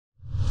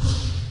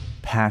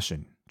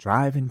Passion,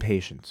 drive, and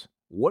patience.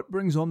 What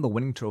brings home the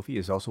winning trophy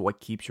is also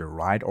what keeps your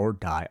ride or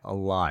die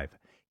alive.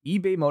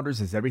 eBay Motors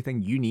has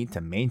everything you need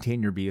to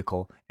maintain your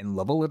vehicle and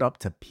level it up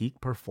to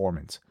peak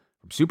performance.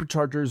 From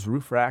superchargers,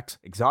 roof racks,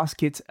 exhaust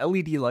kits,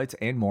 LED lights,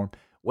 and more,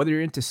 whether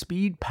you're into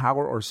speed,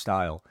 power, or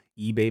style,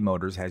 eBay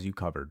Motors has you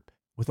covered.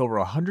 With over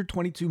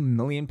 122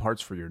 million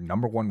parts for your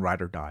number one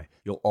ride or die,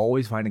 you'll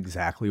always find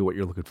exactly what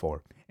you're looking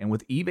for. And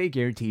with eBay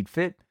Guaranteed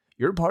Fit,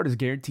 your part is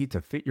guaranteed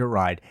to fit your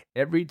ride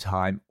every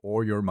time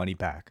or your money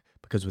back.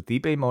 Because with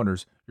eBay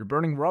Motors, you're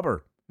burning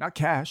rubber, not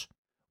cash.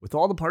 With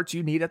all the parts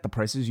you need at the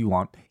prices you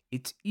want,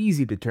 it's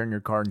easy to turn your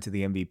car into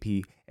the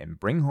MVP and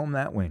bring home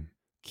that win.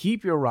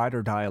 Keep your ride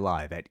or die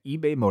alive at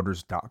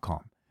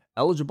ebaymotors.com.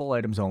 Eligible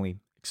items only.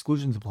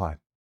 Exclusions apply.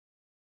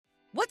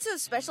 What's so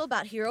special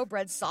about Hero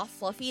Bread's soft,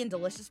 fluffy, and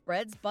delicious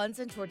breads, buns,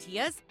 and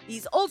tortillas?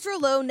 These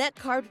ultra-low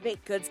net-carb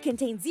baked goods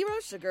contain zero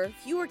sugar,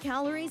 fewer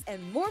calories,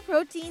 and more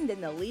protein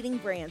than the leading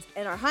brands,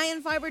 and are high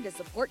in fiber to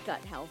support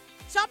gut health.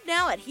 Shop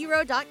now at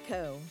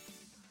hero.co.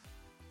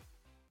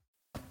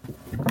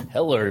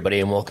 Hello, everybody,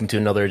 and welcome to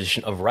another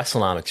edition of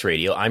Wrestlenomics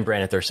Radio. I'm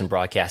Brandon Thurston,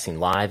 broadcasting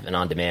live and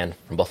on demand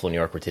from Buffalo, New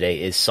York, where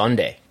today is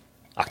Sunday,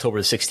 October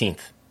the 16th,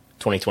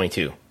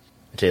 2022.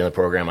 Today on the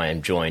program, I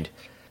am joined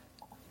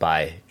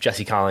by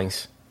Jesse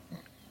Collins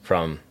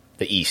from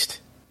the East,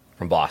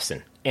 from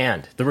Boston,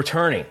 and the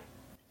returning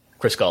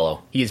Chris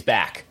Gullo. He is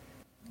back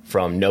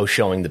from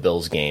no-showing the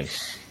Bills game.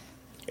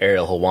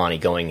 Ariel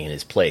Helwani going in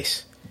his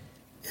place,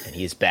 and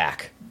he is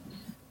back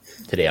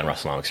today on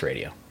Wrestlenomics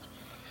Radio.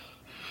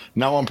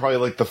 Now I'm probably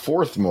like the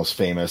fourth most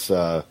famous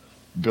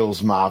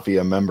Bills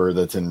Mafia member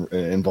that's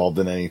involved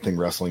in anything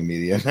wrestling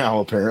media now,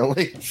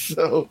 apparently.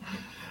 So,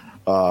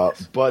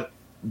 but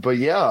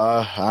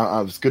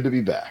yeah, it's good to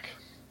be back.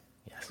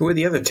 Who are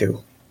the other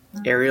two?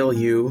 Ariel,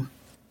 you,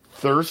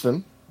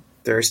 Thurston.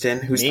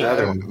 Who's the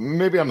other one?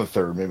 Maybe I'm the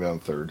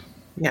third.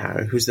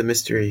 Yeah, who's the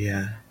mystery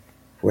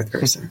fourth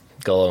person?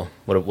 Gullo,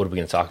 what are we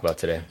going to talk about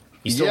today?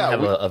 You still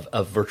have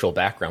a virtual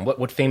background.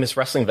 What famous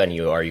wrestling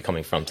venue are you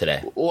coming from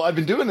today? Well, I've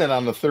been doing that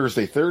on the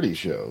Thursday 30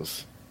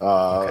 shows. Okay.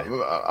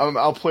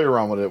 I'll play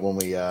around with it when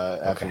we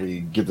after we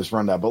get this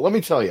rundown. But let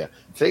me tell you,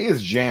 today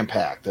is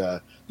jam-packed.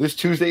 This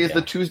Tuesday is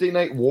the Tuesday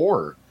Night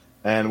War,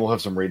 and we'll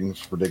have some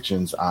ratings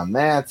predictions on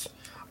that.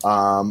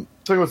 Talking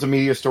about some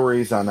media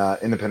stories on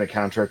independent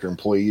contractor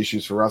employee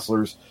issues for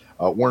wrestlers.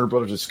 Warner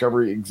Brothers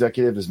Discovery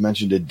executive has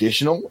mentioned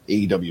additional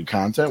AEW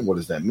content. What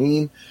does that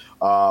mean?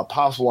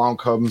 Possible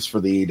outcomes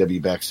for the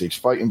AEW backstage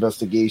fight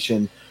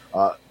investigation.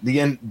 The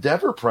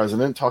Endeavor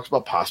president talks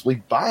about possibly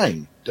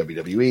buying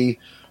WWE.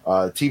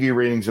 TV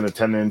ratings and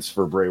attendance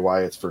for Bray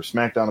Wyatt's first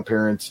Smackdown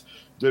appearance.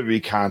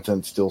 WWE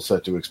content still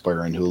set to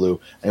expire on Hulu.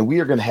 And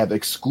we are going to have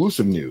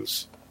exclusive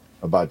news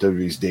about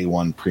WWE's Day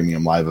 1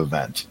 Premium Live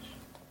event.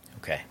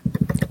 Okay.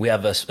 We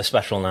have a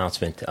special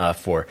announcement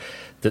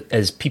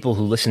as people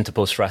who listen to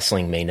Post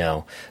Wrestling may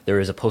know, there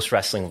is a Post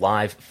Wrestling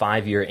Live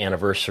 5-year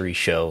anniversary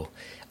show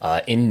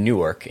in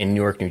Newark,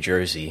 New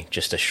Jersey,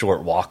 just a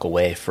short walk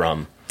away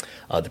from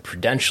the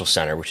Prudential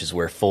Center, which is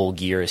where Full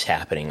Gear is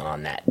happening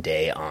on that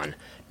day on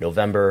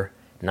November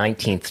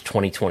 19th,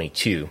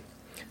 2022.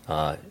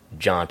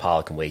 John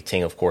Pollock and Wei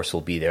Ting, of course,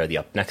 will be there. The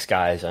Up Next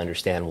guys, I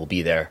understand, will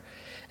be there.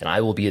 And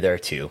I will be there,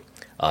 too.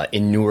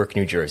 In Newark,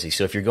 New Jersey.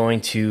 So if you're going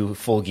to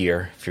Full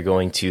Gear, if you're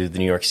going to the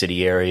New York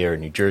City area or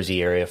New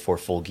Jersey area for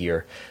Full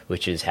Gear,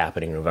 which is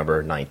happening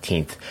November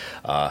 19th,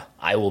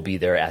 I will be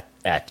there at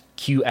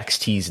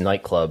QXT's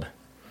nightclub,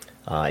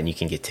 and you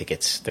can get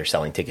tickets. They're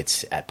selling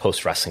tickets at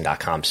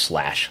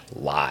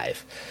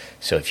postwrestling.com/live.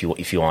 So if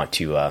you want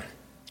to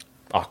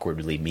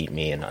awkwardly meet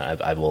me, and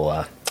I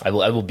will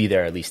be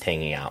there at least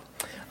hanging out.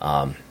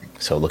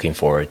 So looking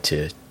forward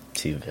to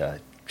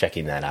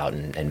checking that out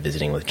and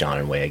visiting with John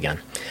and Wei again.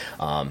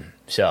 And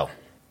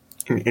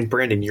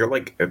Brandon, you're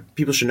like,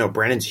 people should know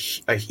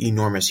Brandon's an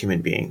enormous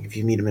human being. If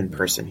you meet him in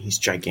person, he's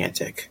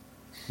gigantic.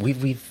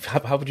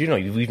 How would you know?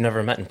 We've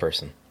never met in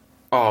person.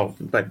 Oh,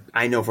 but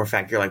I know for a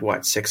fact you're like,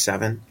 what,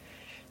 6'7"?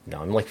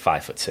 No, I'm like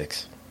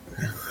 5'6".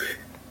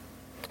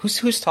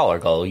 Who's taller,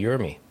 Gullo, you or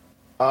me?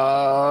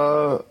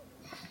 I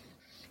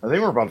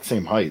think we're about the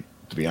same height,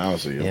 to be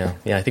honest with you.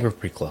 Yeah, I think we're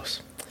pretty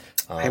close.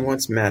 I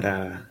once met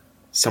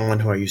someone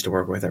who I used to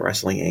work with at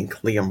Wrestling Inc.,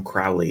 Liam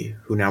Crowley,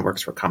 who now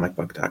works for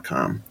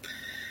comicbook.com.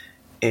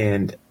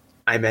 And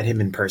I met him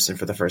in person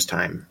for the first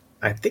time,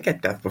 I think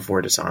at Death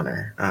Before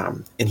Dishonor.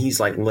 And he's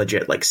like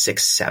legit like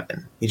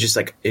 6'7". He's just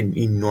like an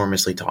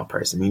enormously tall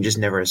person. You just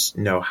never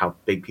know how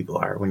big people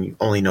are when you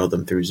only know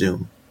them through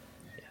Zoom.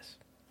 Yes.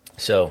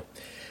 So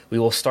we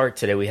will start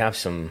today. We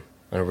have an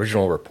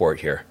original report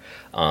here.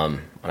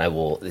 And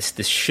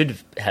this should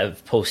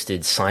have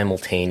posted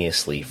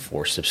simultaneously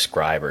for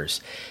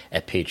subscribers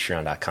at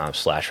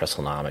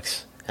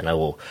patreon.com/Wrestlenomics. And I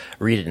will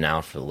read it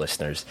now for the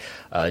listeners.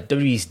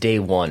 WWE's Day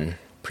 1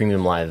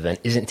 Premium Live event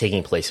isn't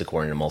taking place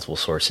according to multiple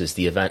sources.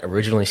 The event,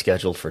 originally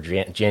scheduled for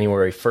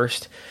January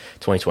 1st,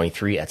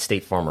 2023 at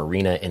State Farm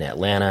Arena in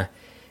Atlanta,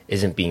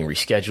 isn't being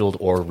rescheduled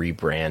or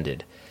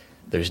rebranded.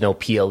 There's no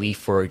PLE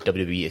for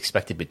WWE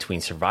expected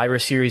between Survivor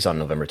Series on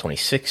November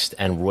 26th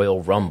and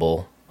Royal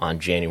Rumble on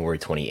January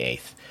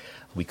 28th.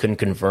 We couldn't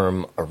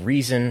confirm a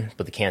reason,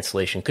 but the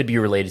cancellation could be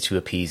related to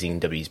appeasing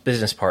WWE's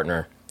business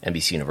partner,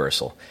 NBC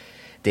Universal.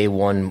 Day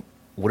one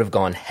would have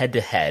gone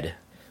head-to-head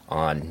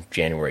on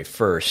January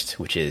 1st,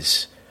 which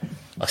is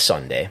a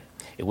Sunday.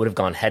 It would have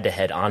gone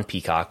head-to-head on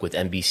Peacock with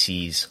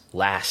NBC's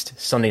last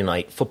Sunday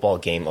night football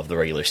game of the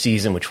regular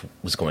season, which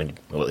is going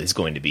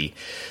to be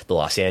the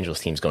Los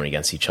Angeles teams going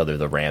against each other,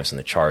 the Rams and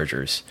the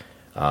Chargers.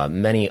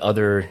 Many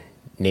other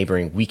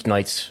neighboring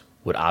weeknights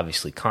would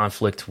obviously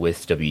conflict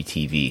with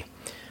WTV.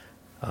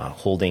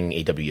 Holding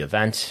a W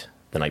event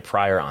the night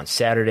prior on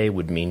Saturday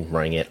would mean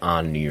running it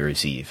on New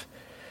Year's Eve.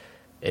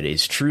 It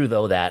is true,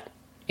 though, that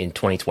in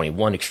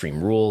 2021,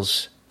 Extreme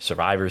Rules,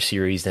 Survivor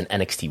Series, and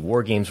NXT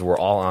War Games were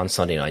all on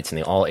Sunday nights, and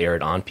they all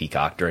aired on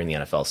Peacock during the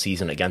NFL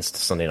season against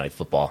Sunday Night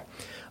Football.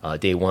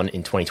 Day one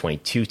in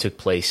 2022 took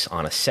place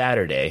on a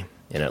Saturday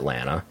in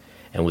Atlanta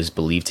and was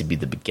believed to be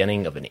the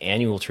beginning of an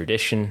annual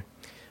tradition.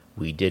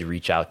 We did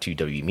reach out to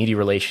WWE Media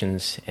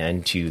Relations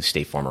and to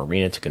State Farm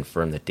Arena to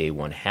confirm that Day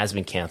one has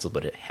been canceled,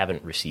 but it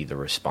haven't received a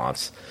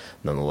response.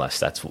 Nonetheless,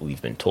 that's what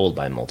we've been told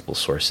by multiple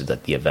sources,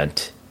 that the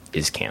event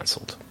is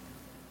canceled.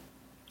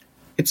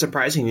 It's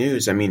surprising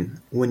news. I mean,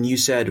 when you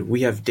said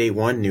we have Day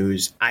one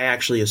news, I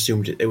actually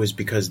assumed it was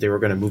because they were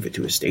going to move it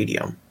to a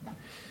stadium.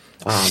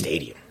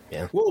 Stadium,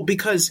 yeah. Well,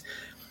 because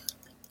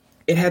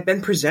it had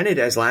been presented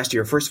as last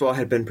year. First of all, it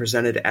had been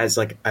presented as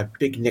like a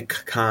big Nick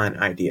Khan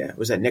idea. It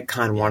was that Nick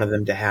Khan wanted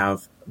them to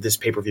have this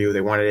pay-per-view.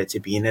 They wanted it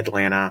to be in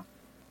Atlanta.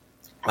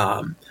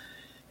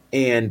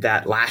 And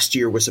that last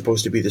year was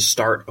supposed to be the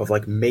start of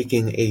like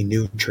making a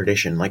new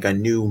tradition, like a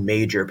new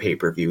major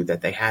pay-per-view that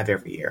they have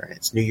every year. And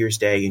it's New Year's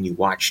Day and you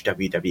watch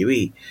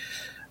WWE.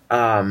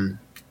 And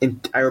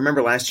I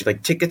remember last year,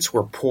 like tickets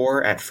were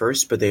poor at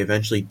first, but they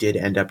eventually did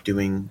end up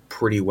doing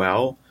pretty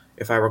well,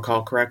 if I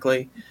recall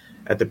correctly,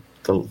 at the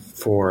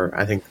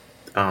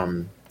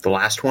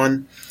last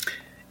one.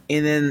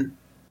 And then,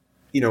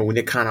 you know,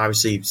 Nick Khan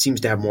obviously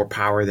seems to have more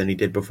power than he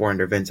did before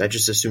under Vince. I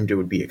just assumed it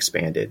would be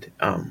expanded.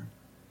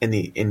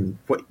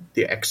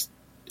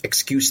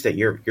 Excuse that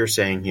you're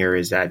saying here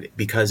is that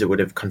because it would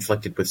have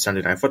conflicted with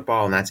Sunday Night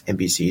Football, and that's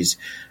NBC's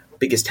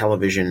biggest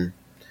television.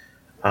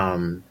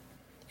 And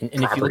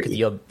if you look at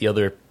the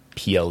other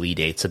PLE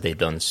dates that they've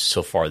done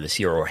so far this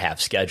year or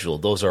have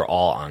scheduled, those are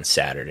all on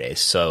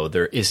Saturdays. So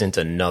there isn't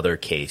another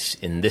case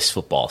in this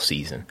football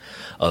season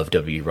of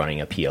WWE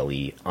running a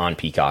PLE on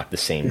Peacock the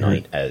same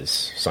night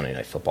as Sunday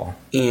Night Football.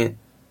 And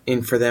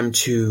for them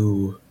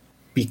to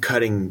be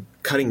cutting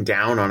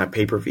down on a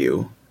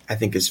pay-per-view, I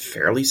think is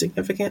fairly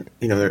significant.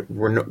 You know,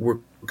 we're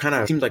kind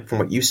of seems like from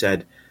what you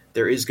said,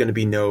 there is going to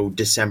be no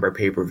December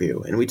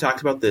pay-per-view. And we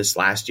talked about this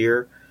last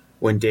year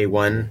when Day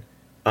one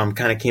kind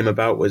of came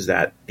about, was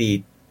that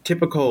the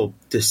typical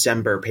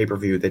December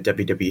pay-per-view that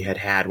WWE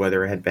had,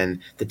 whether it had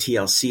been the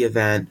TLC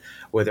event,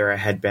 whether it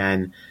had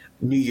been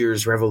New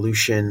Year's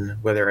Revolution,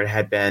 whether it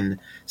had been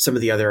some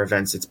of the other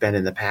events it's been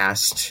in the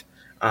past,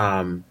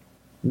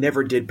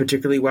 never did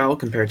particularly well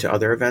compared to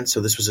other events.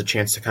 So this was a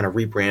chance to kind of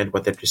rebrand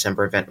what the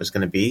December event was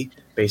going to be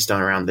based on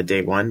around the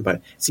Day one. But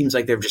it seems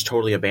like they've just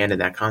totally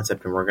abandoned that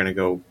concept, and we're going to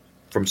go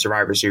from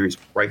Survivor Series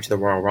right to the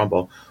Royal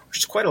Rumble, which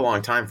is quite a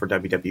long time for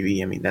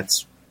WWE. I mean,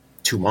 that's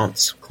 2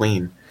 months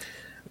clean.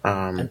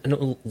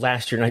 And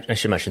last year, I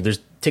should mention,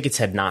 tickets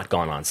had not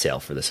gone on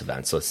sale for this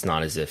event, so it's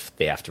not as if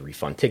they have to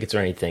refund tickets or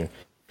anything.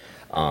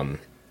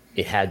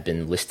 It had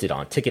been listed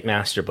on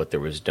Ticketmaster, but there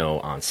was no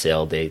on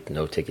sale date.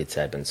 No tickets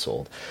had been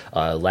sold.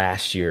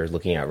 Last year,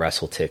 looking at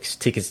WrestleTix,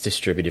 tickets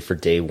distributed for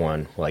Day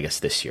one, well, I guess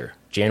this year,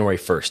 January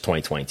 1st,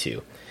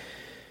 2022,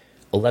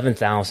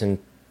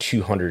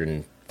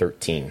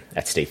 11,213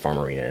 at State Farm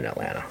Arena in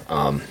Atlanta.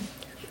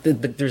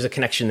 There's a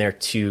connection there,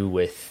 too,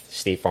 with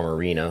State Farm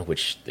Arena,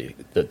 which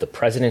the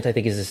president, I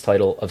think is his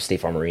title, of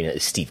State Farm Arena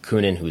is Steve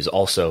Koonin, who is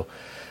also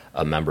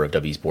a member of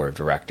WWE's board of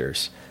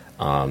directors.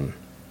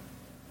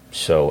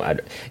 So I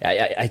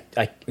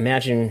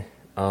imagine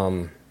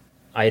I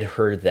had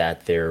heard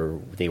that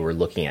they were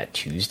looking at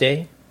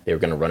Tuesday. They were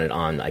going to run it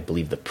on, I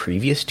believe, the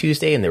previous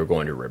Tuesday, and they were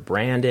going to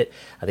rebrand it.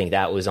 I think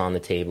that was on the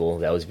table.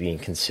 That was being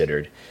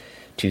considered.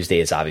 Tuesday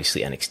is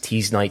obviously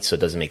NXT's night, so it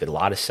doesn't make a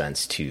lot of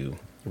sense to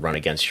run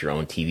against your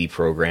own TV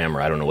program,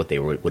 or I don't know what they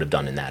would have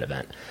done in that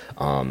event.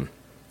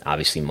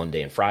 Obviously,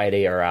 Monday and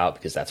Friday are out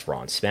because that's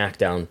Raw and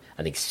Smackdown.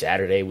 I think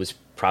Saturday was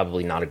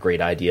probably not a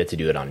great idea to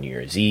do it on New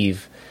Year's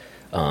Eve.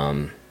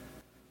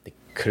 They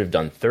could have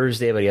done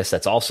Thursday, but I guess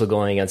that's also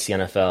going against the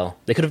NFL.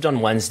 They could have done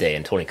Wednesday,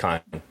 and Tony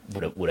Khan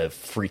would have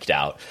freaked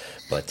out.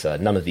 But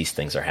none of these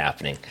things are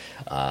happening.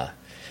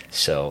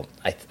 So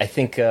I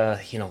think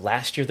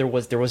last year there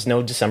was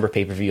no December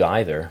pay-per-view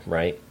either,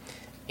 right?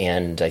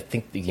 And I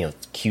think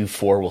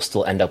Q4 will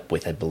still end up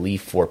with, I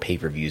believe, 4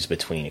 pay-per-views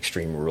between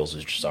Extreme Rules,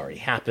 which has already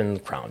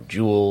happened, Crown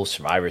Jewel,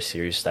 Survivor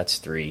Series, that's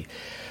 3.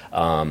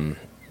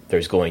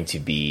 There's going to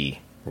be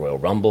Royal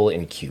Rumble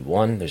in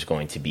Q1. There's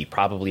going to be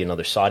probably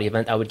another Saudi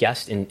event, I would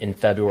guess, in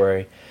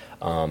February.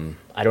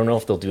 I don't know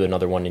if they'll do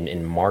another one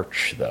in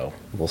March, though.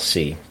 We'll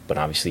see. But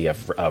obviously, you have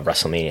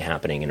WrestleMania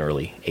happening in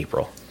early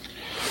April.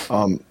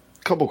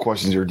 Couple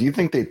questions here. Do you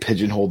think they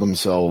pigeonhole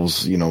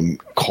themselves,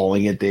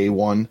 calling it day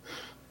one,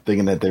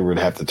 thinking that they would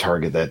have to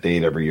target that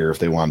date every year if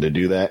they wanted to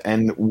do that?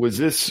 And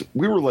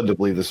we were led to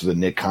believe this was a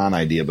Nick Khan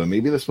idea, but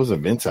maybe this was a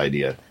Vince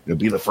idea.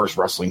 Be the first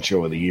wrestling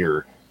show of the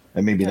year.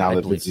 And maybe now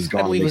that Vince is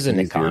gone, I believe it was a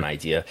Nick Khan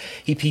idea.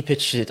 He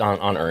pitched it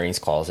on earnings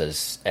calls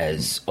as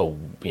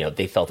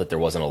they felt that there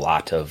wasn't a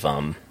lot of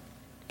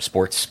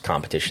sports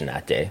competition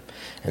that day,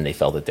 and they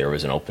felt that there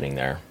was an opening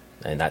there,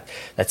 and that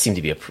seemed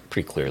to be a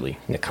pretty clearly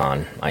Nick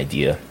Khan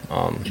idea.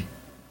 But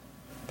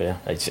yeah,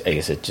 I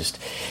guess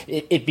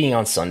it being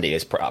on Sunday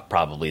is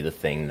probably the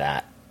thing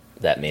that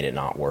made it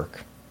not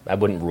work. I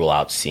wouldn't rule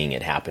out seeing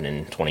it happen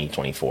in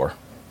 2024.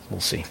 We'll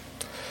see.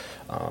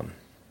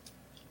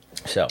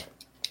 So.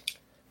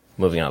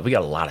 Moving on, we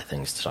got a lot of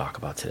things to talk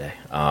about today.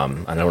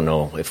 I don't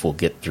know if we'll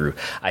get through.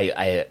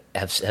 I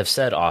have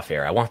said off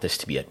air, I want this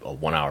to be a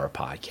 1 hour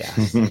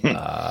podcast.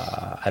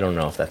 I don't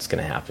know if that's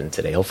going to happen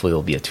today. Hopefully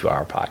it'll be a 2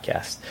 hour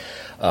podcast,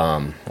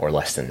 or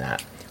less than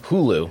that.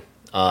 Hulu,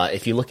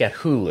 if you look at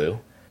Hulu,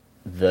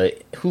 the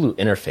Hulu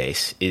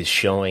interface is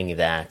showing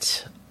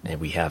that, and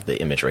we have the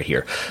image right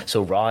here.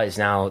 So Raw is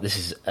now, this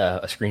is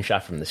a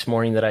screenshot from this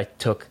morning that I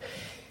took.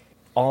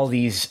 All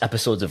these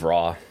episodes of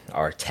Raw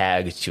are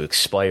tagged to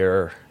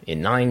expire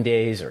in 9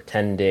 days or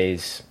 10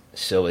 days.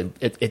 So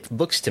it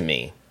looks to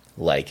me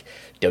like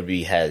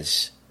WWE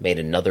has made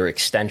another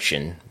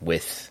extension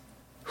with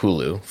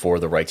Hulu for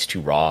the rights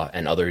to Raw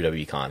and other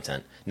WWE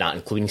content, not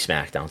including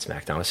SmackDown.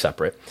 SmackDown is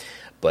separate.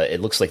 But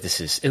it looks like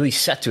this is at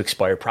least set to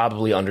expire,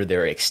 probably under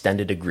their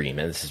extended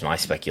agreement. This is my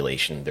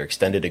speculation. Their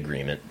extended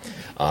agreement,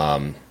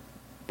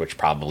 which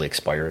probably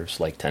expires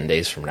like 10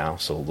 days from now,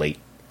 so late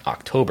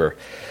October.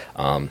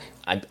 I'm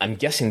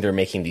guessing they're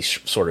making these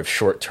sort of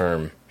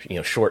short-term,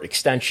 short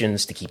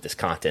extensions to keep this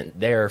content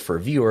there for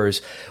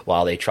viewers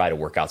while they try to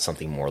work out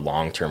something more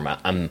long-term.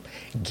 I'm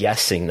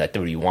guessing that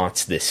WWE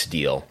wants this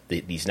deal,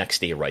 these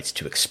next day rights,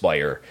 to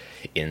expire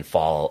in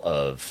fall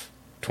of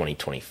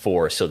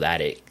 2024 so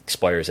that it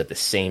expires at the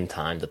same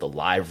time that the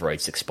live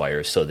rights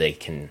expire, so they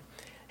can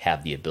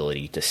have the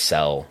ability to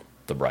sell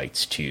the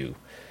rights to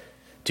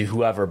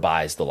whoever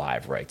buys the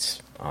live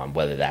rights.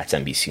 Whether that's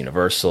NBC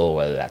Universal,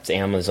 whether that's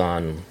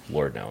Amazon,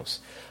 Lord knows.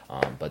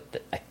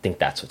 But I think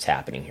that's what's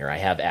happening here. I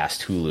have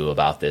asked Hulu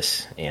about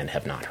this and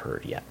have not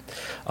heard yet.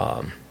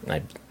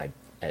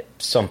 At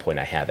some point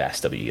I have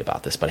asked WWE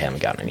about this, but I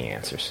haven't gotten any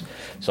answers.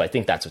 So I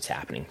think that's what's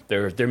happening.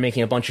 They're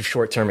making a bunch of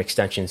short-term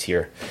extensions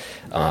here,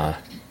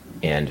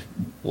 and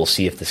we'll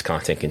see if this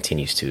content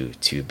continues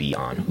to be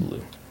on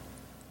Hulu.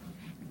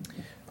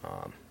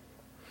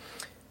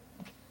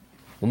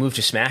 We'll move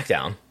to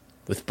SmackDown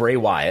with Bray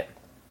Wyatt.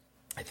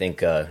 I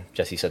think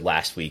Jesse said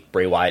last week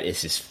Bray Wyatt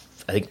is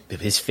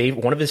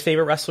one of his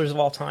favorite wrestlers of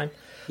all time.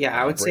 Yeah,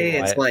 I would say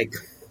Wyatt. It's like,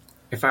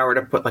 if I were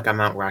to put like a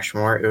Mount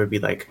Rushmore, it would be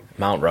like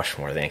Mount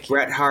Rushmore. Thank you.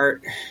 Bret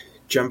Hart,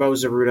 Jumbo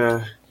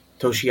Tsuruta,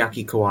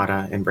 Toshiaki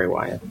Kawada, and Bray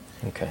Wyatt.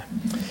 Okay.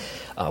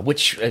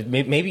 Which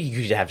maybe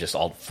you could have just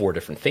all four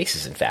different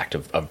faces, in fact,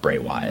 of Bray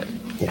Wyatt.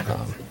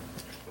 Yeah.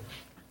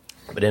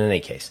 But in any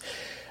case,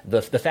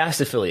 the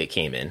Fast affiliate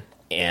came in.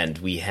 And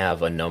we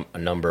have a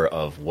number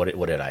of, what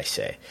did I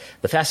say?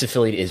 The Fast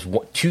affiliate is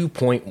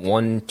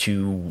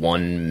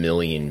 2.121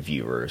 million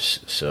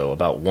viewers. So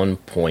about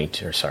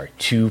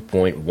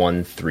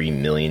 2.13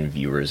 million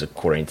viewers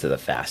according to the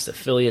Fast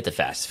affiliate. The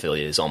Fast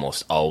affiliate is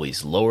almost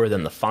always lower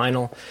than the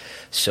final.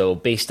 So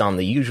based on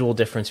the usual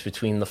difference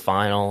between the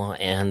final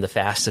and the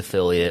Fast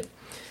affiliate,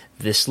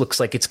 this looks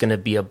like it's going to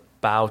be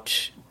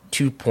about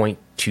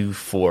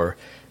 2.24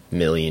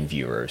 million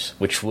viewers,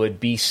 which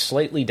would be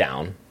slightly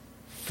down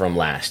from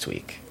last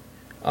week,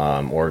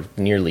 or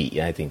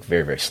nearly, I think,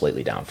 very, very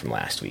slightly down from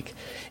last week.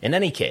 In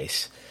any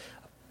case,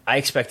 I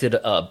expected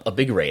a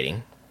big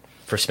rating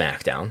for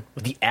SmackDown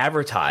with the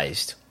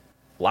advertised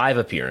live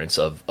appearance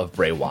of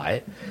Bray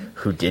Wyatt,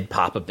 who did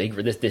pop a big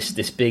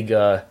this big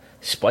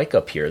spike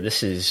up here.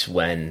 This is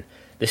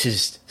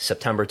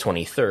September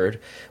 23rd,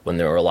 when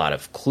there were a lot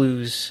of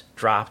clues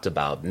dropped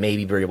about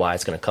maybe Bray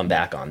Wyatt's going to come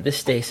back on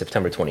this day,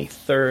 September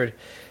 23rd.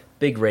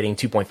 Big rating,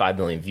 2.5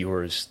 million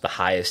viewers, the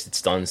highest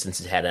it's done since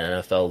it had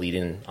an NFL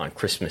lead-in on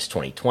Christmas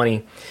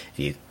 2020.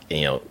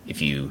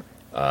 If you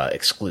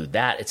exclude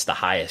that, it's the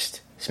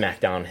highest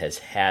SmackDown has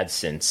had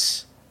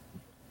since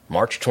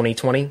March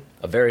 2020,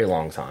 a very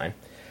long time.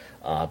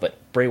 But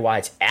Bray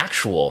Wyatt's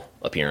actual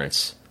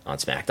appearance on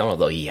SmackDown,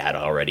 although he had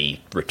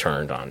already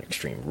returned on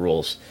Extreme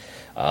Rules,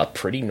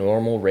 pretty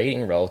normal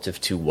rating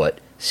relative to what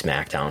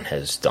SmackDown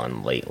has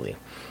done lately.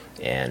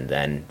 And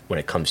then when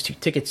it comes to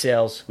ticket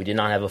sales, we did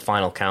not have a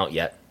final count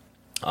yet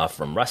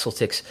from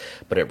WrestleTix,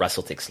 but at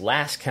WrestleTix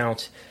last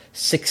count,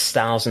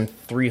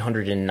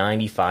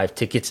 6,395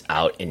 tickets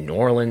out in New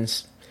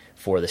Orleans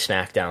for the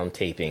SmackDown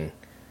taping,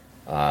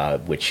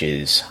 which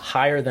is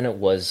higher than it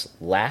was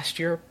last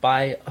year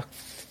by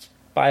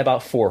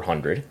about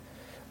 400.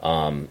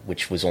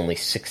 which was only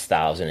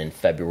 6,000 in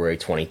February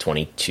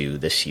 2022,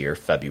 this year,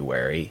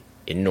 February,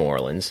 in New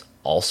Orleans,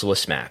 also a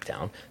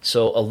Smackdown.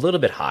 So a little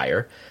bit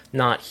higher,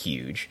 not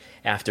huge,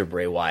 after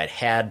Bray Wyatt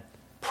had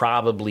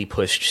probably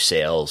pushed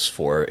sales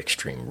for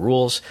Extreme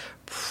Rules,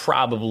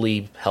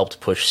 probably helped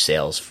push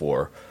sales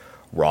for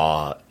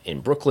Raw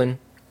in Brooklyn,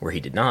 where he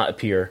did not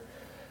appear.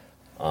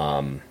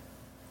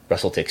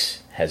 WrestleTix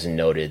has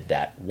noted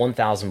that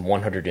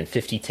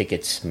 1,150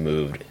 tickets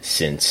moved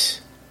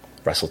since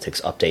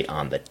WrestleTix update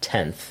on the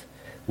 10th,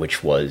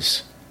 which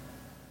was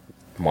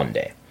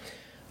Monday.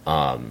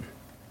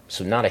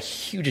 So not a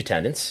huge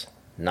attendance,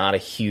 not a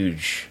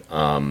huge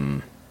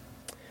TV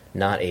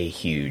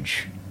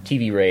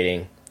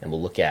rating, and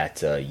we'll look at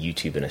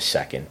YouTube in a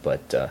second.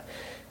 But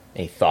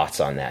any thoughts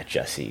on that,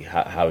 Jesse?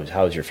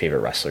 How's your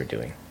favorite wrestler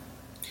doing?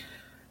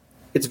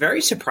 It's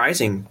very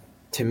surprising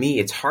to me.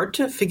 It's hard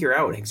to figure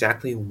out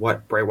exactly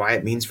what Bray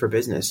Wyatt means for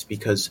business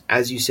because,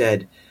 as you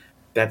said,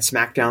 that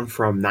SmackDown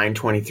from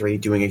 9/23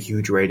 doing a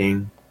huge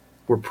rating,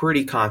 we're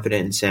pretty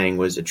confident in saying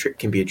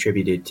can be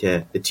attributed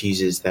to the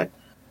teases that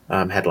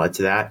had led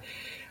to that.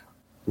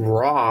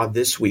 Raw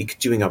this week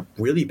doing a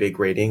really big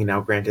rating.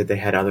 Now, granted, they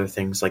had other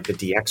things like the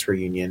DX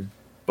reunion,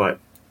 but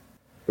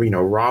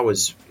Raw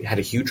had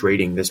a huge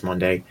rating this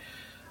Monday.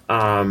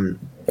 I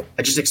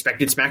just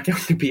expected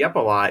SmackDown to be up a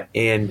lot,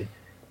 and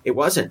it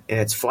wasn't,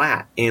 and it's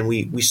flat. And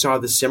we saw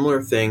the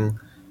similar thing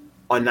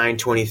on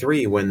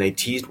 9/23 when they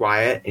teased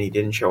Wyatt and he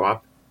didn't show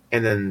up,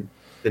 and then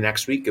the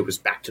next week it was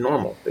back to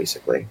normal,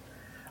 basically.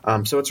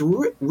 So it's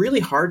really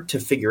hard to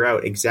figure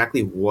out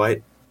exactly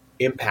what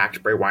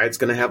impact Bray Wyatt's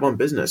going to have on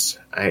business.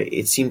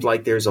 It seemed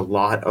like there's a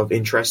lot of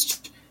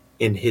interest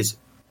in his,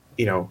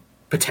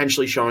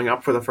 potentially showing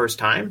up for the first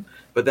time,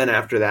 but then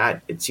after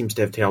that, it seems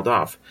to have tailed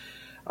off.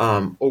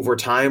 Over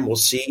time, we'll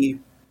see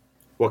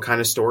what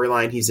kind of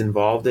storyline he's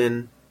involved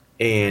in,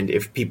 and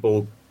if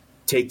people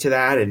take to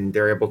that and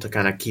they're able to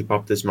kind of keep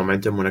up this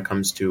momentum when it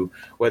comes to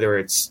whether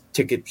it's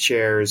ticket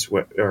shares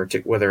or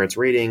whether it's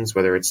ratings,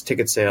 whether it's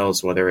ticket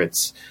sales, whether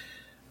it's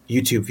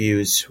YouTube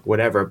views,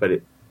 whatever.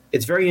 But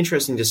it's very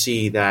interesting to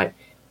see that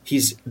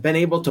he's been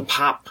able to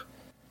pop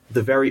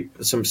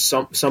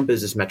some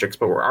business metrics,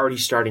 but we're already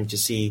starting to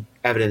see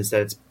evidence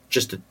that it's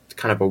just a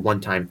kind of a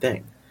one-time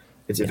thing.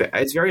 It's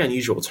very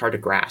unusual. It's hard to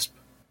grasp.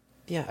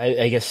 Yeah,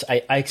 I guess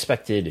I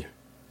expected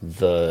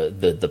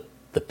the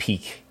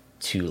peak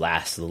to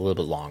last a little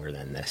bit longer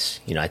than this.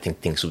 I think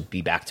things would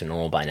be back to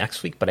normal by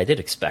next week, but I did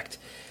expect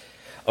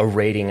a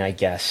rating, I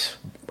guess.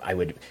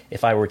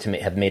 If I were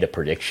to have made a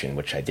prediction,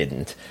 which I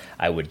didn't,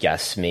 I would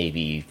guess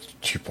maybe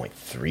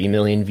 2.3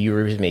 million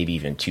viewers, maybe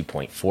even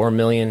 2.4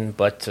 million,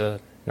 but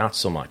not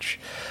so much.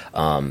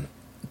 The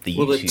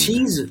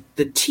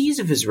tease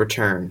of his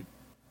return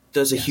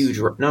does a huge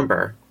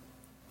number,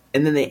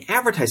 and then they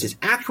advertise his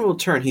actual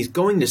return. He's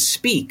going to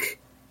speak,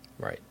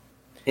 right?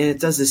 And it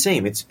does the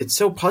same. It's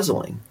so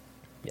puzzling.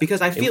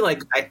 Because I feel I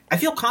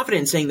feel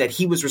confident in saying that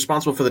he was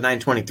responsible for the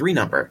 9/23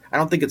 number. I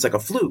don't think it's like a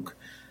fluke,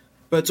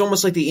 but it's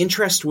almost like the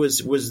interest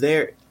was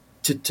there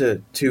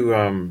to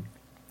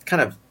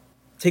kind of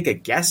take a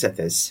guess at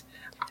this.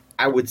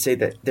 I would say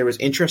that there was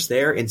interest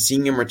there in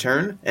seeing him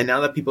return, and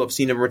now that people have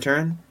seen him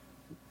return,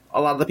 a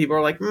lot of the people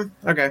are like,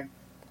 okay.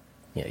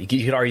 Yeah, you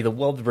could argue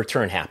the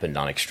return happened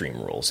on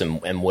Extreme Rules,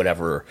 and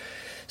whatever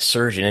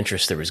surge in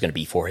interest there was going to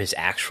be for his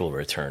actual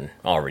return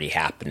already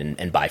happened,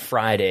 and by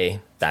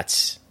Friday,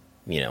 that's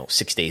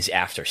 6 days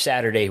after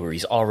Saturday, where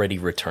he's already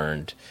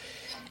returned.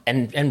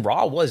 And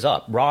Raw was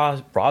up.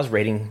 Raw's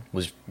rating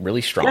was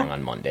really strong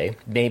on Monday.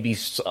 Maybe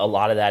a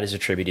lot of that is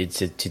attributed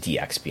to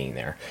DX being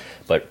there.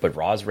 But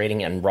Raw's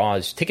rating and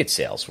Raw's ticket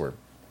sales were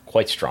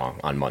quite strong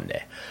on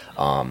Monday.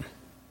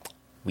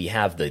 We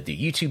have the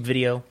YouTube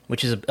video,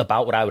 which is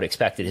about what I would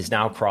expect. It has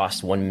now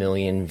crossed 1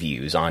 million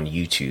views on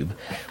YouTube.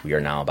 We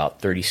are now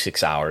about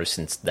 36 hours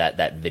since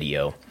that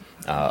video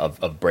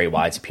of Bray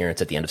Wyatt's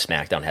appearance at the end of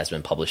SmackDown has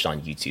been published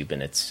on YouTube,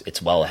 and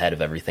it's well ahead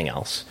of everything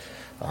else.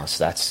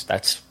 So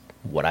that's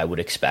what I would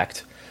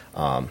expect.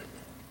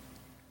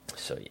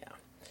 So yeah.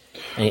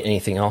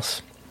 Anything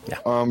else? Yeah.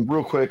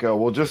 Real quick,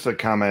 just a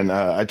comment.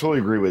 I totally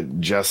agree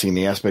with Jesse in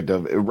the aspect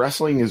of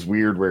wrestling is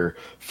weird where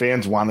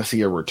fans want to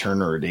see a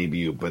return or a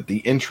debut, but the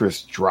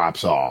interest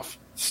drops off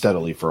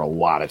steadily for a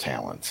lot of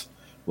talents.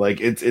 Like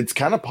it's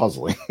kind of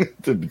puzzling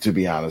to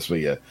be honest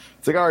with you.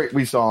 It's like, all right,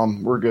 we saw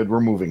him, we're good, we're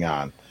moving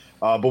on.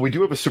 But we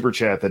do have a super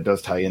chat that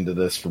does tie into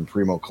this from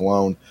Primo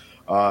Cologne.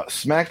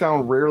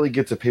 SmackDown rarely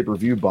gets a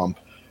pay-per-view bump.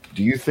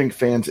 Do you think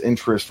fans'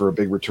 interest for a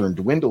big return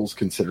dwindles,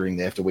 considering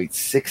they have to wait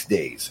 6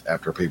 days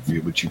after a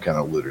pay-per-view, which you kind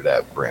of alluded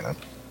at, Brandon?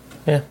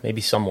 Yeah,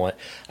 maybe somewhat.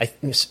 I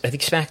think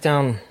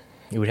SmackDown,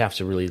 you would have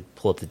to really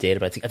pull up the data,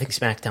 but I think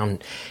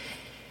SmackDown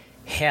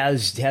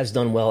has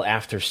done well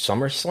after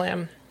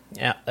SummerSlam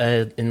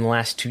in the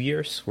last 2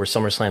 years, where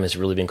SummerSlam has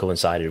really been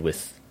coincided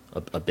with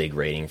a big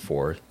rating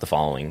for the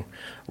following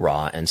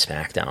Raw and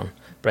SmackDown.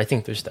 But I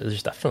think there's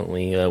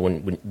definitely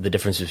when the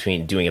difference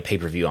between doing a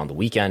pay-per-view on the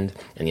weekend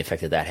and the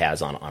effect that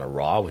has on a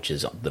Raw, which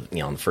is on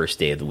the first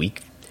day of the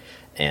week,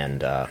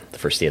 and the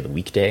first day of the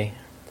weekday,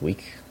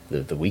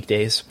 the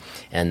weekdays,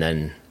 and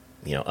then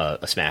a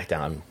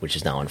SmackDown, which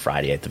is now on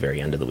Friday at the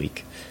very end of the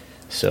week.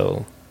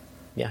 So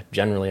yeah,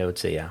 generally I would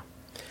say yeah.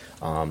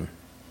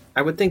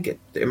 I would think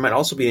it might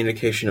also be an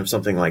indication of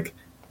something like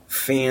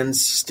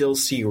fans still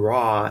see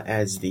Raw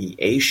as the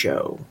A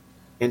show,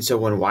 and so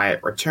when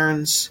Wyatt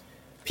returns,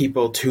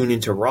 people tune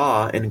into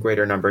Raw in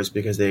greater numbers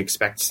because they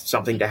expect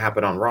something to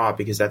happen on Raw,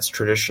 because that's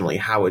traditionally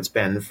how it's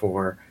been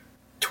for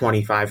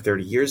 25,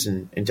 30 years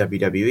in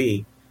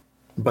WWE.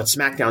 But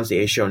SmackDown's the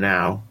A show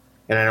now,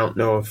 and I don't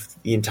know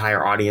if the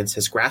entire audience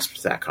has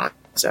grasped that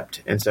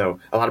concept. And so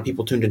a lot of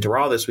people tuned into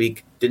Raw this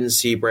week, didn't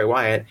see Bray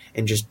Wyatt,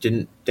 and just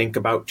didn't think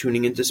about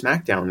tuning into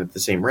SmackDown at the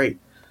same rate.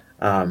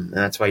 And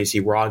that's why you see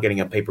Raw getting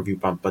a pay-per-view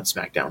bump, but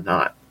SmackDown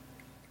not.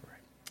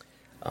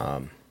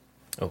 Right.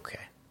 Okay.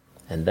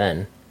 And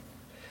then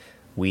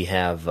we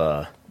have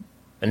an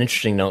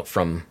interesting note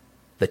from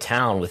The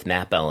Town with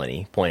Matt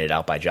Bellany, pointed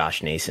out by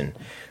Josh Nason,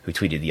 who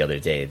tweeted the other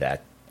day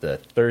that the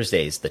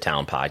Thursday's The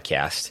Town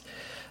podcast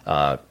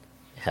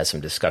has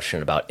some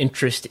discussion about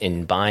interest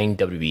in buying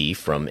WWE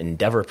from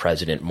Endeavor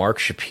president Mark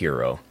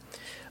Shapiro.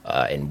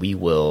 And we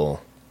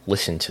will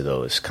listen to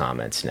those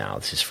comments now.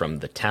 This is from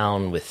The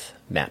Town with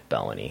Matt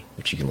Bellany,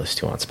 which you can listen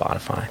to on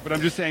Spotify. But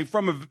I'm just saying,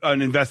 from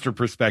an investor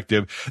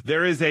perspective,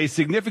 there is a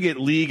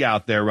significant league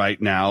out there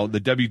right now, the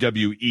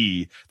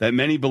WWE, that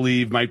many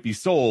believe might be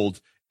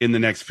sold in the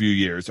next few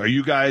years. Are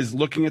you guys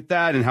looking at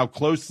that, and how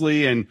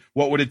closely, and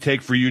what would it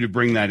take for you to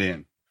bring that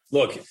in?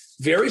 Look,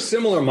 very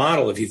similar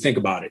model if you think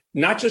about it,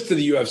 not just to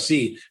the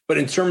UFC, but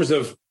in terms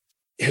of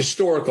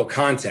historical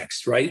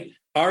context, right?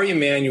 Ari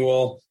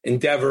Emanuel,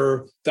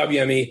 Endeavor,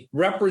 WME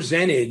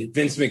represented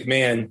Vince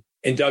McMahon,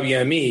 and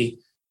WME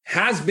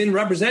has been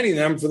representing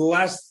them for the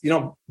last,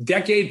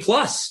 decade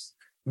plus.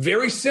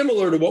 Very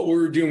similar to what we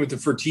were doing with the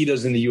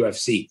Fertittas in the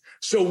UFC.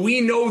 So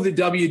we know the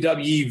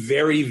WWE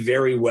very,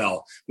 very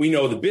well. We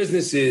know the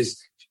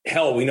businesses.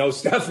 Hell, we know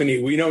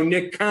Stephanie. We know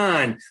Nick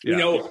Khan. Yeah.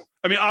 We know.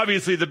 I mean,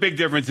 obviously, the big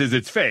difference is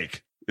it's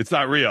fake. It's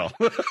not real.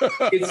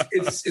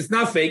 it's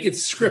not fake.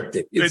 It's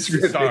scripted. It's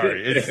scripted.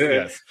 Sorry.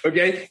 Yes.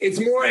 Okay. It's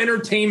more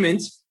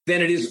entertainment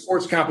than it is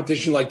sports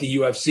competition like the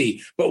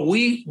UFC. But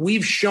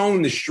we've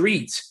shown the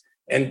streets,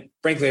 and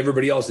frankly,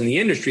 everybody else in the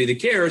industry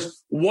that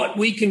cares, what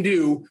we can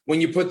do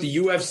when you put the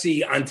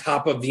UFC on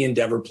top of the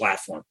Endeavor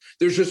platform.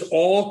 There's just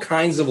all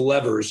kinds of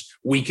levers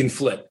we can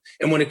flip.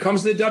 And when it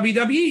comes to the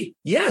WWE,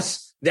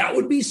 yes, that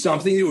would be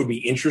something that would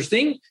be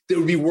interesting, that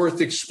would be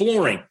worth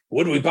exploring.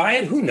 Would we buy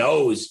it? Who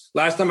knows?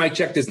 Last time I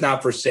checked, it's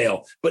not for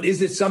sale. But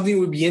is it something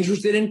we'd be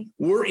interested in?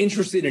 We're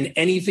interested in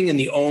anything in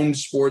the owned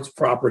sports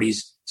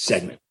properties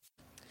segment.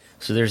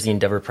 So there's the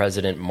Endeavor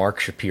president, Mark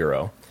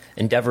Shapiro.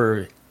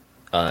 Endeavor,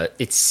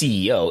 its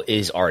CEO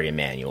is Ari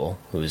Emanuel,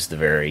 who is the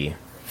very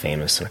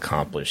famous and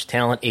accomplished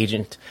talent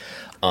agent.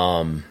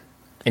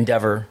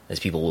 Endeavor, as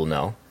people will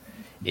know,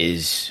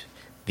 is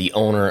the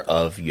owner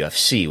of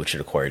UFC, which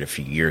it acquired a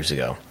few years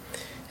ago.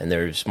 And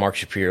there's Mark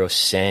Shapiro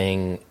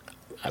saying,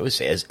 I would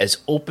say, as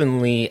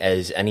openly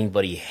as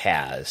anybody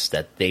has,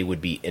 that they would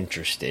be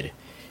interested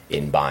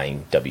in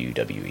buying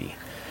WWE.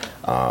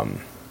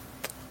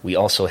 We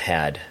also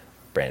had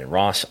Brandon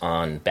Ross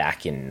on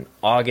back in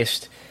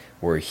August,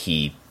 where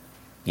he,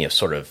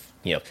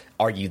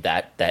 argued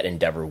that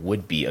Endeavor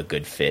would be a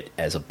good fit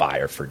as a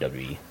buyer for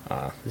WWE.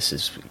 This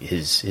is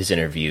his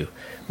interview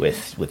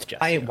with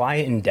Jesse. Why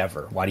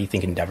Endeavor? Why do you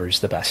think Endeavor is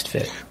the best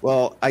fit?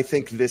 Well, I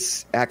think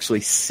this actually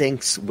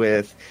syncs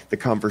with the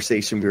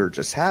conversation we were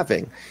just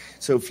having.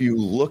 So if you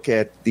look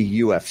at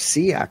the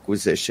UFC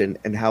acquisition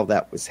and how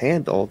that was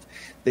handled,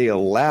 they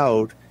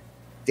allowed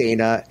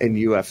Dana and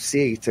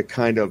UFC to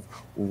kind of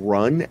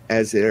run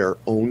as their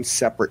own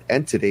separate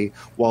entity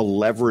while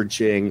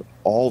leveraging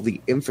all the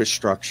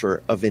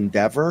infrastructure of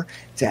Endeavor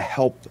to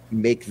help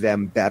make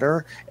them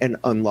better and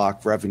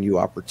unlock revenue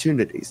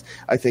opportunities.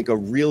 I think a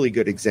really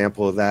good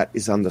example of that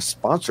is on the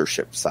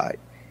sponsorship side.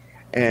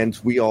 And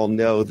we all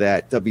know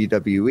that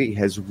WWE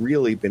has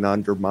really been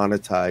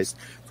under-monetized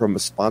from a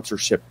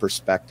sponsorship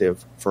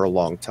perspective for a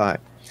long time.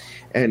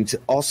 And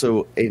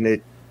also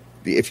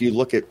if you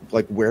look at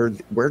where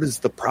does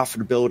the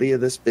profitability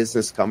of this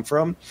business come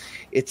from,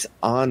 it's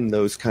on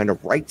those kind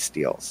of rights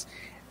deals.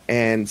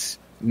 And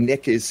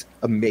Nick is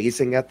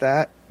amazing at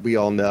that. We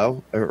all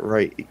know,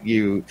 right?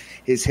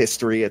 His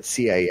history at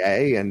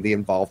CAA and the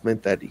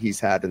involvement that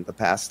he's had in the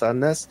past on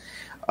this.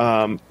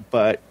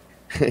 But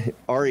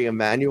Ari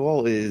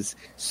Emanuel is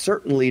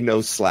certainly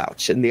no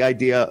slouch. And the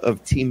idea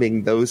of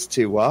teaming those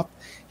two up,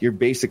 you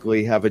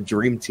basically have a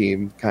dream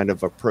team kind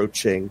of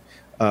approaching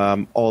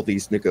all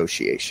these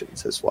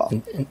negotiations as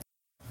well.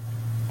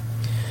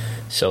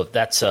 So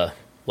that's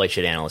Light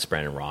Shade analyst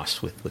Brandon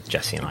Ross with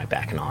Jesse and I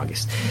back in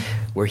August,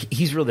 where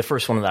he's really the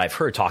first one that I've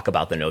heard talk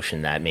about the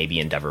notion that maybe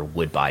Endeavor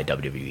would buy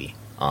WWE.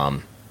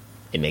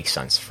 It makes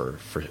sense for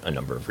a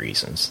number of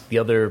reasons. The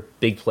other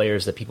big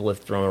players that people have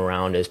thrown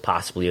around as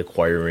possibly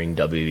acquiring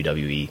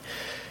WWE,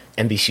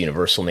 NBC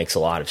Universal makes a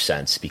lot of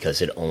sense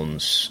because it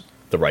owns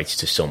the rights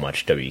to so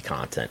much WWE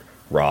content,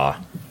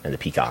 Raw and the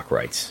Peacock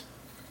rights.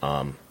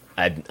 I'm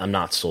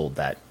not sold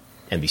that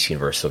NBC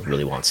Universal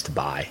really wants to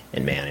buy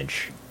and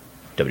manage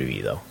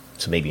WWE, though.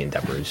 So maybe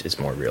Endeavor is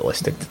more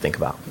realistic to think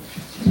about.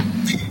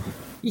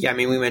 Yeah, I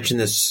mean, we mentioned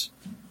this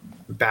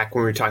back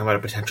when we were talking about a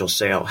potential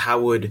sale. How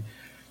would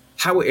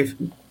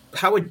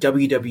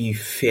WWE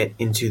fit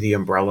into the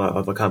umbrella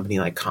of a company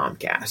like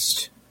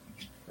Comcast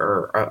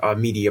or a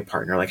media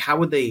partner? Like, how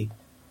would they?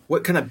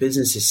 What kind of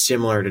business is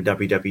similar to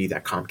WWE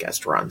that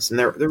Comcast runs? And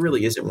there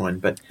really isn't one.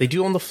 But they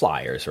do own the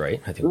Flyers,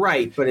 right? I think.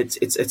 Right, but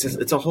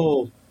it's a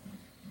whole.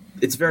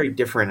 It's very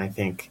different, I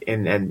think.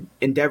 And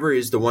Endeavor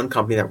is the one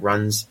company that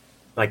runs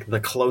like the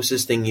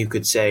closest thing you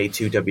could say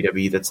to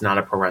WWE that's not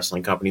a pro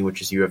wrestling company,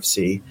 which is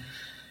UFC,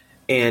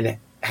 and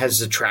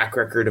has a track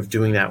record of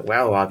doing that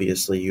well.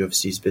 Obviously,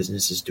 UFC's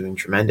business is doing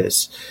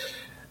tremendous.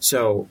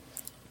 So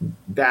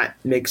that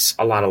makes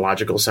a lot of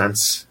logical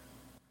sense.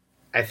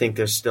 I think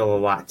there's still a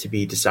lot to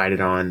be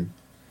decided on.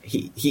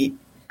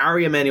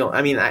 Ari Emanuel,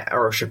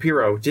 or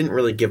Shapiro didn't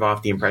really give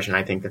off the impression,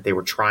 I think, that they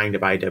were trying to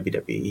buy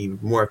WWE. He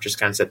more just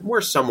kind of said,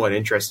 we're somewhat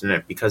interested in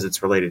it because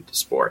it's related to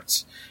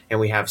sports. And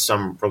we have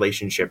some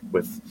relationship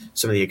with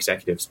some of the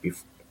executives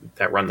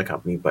that run the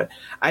company. But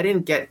I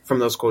didn't get from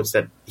those quotes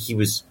that he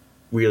was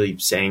really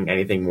saying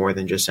anything more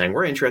than just saying,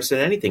 we're interested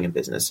in anything in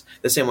business.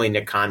 The same way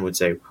Nick Khan would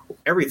say,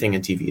 everything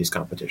in TV is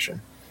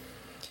competition.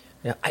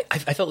 Yeah,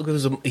 I felt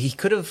like he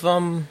could have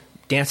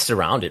danced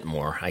around it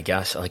more, I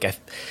guess. Like,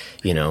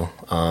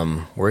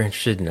 we're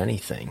interested in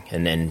anything.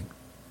 And then,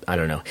 I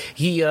don't know.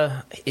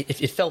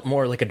 It felt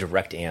more like a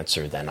direct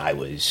answer than I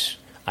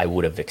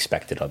would have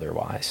expected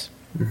otherwise.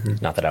 Mm-hmm.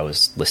 Not that I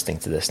was listening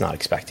to this, not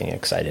expecting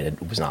it, because I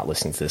was not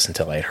listening to this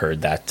until I had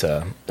heard that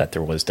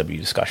there was W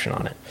discussion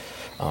on it.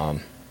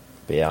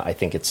 But yeah, I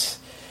think it's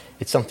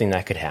something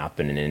that could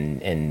happen.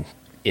 And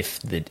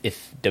if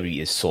WWE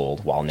is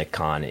sold while Nick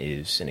Khan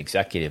is an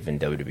executive in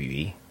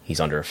WWE, he's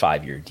under a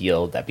 5-year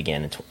deal that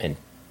began in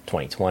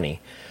 2020.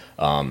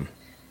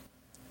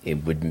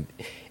 It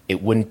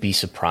wouldn't be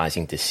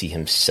surprising to see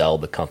him sell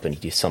the company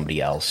to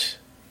somebody else,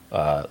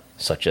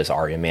 such as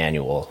Ari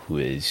Emanuel, who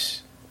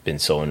has been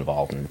so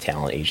involved in the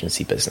talent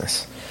agency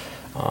business.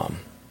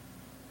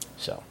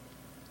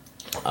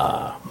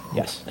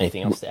 Yes.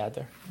 Anything else to add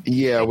there?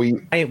 Yeah,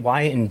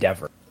 why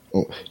Endeavor?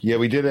 Yeah,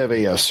 we did have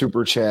a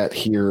super chat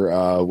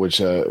here, which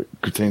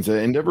contains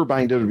that Endeavor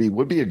buying WWE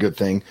would be a good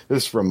thing.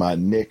 This is from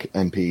Nick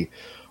NP.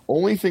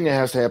 Only thing that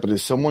has to happen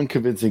is someone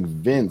convincing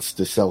Vince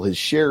to sell his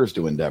shares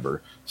to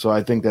Endeavor. So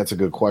I think that's a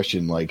good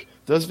question. Like,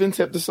 does Vince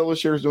have to sell his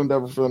shares to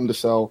Endeavor for them to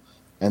sell?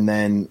 And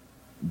then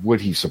would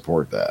he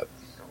support that?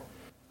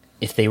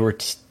 If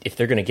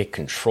they're going to get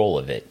control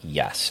of it,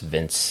 yes,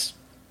 Vince.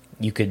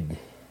 You could.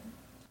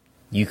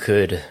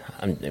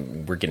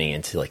 We're getting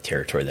into like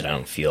territory that I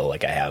don't feel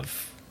like I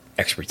have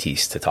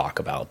expertise to talk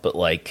about, but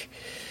like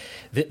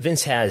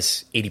Vince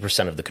has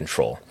 80% of the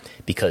control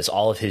because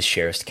all of his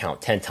shares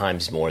count 10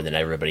 times more than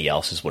everybody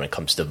else's when it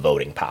comes to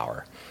voting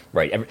power,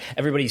 right?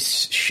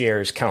 Everybody's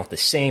shares count the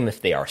same if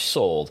they are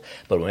sold,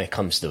 but when it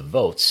comes to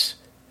votes,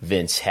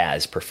 Vince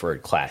has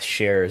preferred class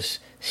shares.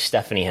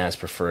 Stephanie has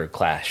preferred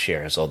class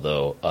shares,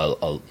 although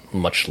a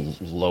much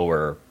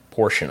lower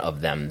portion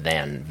of them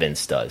than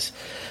Vince does.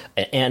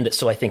 And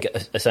so I think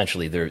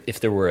essentially if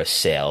there were a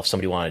sale, if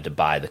somebody wanted to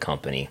buy the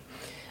company,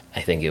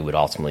 I think it would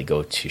ultimately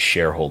go to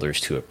shareholders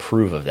to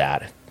approve of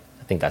that.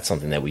 I think that's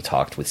something that we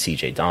talked with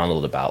CJ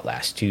Donald about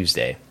last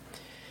Tuesday.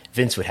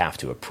 Vince would have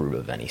to approve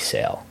of any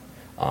sale.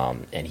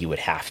 And he would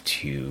have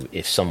to,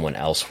 if someone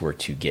else were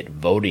to get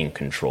voting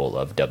control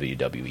of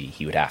WWE,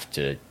 he would have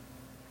to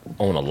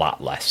own a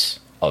lot less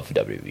of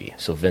WWE.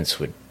 So Vince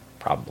would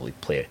probably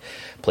play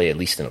at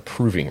least an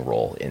approving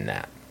role in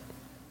that.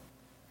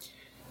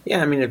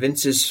 Yeah, I mean,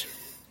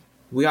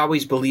 we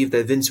always believed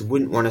that Vince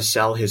wouldn't want to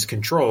sell his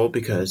control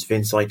because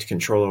Vince liked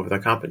control over the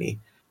company.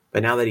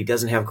 But now that he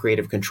doesn't have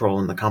creative control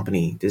in the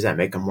company, does that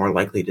make him more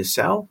likely to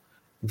sell?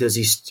 Is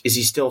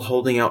he still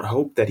holding out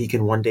hope that he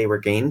can one day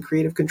regain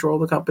creative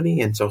control of the company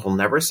and so he'll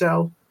never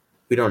sell?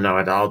 We don't know.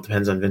 It all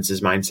depends on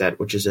Vince's mindset,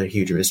 which is a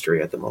huge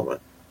mystery at the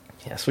moment.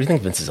 Yeah, so what do you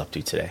think Vince is up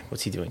to today?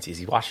 What's he doing? Is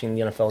he watching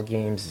the NFL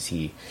games? Does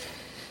he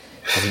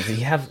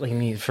have,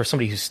 for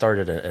somebody who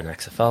started an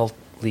XFL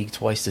league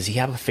twice, does he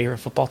have a favorite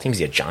football team? Is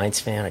he a Giants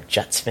fan, a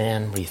Jets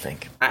fan? What do you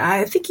think?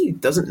 I think he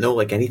doesn't know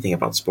anything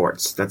about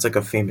sports. That's like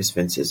a famous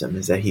Vinceism,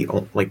 is that he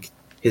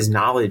his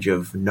knowledge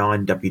of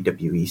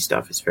non-WWE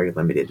stuff is very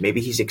limited.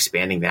 Maybe he's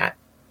expanding that.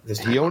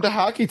 He owned a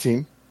hockey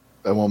team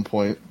at one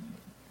point.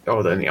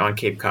 Oh, then on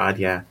Cape Cod,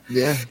 yeah.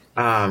 Yeah.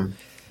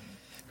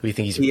 Who do you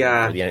think he's?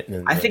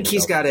 I think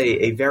he's got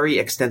a very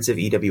extensive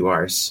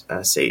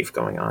EWR save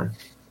going on.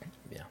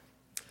 Yeah.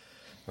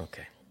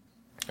 Okay.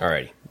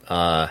 Alrighty.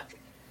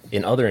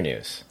 In other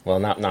news, well,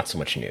 not so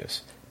much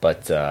news,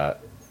 but the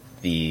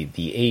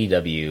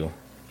AEW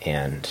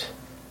and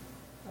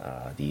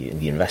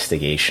the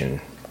investigation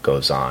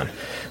goes on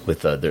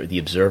with the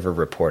Observer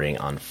reporting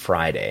on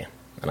Friday,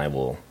 and I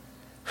will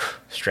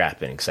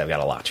strap in because I've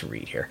got a lot to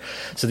read here.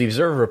 So the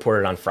Observer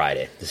reported on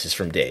Friday. This is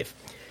from Dave.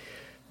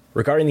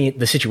 Regarding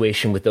the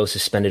situation with those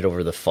suspended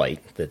over the fight,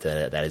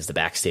 that is the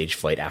backstage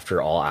fight after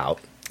All Out,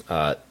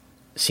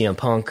 CM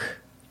Punk,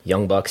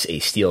 Young Bucks,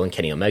 Ace Steel, and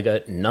Kenny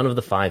Omega, none of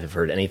the 5 have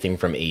heard anything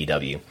from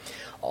AEW.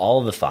 All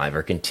of the 5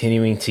 are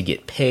continuing to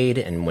get paid,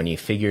 and when you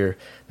figure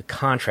the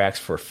contracts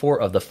for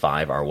 4 of the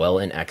 5 are well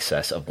in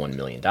excess of $1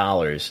 million,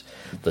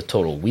 the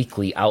total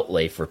weekly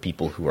outlay for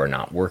people who are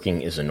not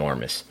working is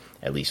enormous.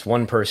 At least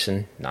one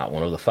person, not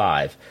one of the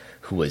 5,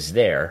 who was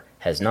there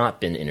has not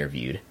been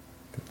interviewed.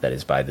 That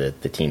is by the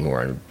team who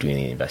are doing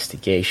the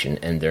investigation,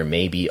 and there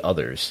may be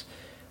others.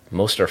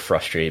 Most are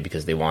frustrated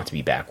because they want to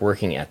be back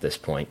working at this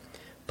point.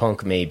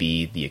 Punk may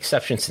be the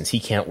exception since he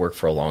can't work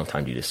for a long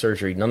time due to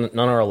surgery. None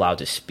are allowed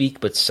to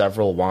speak, but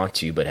several want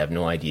to, but have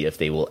no idea if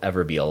they will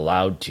ever be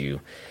allowed to.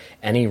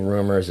 Any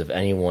rumors of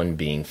anyone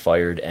being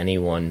fired,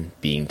 anyone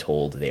being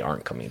told they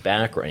aren't coming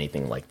back, or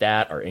anything like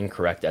that are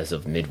incorrect as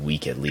of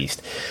midweek at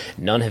least.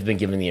 None have been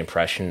given the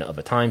impression of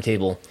a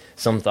timetable.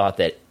 Some thought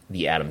that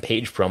the Adam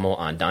Page promo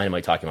on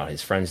Dynamite talking about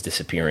his friends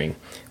disappearing,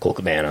 Colt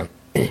Cabana,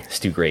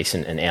 Stu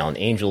Grayson, and Alan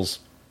Angels,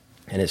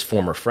 and his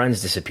former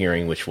friends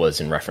disappearing, which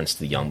was in reference to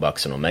the Young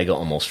Bucks and Omega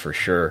almost for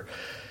sure,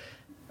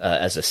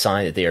 as a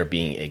sign that they are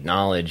being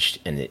acknowledged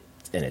and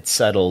it's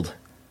settled,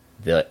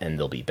 and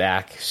they'll be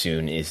back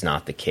soon, is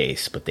not the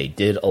case. But they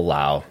did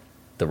allow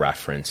the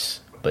reference,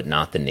 but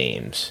not the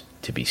names,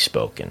 to be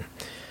spoken.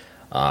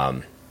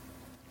 So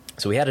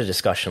we had a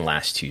discussion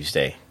last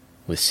Tuesday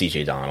with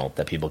CJ Donald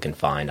that people can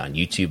find on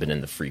YouTube and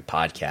in the free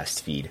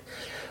podcast feed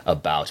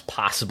about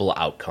possible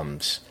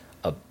outcomes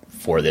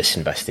for this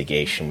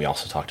investigation. We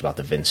also talked about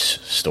the Vince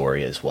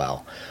story as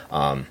well.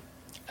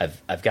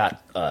 I've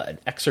got an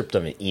excerpt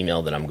of an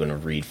email that I'm going to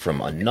read from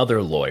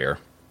another lawyer.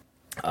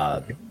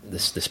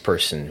 This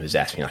person who's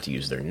asked me not to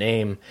use their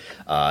name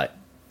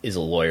is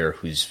a lawyer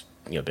who's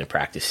been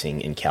practicing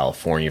in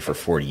California for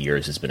 40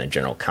 years, has been a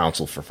general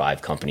counsel for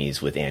 5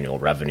 companies with annual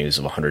revenues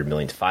of $100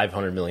 million to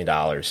 $500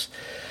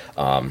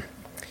 million,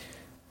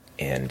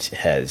 and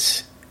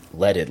has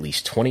led at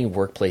least 20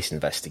 workplace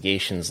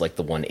investigations like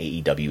the one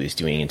AEW is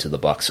doing into the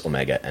Bucks,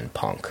 Omega, and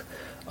Punk.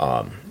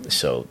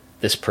 So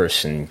this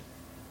person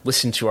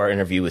listened to our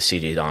interview with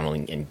CJ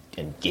Donald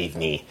and gave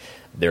me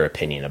their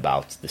opinion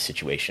about the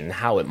situation and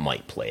how it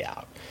might play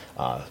out.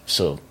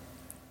 So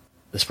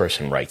this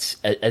person writes,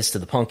 as to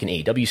the Punk and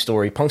AEW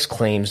story, Punk's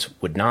claims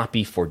would not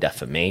be for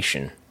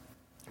defamation,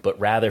 but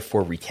rather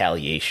for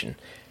retaliation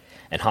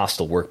and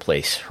hostile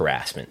workplace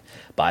harassment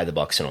by the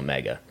Bucks and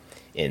Omega.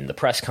 In the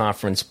press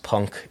conference,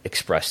 Punk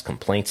expressed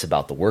complaints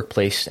about the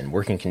workplace and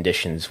working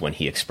conditions when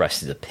he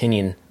expressed his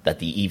opinion that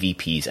the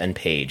EVPs and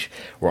Page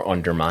were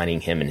undermining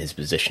him in his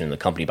position in the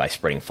company by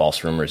spreading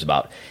false rumors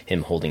about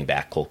him holding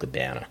back Colt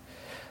Cabana.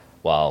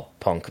 While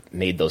Punk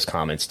made those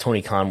comments,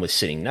 Tony Khan was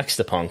sitting next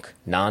to Punk,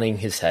 nodding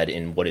his head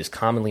in what is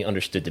commonly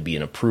understood to be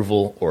an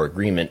approval or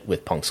agreement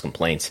with Punk's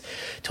complaints.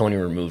 Tony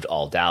removed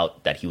all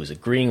doubt that he was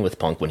agreeing with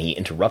Punk when he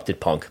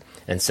interrupted Punk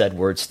and said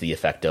words to the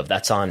effect of,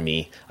 "That's on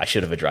me, I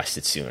should have addressed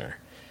it sooner."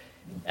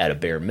 At a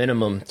bare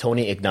minimum,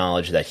 Tony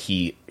acknowledged that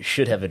he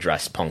should have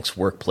addressed Punk's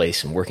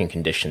workplace and working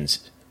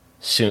conditions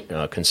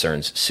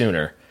concerns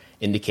sooner,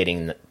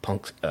 indicating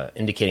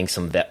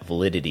some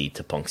validity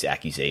to Punk's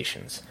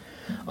accusations.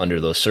 Under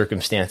those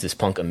circumstances,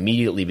 Punk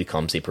immediately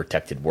becomes a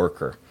protected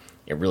worker.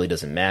 It really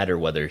doesn't matter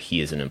whether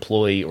he is an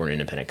employee or an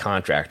independent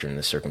contractor in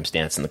this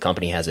circumstance, and the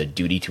company has a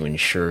duty to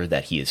ensure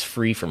that he is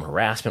free from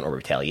harassment or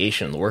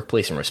retaliation in the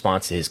workplace in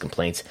response to his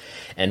complaints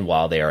and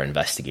while they are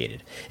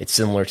investigated. It's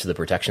similar to the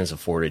protections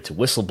afforded to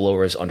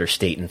whistleblowers under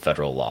state and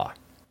federal law.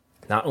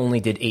 Not only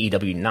did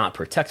AEW not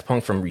protect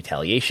Punk from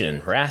retaliation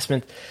and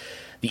harassment,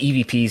 the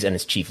EVPs and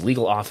his chief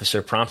legal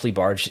officer promptly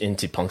barged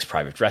into Punk's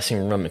private dressing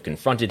room and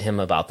confronted him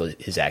about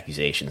his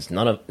accusations.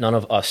 None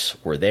of us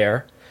were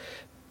there,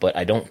 but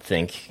I don't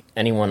think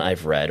anyone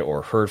I've read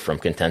or heard from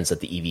contends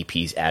that the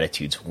EVP's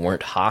attitudes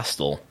weren't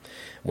hostile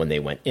when they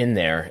went in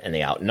there, and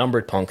they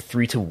outnumbered Punk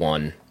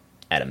 3-1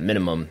 at a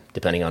minimum,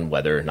 depending on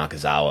whether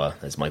Nakazawa,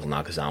 as Michael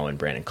Nakazawa and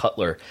Brandon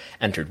Cutler,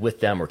 entered with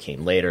them or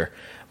came later.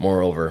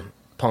 Moreover,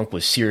 Punk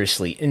was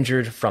seriously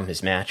injured from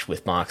his match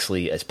with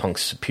Moxley. As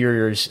Punk's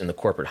superiors in the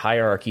corporate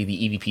hierarchy,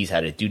 the EVPs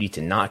had a duty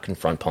to not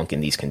confront Punk in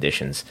these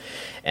conditions,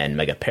 and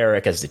Megha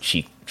Parekh, as the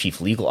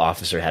chief legal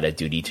officer, had a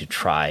duty to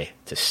try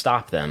to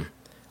stop them.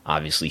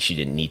 Obviously, she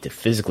didn't need to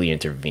physically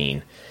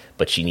intervene,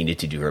 but she needed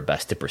to do her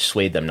best to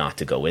persuade them not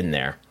to go in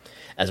there.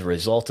 As a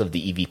result of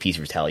the EVP's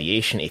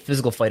retaliation, a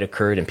physical fight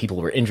occurred and people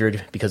were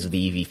injured. Because of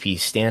the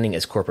EVP's standing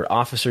as corporate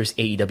officers,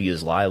 AEW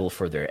is liable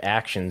for their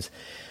actions.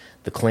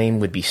 The claim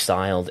would be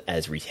styled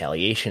as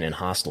retaliation and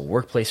hostile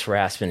workplace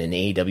harassment, and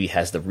AEW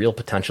has the real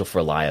potential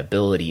for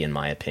liability, in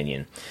my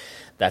opinion.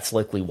 That's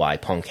likely why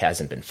Punk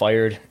hasn't been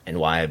fired, and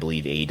why I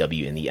believe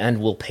AEW in the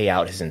end will pay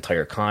out his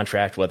entire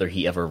contract, whether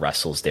he ever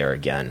wrestles there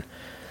again.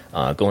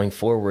 Going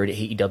forward,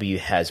 AEW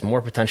has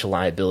more potential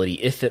liability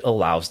if it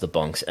allows the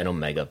Bunks and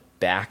Omega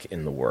back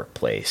in the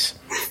workplace.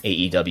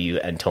 AEW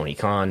and Tony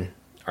Khan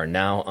are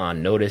now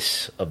on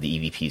notice of the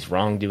EVP's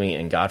wrongdoing,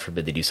 and God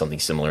forbid they do something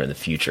similar in the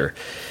future.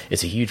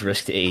 It's a huge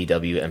risk to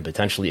AEW and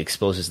potentially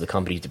exposes the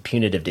company to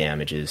punitive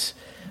damages.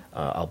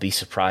 I'll be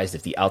surprised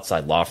if the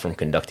outside law firm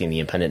conducting the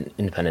independent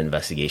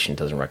investigation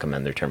doesn't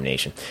recommend their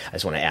termination. I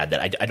just want to add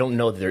that I don't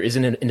know that there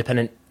isn't an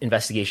independent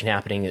investigation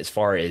happening. As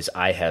far as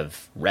I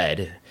have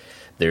read,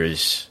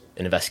 there's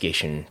an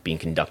investigation being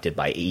conducted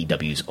by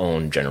AEW's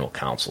own general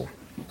counsel.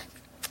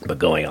 But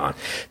going on,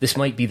 this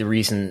might be the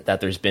reason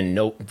that there's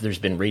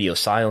been radio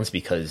silence,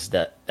 because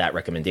that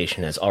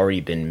recommendation has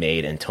already been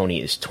made, and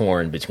Tony is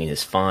torn between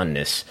his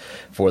fondness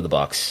for the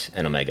Bucks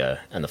and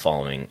Omega and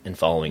following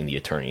the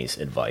attorney's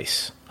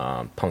advice.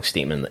 Punk's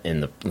statement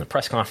in the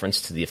press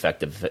conference to the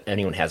effect of, if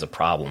anyone has a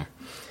problem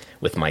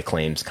with my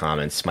claims,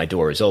 comments, my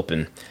door is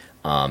open.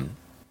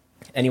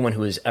 Anyone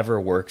who has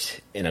ever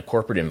worked in a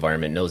corporate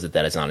environment knows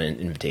that is not an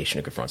invitation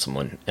to confront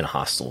someone in a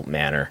hostile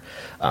manner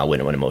when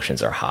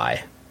emotions are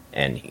high.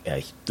 And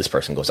this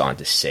person goes on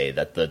to say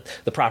that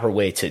the proper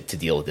way to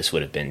deal with this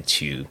would have been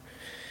to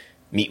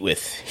meet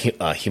with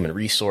human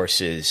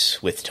resources,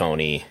 with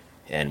Tony,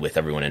 and with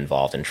everyone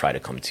involved, and try to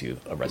come to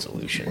a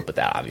resolution. But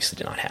that obviously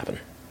did not happen.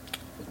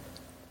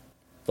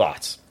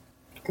 Thoughts?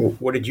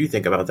 What did you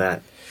think about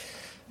that?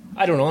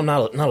 I don't know. I'm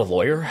not a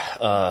lawyer.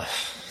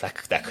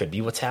 That could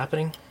be what's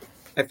happening.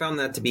 I found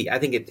that to be, I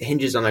think it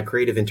hinges on a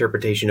creative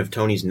interpretation of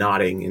Tony's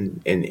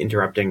nodding and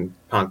interrupting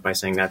Punk by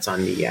saying that's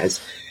on me, as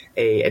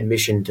a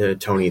admission to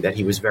Tony that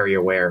he was very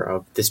aware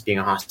of this being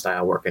a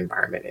hostile work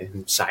environment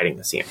and siding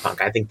with CM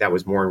Punk. I think that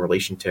was more in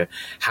relation to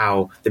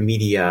how the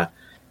media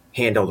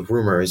handled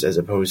rumors as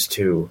opposed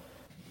to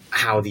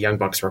how the Young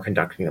Bucks were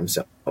conducting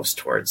themselves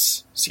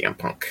towards CM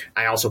Punk.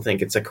 I also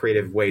think it's a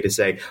creative way to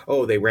say,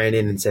 oh, they ran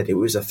in and said it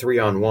was a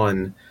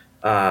 3-on-1.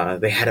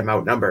 They had him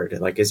outnumbered.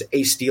 Like, is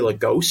Ace Steel a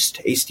ghost?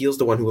 Ace Steel's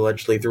the one who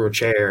allegedly threw a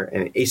chair,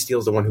 and Ace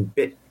Steel's the one who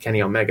bit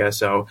Kenny Omega.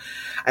 So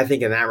I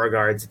think in that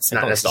regards, it's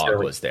not necessarily...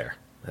 Dog was there.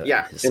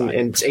 Yeah,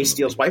 and Ace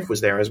Steel's wife was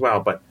there as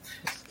well, but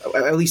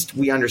at least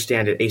we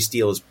understand that Ace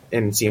Steel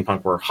and CM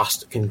Punk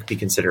can be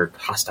considered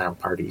hostile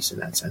parties in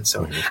that sense.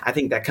 So I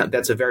think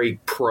that's a very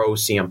pro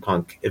CM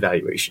Punk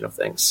evaluation of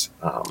things.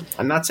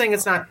 I'm not saying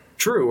it's not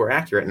true or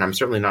accurate, and I'm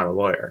certainly not a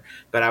lawyer,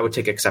 but I would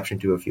take exception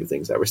to a few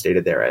things that were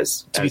stated there.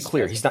 To be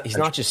clear, he's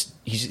not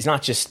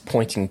just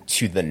pointing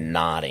to the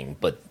nodding,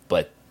 but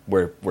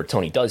where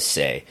Tony does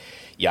say,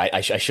 yeah,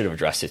 I should have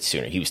addressed it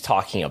sooner. He was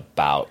talking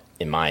about,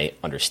 in my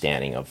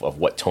understanding of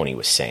what Tony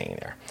was saying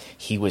there,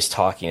 he was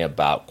talking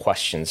about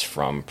questions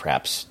from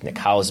perhaps Nick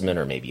Hausman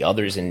or maybe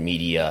others in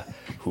media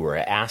who were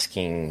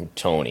asking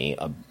Tony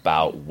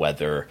about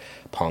whether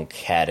Punk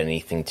had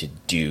anything to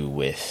do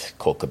with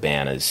Colt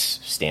Cabana's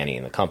standing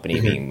in the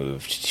company, being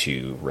moved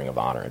to Ring of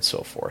Honor and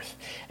so forth.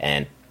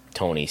 And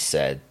Tony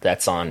said,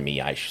 "That's on me."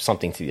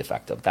 Something to the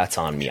effect of, "That's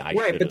on me."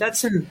 Right, but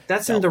that's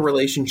in the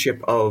relationship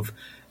of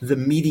the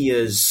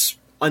media's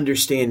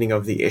understanding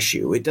of the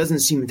issue. It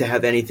doesn't seem to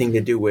have anything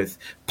to do with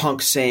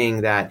Punk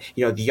saying that,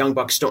 the Young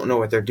Bucks don't know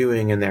what they're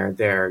doing and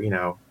they're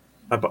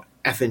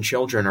effing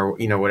children, or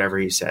whatever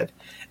he said.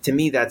 To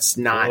me, that's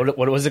not.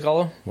 What was it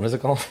called? What is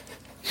it called?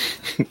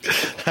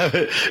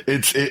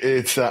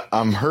 It's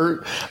I'm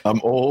hurt, I'm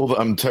old,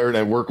 I'm tired,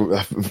 I work with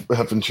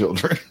effing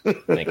children.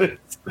 Thank you.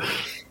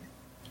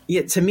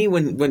 Yeah, to me,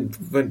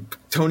 when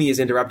Tony is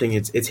interrupting,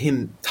 it's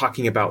him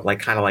talking about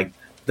kind of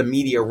the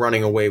media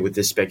running away with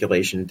this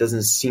speculation. It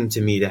doesn't seem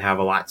to me to have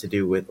a lot to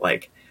do with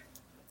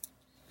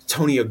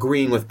Tony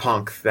agreeing with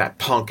Punk that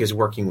Punk is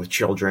working with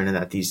children and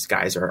that these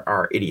guys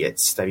are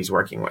idiots that he's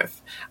working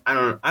with. I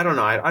don't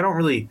know. I don't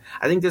really.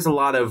 I think there's a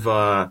lot of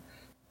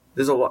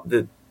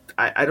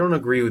I don't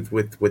agree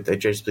with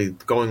just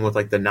going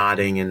with the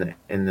nodding and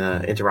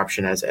the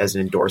interruption as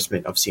an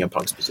endorsement of CM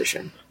Punk's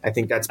position. I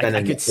think that's been.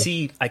 I could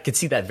see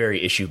that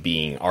very issue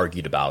being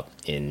argued about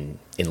in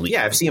legal.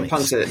 Yeah, if CM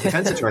Punk's a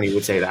defense attorney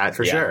would say that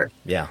for sure.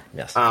 Yeah.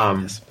 Yes.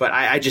 Yes. But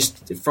I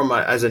just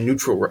as a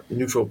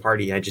neutral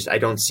party, I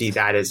don't see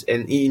that as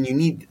and you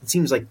need. It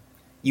seems like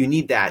you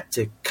need that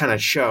to kind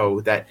of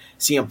show that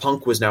CM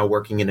Punk was now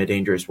working in a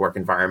dangerous work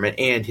environment,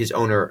 and his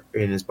owner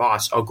and his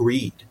boss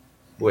agreed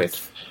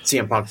with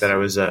CM Punk that it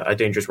was a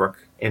dangerous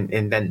work,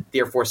 and then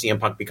therefore CM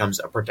Punk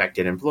becomes a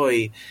protected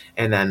employee,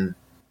 and then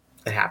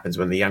it happens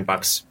when the Young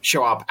Bucks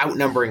show up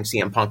outnumbering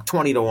CM Punk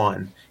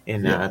 20-1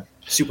 and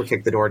super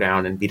kick the door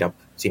down and beat up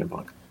CM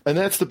Punk. And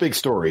that's the big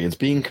story. It's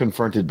being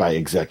confronted by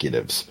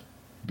executives,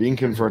 being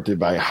confronted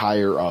by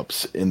higher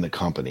ups in the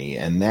company,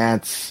 and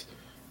that's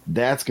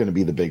going to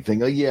be the big thing.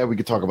 We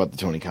could talk about the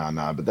Tony Khan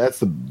nod, but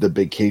that's the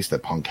big case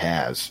that Punk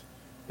has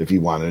if he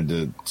wanted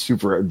to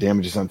super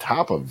damages on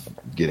top of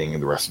getting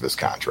the rest of his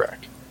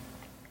contract.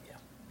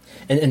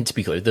 Yeah. And to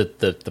be clear,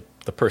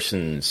 the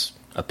person's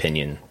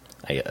opinion,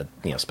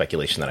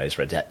 speculation that I just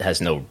read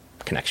has no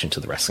connection to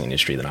the wrestling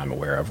industry that I'm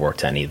aware of or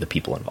to any of the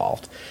people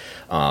involved.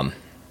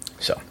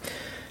 So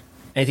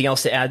anything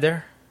else to add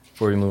there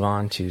before we move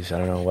on to, I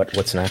don't know,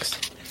 what's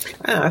next?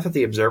 I thought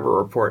the Observer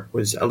report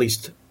was at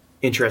least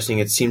interesting.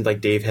 It seemed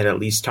like Dave had at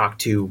least talked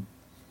to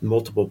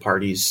multiple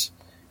parties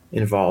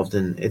involved,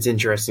 and it's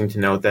interesting to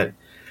note that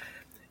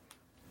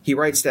he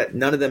writes that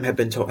none of them have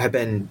been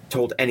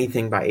told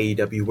anything by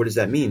AEW. What does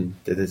that mean?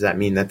 Does that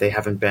mean that they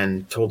haven't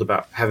been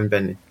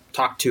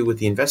talked to with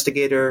the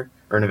investigator,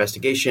 or an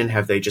investigation?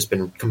 Have they just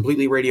been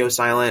completely radio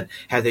silent?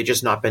 Have they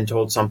just not been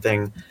told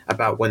something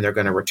about when they're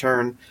going to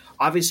return?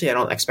 Obviously, I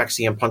don't expect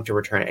CM Punk to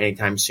return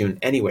anytime soon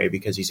anyway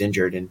because he's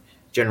injured, and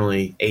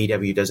generally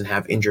AEW doesn't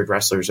have injured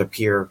wrestlers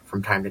appear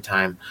from time to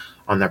time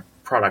on their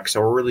product. So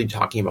we're really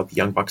talking about the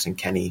Young Bucks and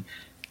Kenny,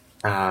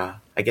 I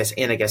guess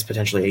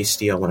potentially Ace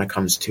Steel when it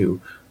comes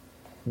to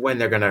when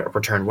they're going to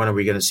return. When are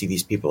we going to see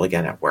these people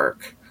again at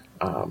work?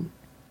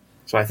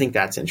 So I think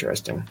that's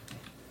interesting.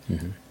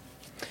 Mm-hmm.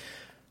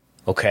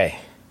 Okay.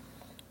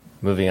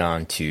 Moving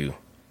on to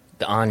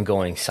the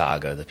ongoing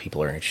saga that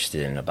people are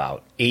interested in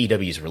about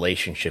AEW's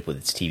relationship with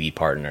its TV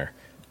partner.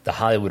 The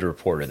Hollywood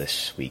Reporter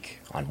this week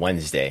on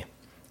Wednesday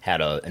had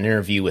an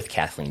interview with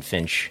Kathleen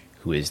Finch,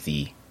 who is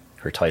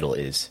her title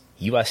is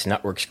U.S.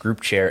 Network's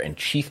Group Chair and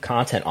Chief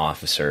Content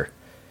Officer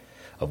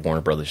of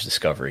Warner Brothers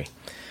Discovery.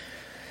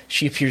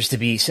 She appears to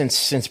be,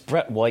 since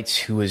Brett White's,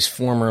 who was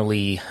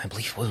formerly, I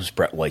believe, what was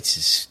Brett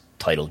White's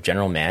title,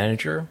 General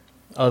Manager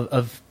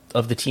of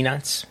the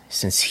T-Nets,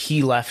 since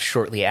he left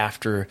shortly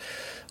after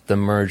the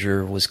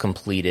merger was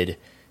completed,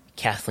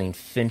 Kathleen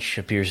Finch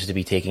appears to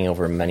be taking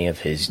over many of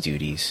his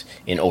duties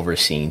in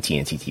overseeing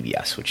TNT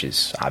TBS, which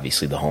is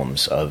obviously the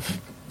homes of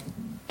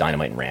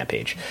Dynamite and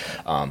Rampage.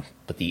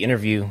 But the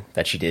interview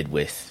that she did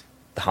with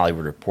the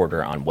Hollywood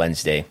Reporter on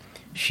Wednesday,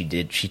 she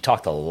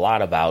talked a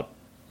lot about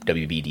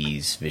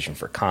WBD's vision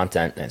for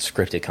content and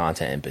scripted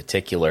content in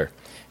particular.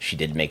 She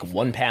did make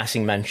one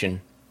passing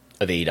mention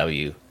of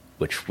AEW,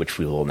 which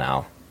we will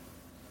now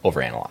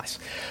overanalyze.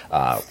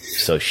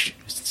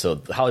 So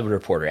the Hollywood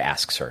Reporter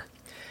asks her,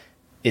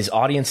 is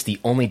audience the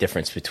only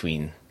difference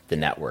between the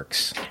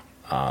networks?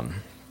 And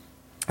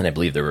I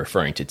believe they're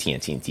referring to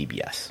TNT and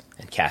TBS.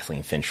 And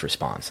Kathleen Finch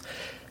responds,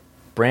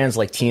 brands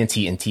like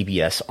TNT and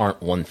TBS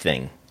aren't one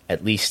thing,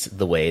 at least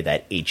the way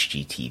that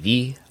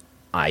HGTV,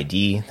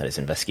 ID, that is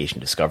Investigation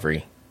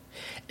Discovery,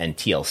 and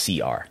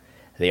TLC are.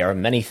 They are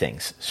many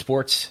things: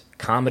 sports,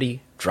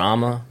 comedy,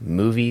 drama,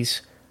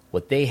 movies.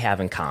 What they have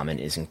in common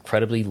is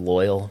incredibly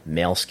loyal,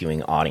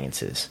 male-skewing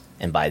audiences.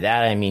 And by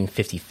that, I mean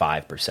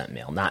 55%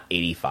 male, not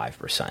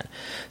 85%.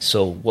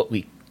 So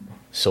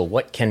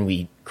what can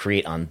we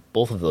create on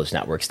both of those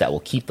networks that will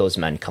keep those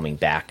men coming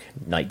back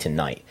night to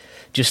night,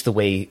 just the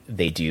way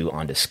they do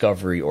on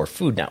Discovery or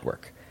Food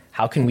Network?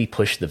 How can we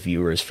push the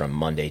viewers from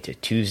Monday to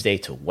Tuesday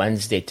to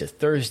Wednesday to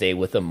Thursday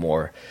with a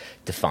more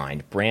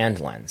defined brand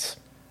lens?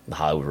 The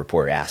Hollywood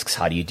Reporter asks,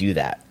 how do you do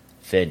that?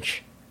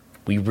 Finch,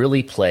 we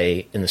really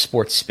play in the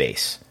sports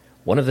space.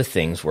 One of the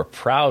things we're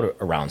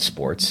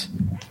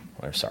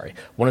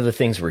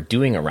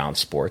doing around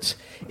sports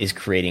is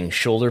creating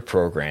shoulder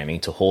programming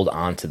to hold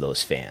on to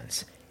those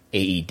fans.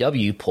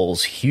 AEW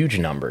pulls huge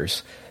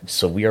numbers,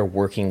 so we are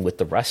working with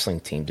the wrestling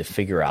team to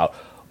figure out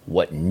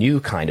what new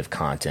kind of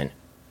content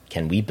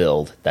can we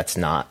build that's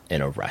not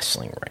in a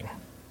wrestling ring.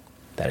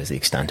 That is the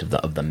extent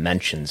of the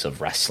mentions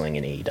of wrestling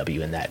in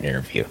AEW in that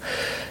interview.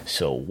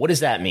 So what does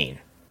that mean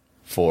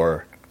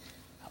for,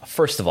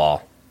 first of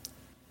all,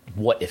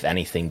 what, if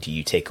anything, do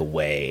you take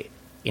away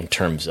in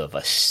terms of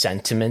a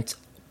sentiment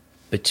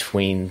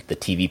between the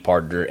TV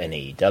partner and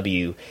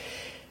AEW?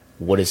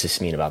 What does this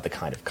mean about the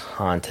kind of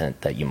content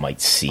that you might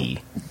see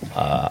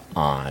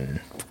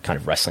on kind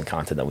of wrestling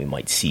content that we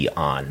might see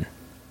on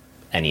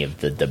any of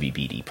the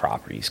WBD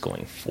properties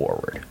going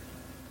forward?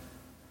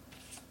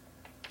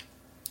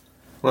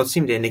 Well, it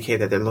seemed to indicate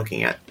that they're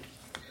looking at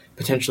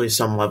potentially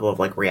some level of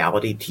like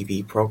reality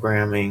TV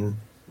programming,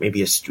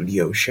 maybe a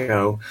studio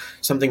show,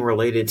 something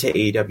related to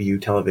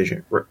AEW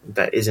television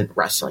that isn't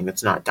wrestling,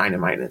 that's not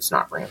Dynamite, and it's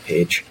not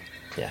Rampage.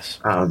 Yes.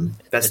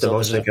 That's the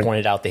most they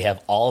pointed out. They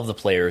have all of the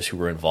players who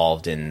were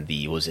involved in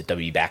the,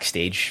 W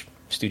Backstage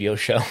studio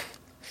show?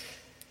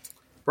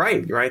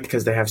 Right,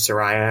 because they have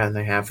Saraya and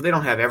they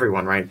don't have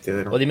everyone, right?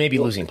 They may be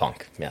losing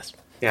Punk, yes.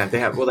 Yeah, they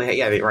have, they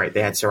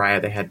had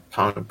Saraya, they had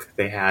Punk,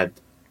 they have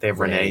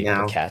Renee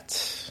now.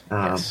 Cat.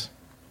 Yes.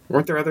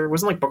 Weren't there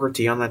wasn't like Booker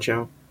T on that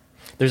show?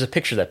 There's a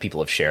picture that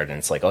people have shared, and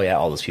it's like, oh yeah,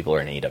 all those people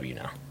are in AEW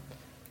now.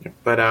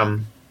 But,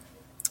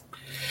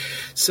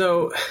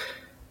 so,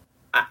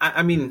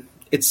 I mean,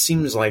 it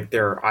seems like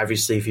they're,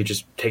 obviously, if you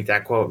just take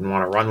that quote and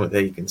want to run with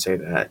it, you can say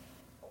that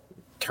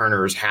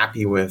Turner is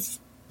happy with,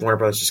 Warner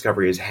Brothers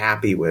Discovery is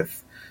happy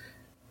with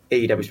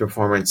AEW's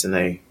performance, and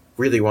they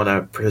really want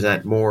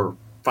to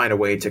find a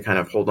way to kind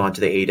of hold on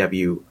to the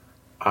AEW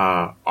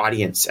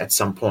audience at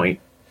some point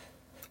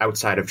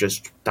outside of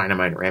just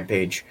Dynamite and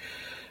Rampage.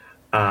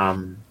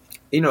 I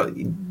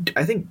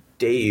think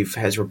Dave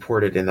has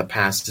reported in the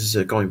past, this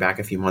is going back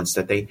a few months,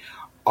 that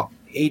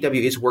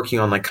AEW is working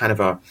on like kind of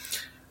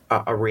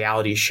a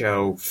reality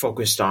show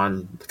focused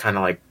on kind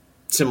of like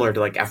similar to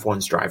like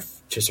F1's Drive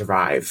to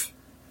Survive,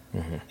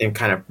 and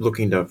kind of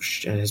looking to,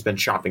 and has been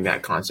shopping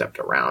that concept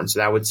around. So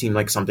that would seem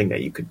like something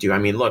that you could do. I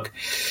mean, look,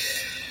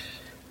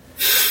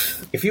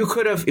 if you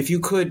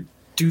could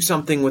do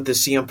something with the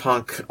CM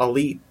Punk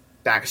Elite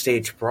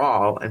backstage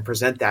brawl and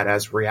present that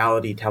as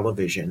reality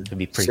television, it'd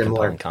be pretty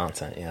compelling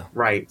content, yeah.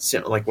 Right.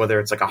 Like whether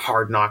it's like a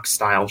Hard Knocks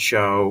style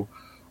show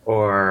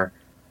or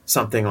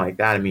something like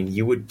that. I mean,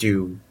 you would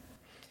do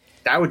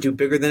that would do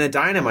bigger than a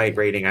Dynamite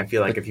rating. I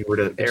feel like if you were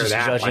to air just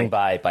that, judging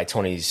by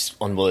Tony's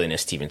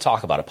unwillingness to even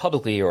talk about it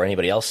publicly or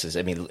anybody else's.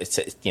 I mean, it's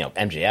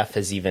MJF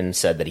has even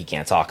said that he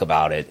can't talk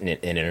about it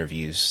in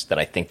interviews. That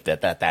I think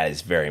that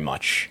is very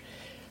much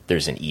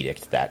there's an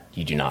edict that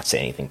you do not say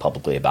anything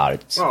publicly about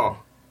it. Oh.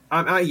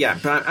 Yeah,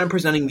 but I'm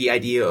presenting the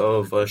idea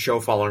of a show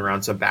following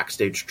around some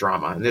backstage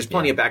drama. And there's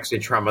plenty of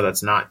backstage drama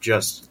that's not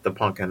just the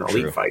Punk and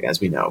Elite fight,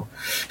 as we know.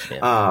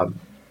 Yeah.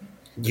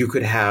 You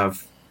could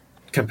have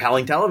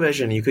compelling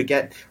television. You could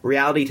get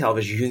reality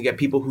television. You can get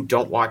people who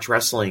don't watch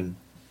wrestling,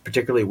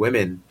 particularly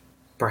women,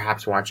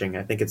 perhaps watching.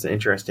 I think it's an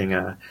interesting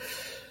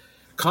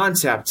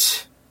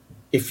concept.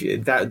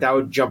 If that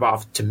would jump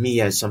off to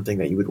me as something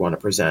that you would want to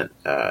present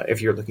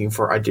if you're looking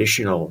for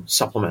additional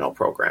supplemental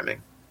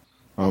programming.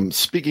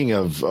 Speaking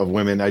of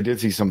women, I did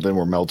see something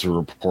where Meltzer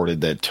reported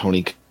that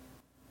Tony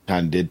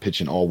Khan did pitch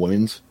an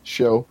all-women's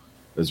show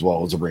as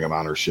well as a Ring of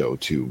Honor show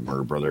to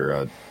her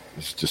brother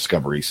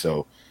Discovery.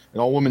 So an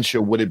all-women's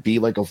show, would it be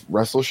like a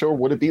wrestle show or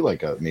would it be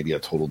like maybe a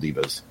Total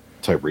Divas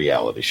type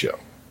reality show?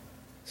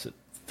 So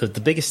the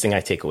biggest thing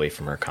I take away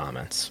from her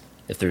comments,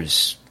 if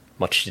there's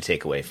much to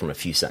take away from a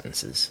few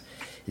sentences,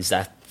 is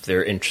that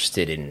they're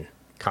interested in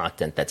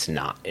content that's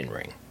not in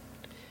ring.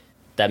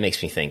 That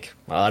makes me think,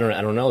 well, I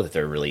don't know that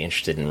they're really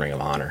interested in Ring of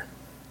Honor,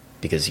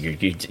 because you're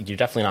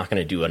definitely not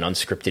going to do an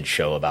unscripted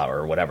show about,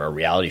 or whatever, a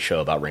reality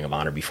show about Ring of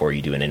Honor before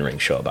you do an in-ring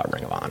show about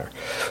Ring of Honor.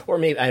 Or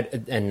maybe,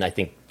 and I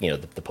think,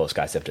 the post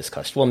guys have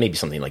discussed, well, maybe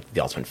something like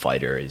The Ultimate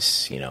Fighter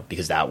is,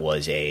 because that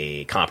was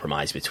a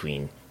compromise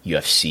between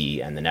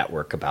UFC and the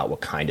network about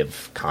what kind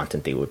of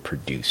content they would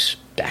produce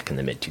back in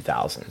the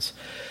mid-2000s.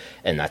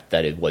 And that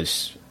it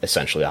was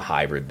essentially a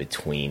hybrid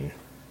between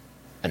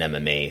an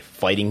MMA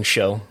fighting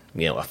show,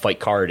 a fight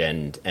card,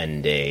 and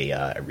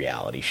a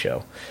reality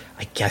show.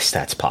 I guess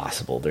that's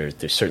possible.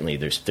 There's certainly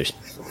there's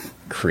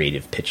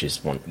creative pitches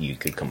you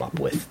could come up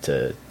with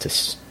to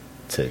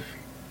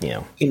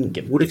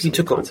give. What if you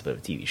took a concept of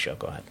a TV show?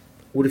 Go ahead.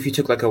 What if you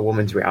took like a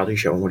woman's reality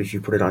show, and what if you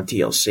put it on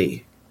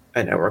TLC,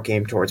 a network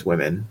aimed towards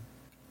women,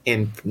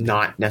 and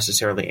not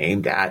necessarily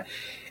aimed at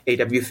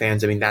AW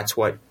fans? I mean, that's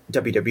what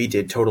WWE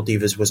did. Total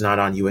Divas was not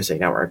on USA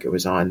Network; it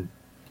was on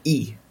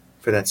E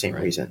for that same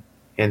reason.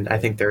 And I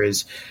think there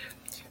is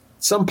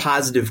some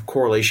positive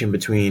correlation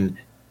between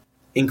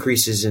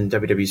increases in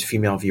WWE's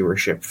female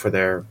viewership for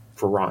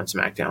Raw and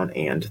SmackDown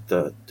and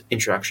the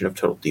introduction of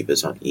Total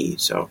Divas on E.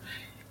 So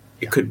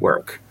it could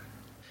work.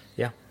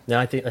 Yeah, no,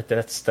 I think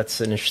that's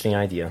an interesting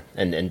idea,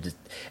 and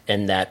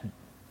that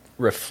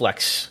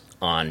reflects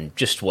on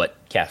just what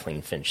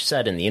Kathleen Finch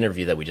said in the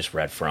interview that we just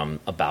read from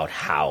about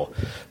how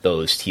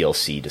those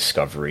TLC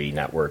Discovery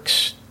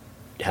networks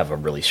have a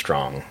really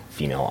strong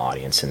female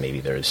audience, and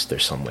maybe there's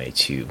some way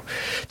to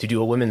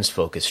do a women's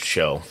focused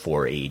show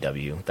for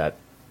AEW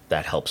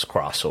that helps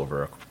cross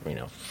over,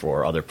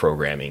 for other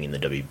programming in the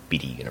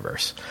WBD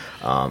universe.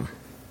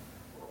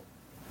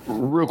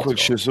 Real quick,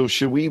 so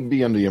should we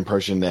be under the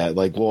impression that,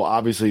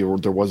 obviously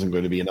there wasn't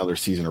going to be another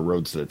season of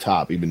Roads to the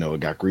Top, even though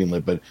it got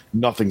greenlit, but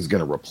nothing's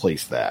going to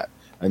replace that?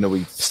 I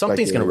know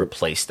something's going to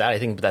replace that. I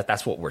think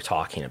that's what we're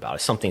talking about.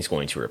 Something's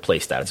going to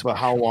replace that. But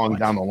how long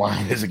down the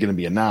line is it going to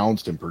be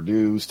announced and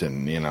produced?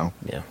 And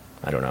Yeah,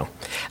 I don't know.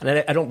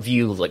 And I don't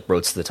view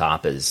Roads to the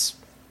Top as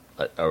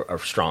a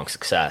strong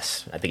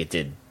success. I think it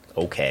did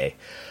okay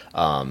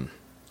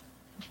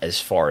as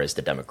far as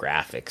the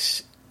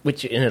demographics,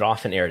 and it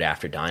often aired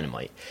after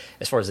Dynamite.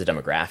 As far as the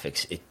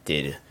demographics, it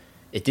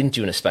didn't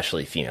do an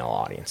especially female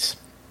audience,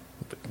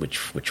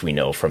 which we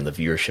know from the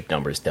viewership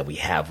numbers that we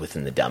have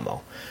within the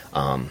demo.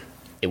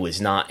 It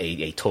was not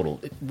a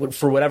total,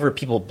 for whatever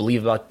people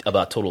believe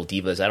about Total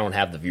Divas. I don't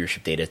have the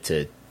viewership data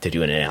to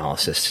do an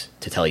analysis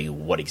to tell you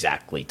what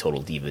exactly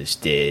Total Divas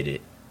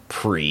did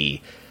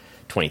pre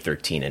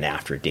 2013 and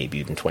after it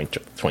debuted in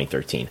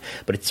 2013.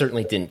 But it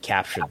certainly didn't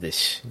capture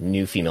this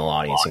new female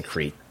audience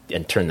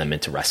and turn them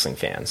into wrestling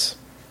fans.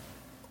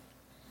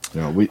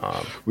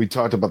 We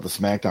talked about the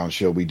Smackdown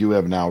show. We do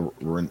have now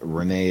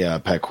Renee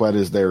Paquette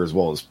is there, as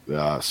well as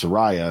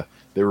Saraya.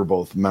 They were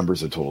both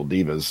members of Total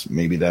Divas.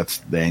 Maybe that's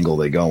the angle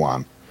they go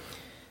on.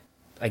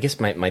 I guess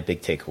my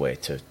big takeaway,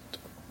 to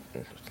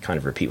kind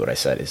of repeat what I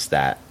said, is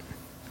that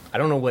I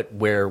don't know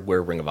where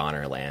Ring of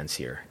Honor lands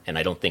here, and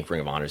I don't think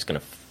Ring of Honor is going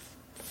to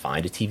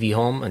find a TV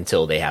home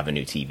until they have a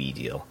new TV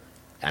deal,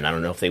 and I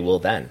don't know if they will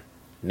then.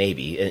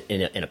 Maybe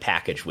in a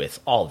package with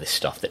all this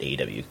stuff that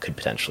AEW could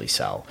potentially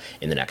sell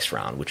in the next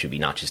round, which would be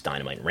not just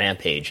Dynamite and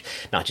Rampage,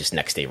 not just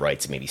next day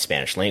rights, maybe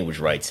Spanish language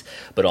rights,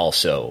 but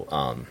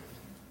also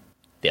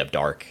they have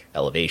Dark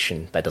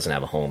Elevation that doesn't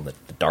have a home,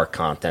 the Dark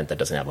content that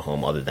doesn't have a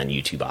home other than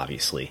YouTube,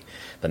 obviously.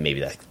 But maybe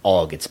that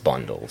all gets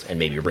bundled, and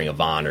maybe Ring of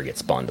Honor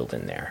gets bundled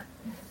in there.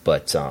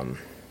 But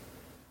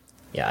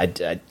yeah, I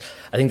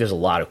think there's a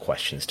lot of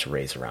questions to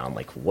raise around,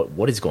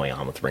 what is going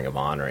on with Ring of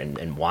Honor,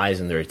 and why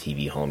isn't there a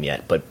TV home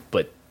yet? But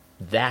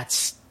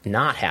that's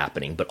not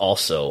happening, but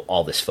also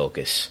all this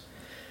focus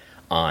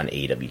on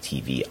AEW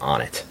TV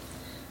on it.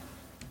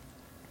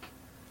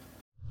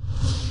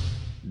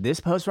 This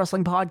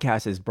post-wrestling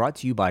podcast is brought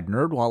to you by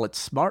NerdWallet's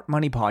Smart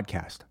Money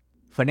Podcast.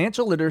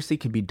 Financial literacy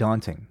can be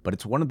daunting, but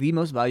it's one of the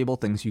most valuable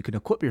things you can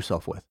equip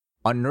yourself with.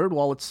 On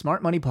NerdWallet's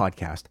Smart Money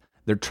podcast,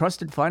 their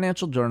trusted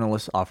financial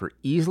journalists offer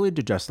easily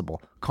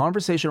digestible,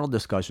 conversational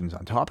discussions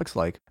on topics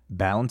like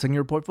balancing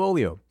your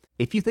portfolio.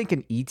 If you think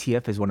an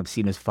ETF is one of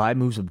Cena's 5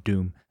 moves of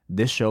doom,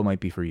 this show might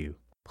be for you.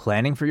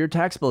 Planning for your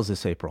tax bills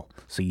this April,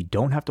 so you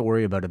don't have to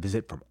worry about a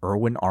visit from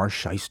Erwin R.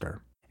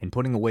 Shyster. And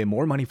putting away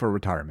more money for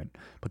retirement,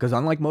 because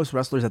unlike most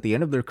wrestlers at the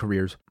end of their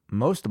careers,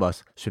 most of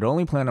us should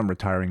only plan on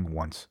retiring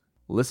once.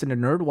 Listen to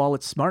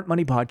NerdWallet's Smart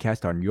Money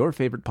podcast on your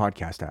favorite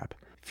podcast app.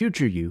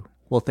 Future you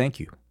will thank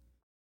you.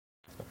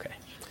 Okay.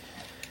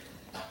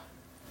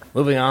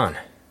 Moving on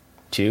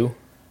to,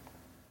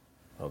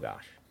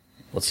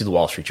 let's do the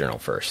Wall Street Journal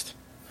first.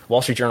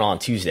 Wall Street Journal on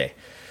Tuesday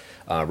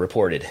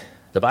reported,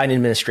 the Biden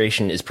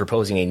administration is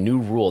proposing a new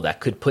rule that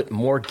could put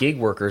more gig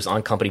workers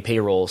on company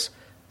payrolls,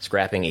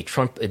 scrapping a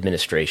Trump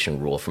administration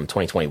rule from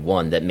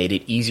 2021 that made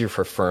it easier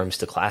for firms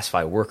to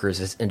classify workers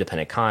as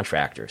independent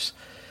contractors.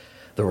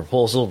 The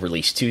proposal,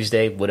 released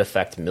Tuesday, would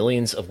affect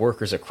millions of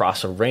workers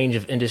across a range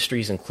of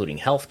industries, including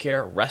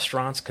healthcare,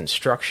 restaurants,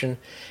 construction,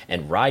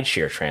 and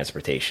rideshare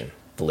transportation,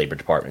 the Labor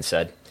Department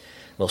said.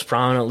 Most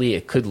prominently,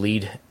 it could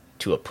lead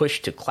to a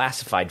push to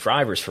classify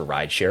drivers for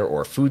rideshare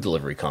or food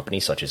delivery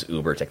companies such as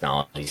Uber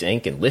Technologies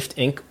Inc. and Lyft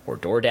Inc. or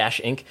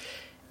DoorDash Inc.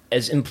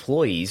 as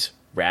employees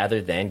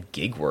rather than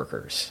gig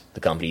workers. The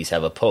companies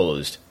have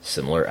opposed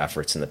similar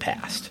efforts in the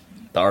past.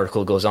 The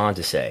article goes on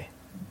to say,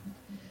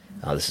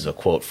 this is a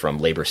quote from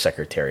Labor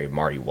Secretary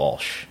Marty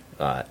Walsh,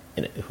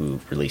 who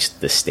released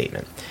this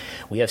statement.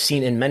 We have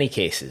seen in many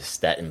cases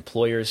that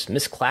employers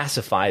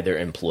misclassify their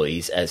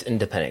employees as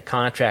independent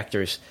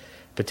contractors,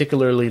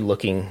 particularly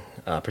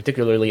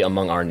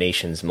among our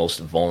nation's most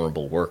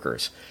vulnerable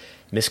workers.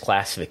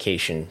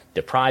 Misclassification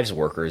deprives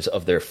workers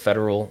of their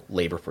federal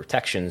labor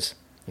protections,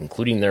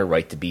 including their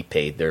right to be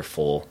paid their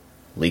full,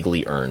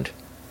 legally earned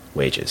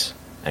wages.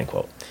 End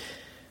quote.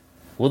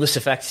 Will this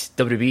affect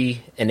WWE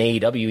and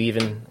AEW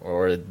even,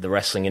 or the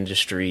wrestling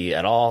industry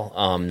at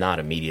all? Not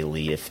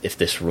immediately if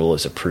this rule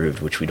is approved,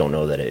 which we don't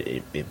know that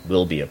it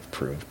will be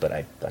approved, but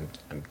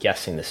I'm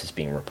guessing this is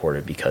being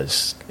reported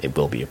because it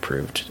will be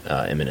approved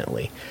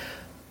imminently.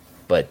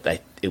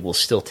 But it will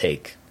still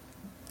take,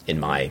 in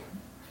my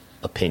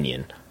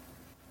opinion,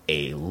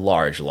 a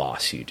large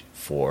lawsuit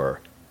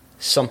for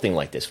something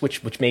like this,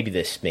 which maybe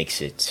this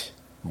makes it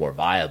more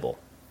viable.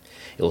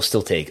 It will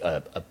still take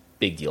a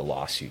big deal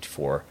lawsuit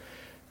for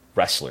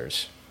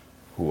wrestlers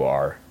who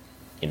are,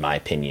 in my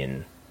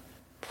opinion,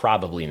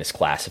 probably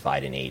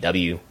misclassified in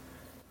AEW,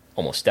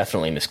 almost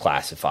definitely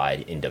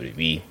misclassified in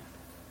WWE,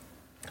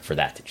 for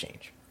that to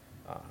change.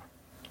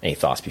 Any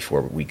thoughts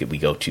before we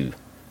go to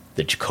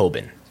the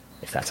Jacobin,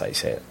 if that's how you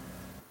say it?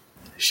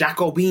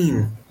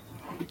 Jacobin.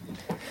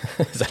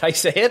 Is that how you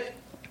say it?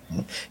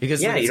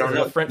 Because yeah, you don't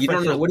know. What do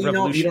you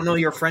know? You don't know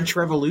your French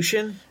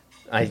Revolution?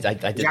 I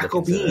did.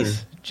 Jacobin.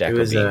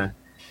 Jacobin.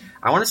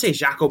 I want to say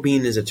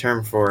Jacobin is a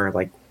term for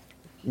like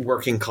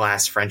working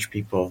class French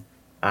people.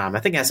 I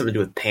think it has something to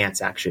do with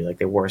pants, actually. Like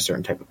they wore a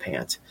certain type of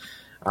pant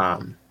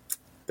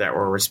that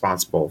were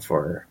responsible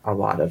for a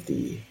lot of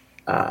the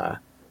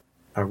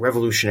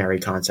revolutionary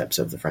concepts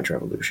of the French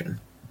Revolution.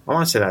 I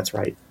want to say that's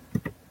right.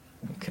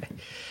 Okay.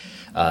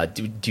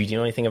 Do you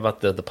know anything about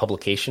the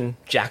publication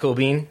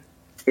Jacobin?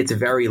 It's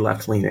very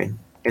left-leaning,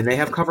 and they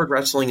have covered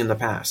wrestling in the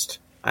past.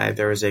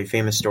 There was a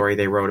famous story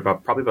they wrote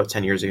probably about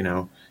 10 years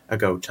ago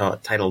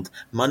titled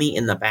Money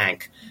in the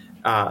Bank,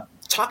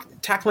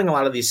 tackling a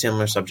lot of these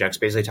similar subjects,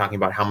 basically talking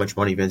about how much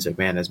money Vince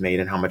McMahon has made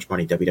and how much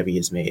money WWE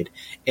has made,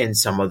 and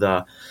some of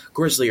the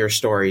grislier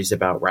stories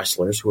about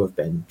wrestlers who have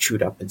been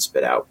chewed up and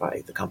spit out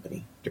by the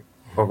company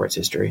over its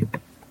history.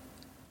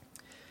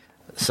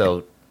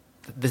 So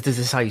this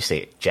is how you say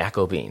it,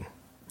 Jacobin.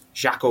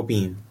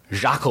 Jacobin.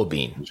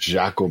 Jacobin.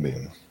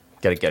 Jacobin.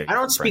 Get it. I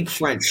don't speak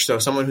French, so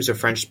someone who's a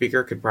French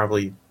speaker could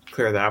probably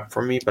clear that up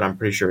for me, but I'm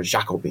pretty sure it's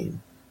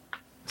Jacobin.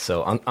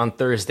 So on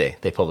Thursday,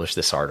 they published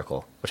this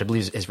article, which I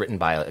believe is written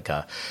by like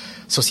a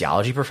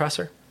sociology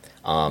professor.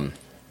 So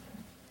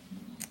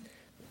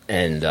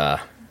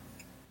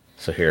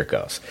here it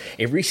goes.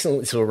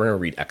 So we're going to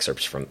read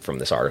excerpts from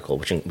this article,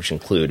 which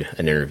include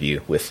an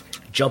interview with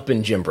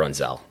Jumpin' Jim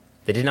Brunzell.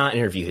 They did not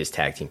interview his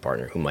tag team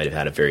partner, who might have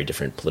had a very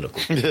different political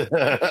view.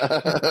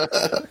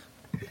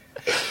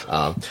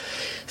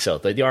 So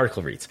the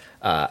article reads,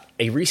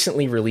 a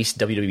recently released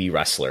WWE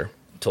wrestler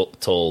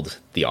told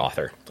the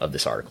author of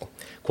this article,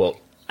 quote,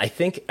 I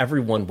think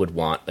everyone would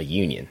want a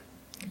union,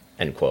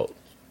 end quote.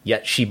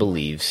 Yet she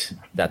believes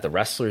that the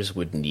wrestlers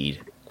would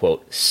need,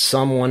 quote,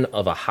 someone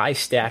of a high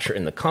stature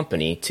in the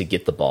company to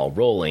get the ball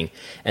rolling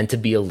and to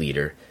be a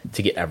leader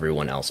to get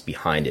everyone else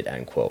behind it,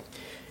 end quote.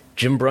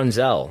 Jim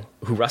Brunzell,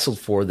 who wrestled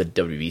for the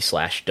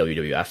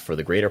WWE/WWF for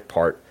the greater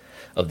part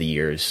of the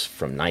years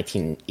from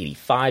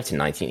 1985 to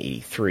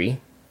 1983,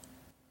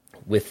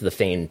 with the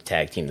famed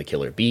tag team the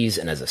Killer Bees,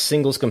 and as a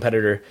singles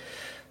competitor,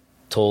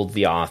 told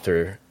the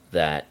author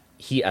that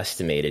he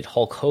estimated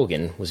Hulk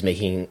Hogan was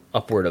making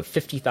upward of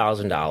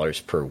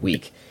 $50,000 per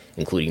week,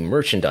 including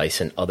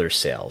merchandise and other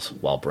sales,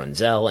 while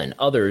Brunzell and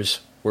others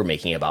were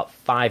making about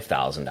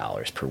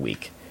 $5,000 per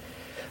week.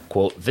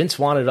 Quote, Vince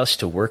wanted us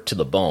to work to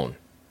the bone,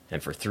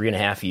 and for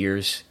 3.5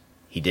 years,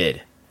 he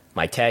did.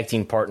 My tag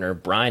team partner,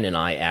 Brian, and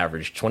I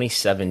averaged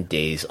 27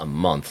 days a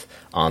month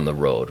on the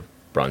road,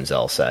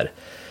 Brunzell said.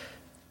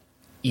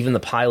 Even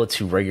the pilots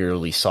who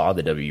regularly saw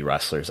the WWE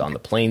wrestlers on the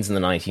planes in the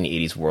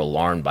 1980s were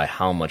alarmed by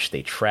how much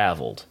they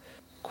traveled.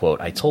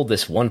 Quote, I told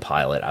this one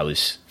pilot I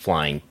was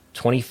flying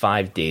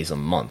 25 days a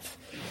month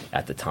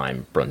at the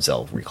time,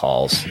 Brunzell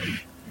recalls.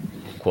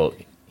 Quote,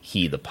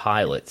 he, the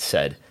pilot,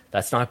 said,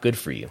 that's not good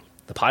for you.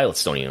 The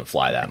pilots don't even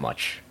fly that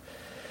much.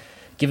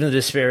 Given the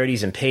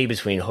disparities in pay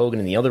between Hogan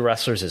and the other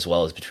wrestlers, as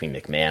well as between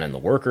McMahon and the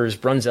workers,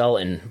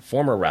 Brunzell and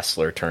former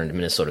wrestler turned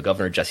Minnesota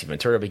Governor Jesse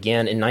Ventura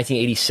began in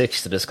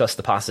 1986 to discuss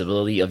the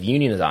possibility of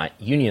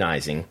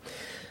unionizing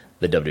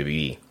the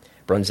WWE.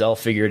 Brunzell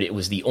figured it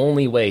was the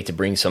only way to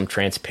bring some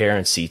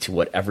transparency to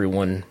what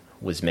everyone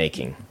was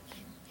making.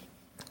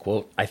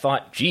 Quote, I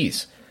thought,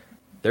 geez,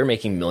 they're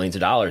making millions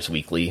of dollars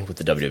weekly with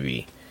the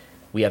WWE.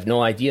 We have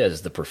no idea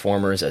as the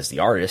performers, as the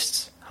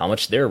artists, how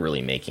much they're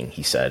really making,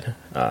 he said.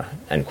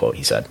 End quote,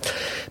 he said.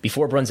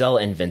 Before Brunzell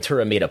and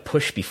Ventura made a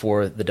push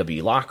before the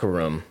WWE locker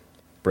room,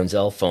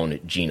 Brunzell phoned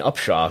Gene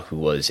Upshaw, who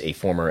was a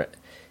former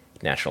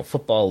National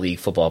Football League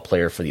football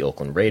player for the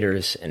Oakland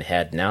Raiders and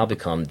had now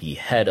become the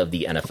head of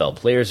the NFL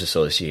Players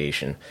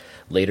Association,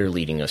 later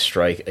leading a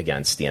strike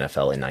against the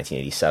NFL in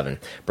 1987.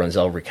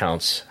 Brunzell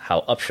recounts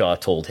how Upshaw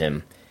told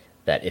him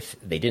that if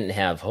they didn't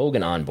have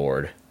Hogan on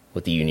board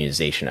with the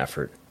unionization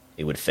effort,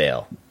 it would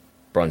fail.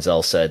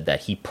 Brunzell said that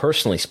he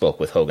personally spoke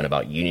with Hogan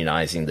about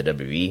unionizing the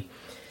WWE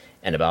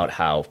and about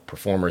how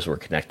performers were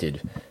concerned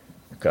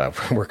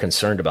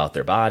about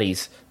their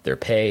bodies, their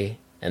pay,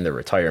 and their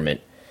retirement.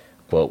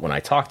 Quote, when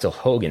I talked to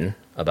Hogan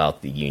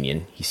about the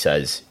union, he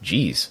says,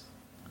 geez,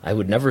 I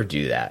would never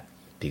do that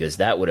because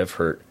that would have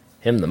hurt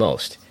him the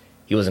most.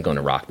 He wasn't going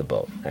to rock the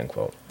boat, end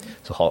quote.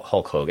 So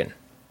Hulk Hogan,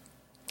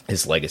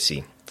 his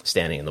legacy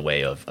standing in the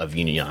way of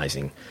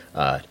unionizing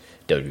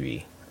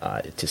WWE.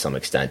 To some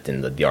extent,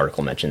 and the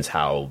article mentions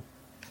how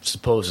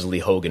supposedly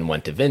Hogan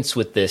went to Vince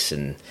with this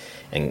and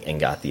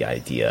got the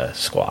idea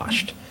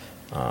squashed.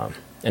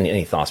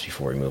 Any thoughts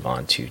before we move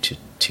on to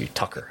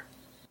Tucker?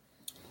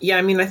 Yeah,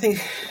 I mean, I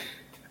think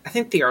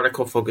the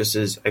article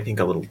focuses, I think,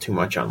 a little too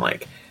much on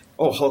like,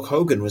 oh, Hulk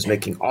Hogan was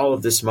making all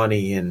of this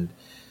money and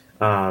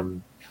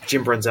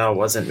Jim Brunzell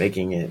wasn't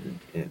making it.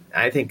 And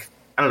I don't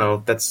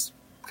know, that's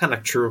kind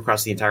of true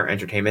across the entire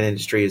entertainment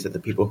industry, is that the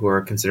people who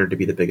are considered to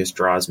be the biggest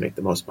draws make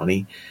the most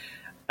money.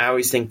 I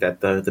always think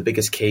that the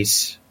biggest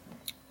case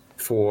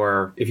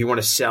for, if you want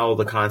to sell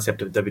the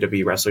concept of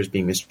WWE wrestlers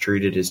being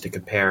mistreated, is to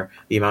compare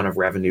the amount of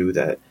revenue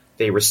that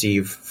they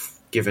receive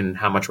given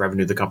how much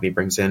revenue the company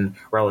brings in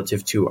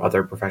relative to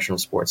other professional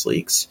sports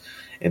leagues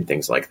and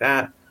things like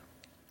that.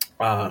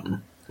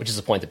 Which is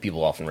a point that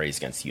people often raise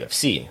against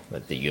UFC,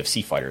 that the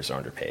UFC fighters are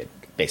underpaid.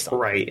 Based on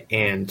right,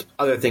 and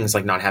other things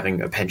like not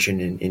having a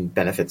pension and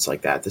benefits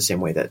like that, the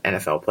same way that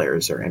NFL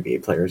players or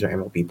NBA players or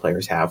MLB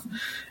players have.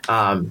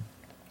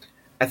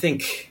 I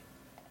think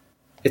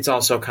it's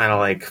also kind of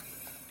like,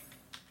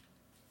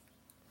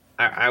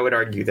 I would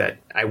argue that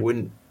I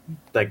wouldn't,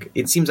 like,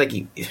 it seems like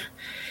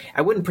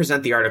I wouldn't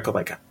present the article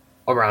like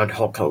around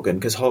Hulk Hogan,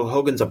 because Hulk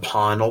Hogan's a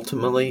pawn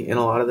ultimately in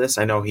a lot of this.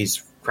 I know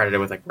he's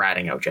credited with like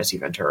ratting out Jesse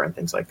Ventura and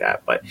things like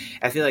that, but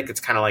I feel like it's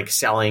kind of like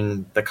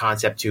selling the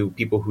concept to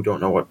people who don't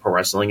know what pro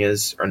wrestling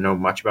is or know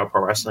much about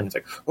pro wrestling. It's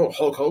like, oh,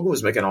 Hulk Hogan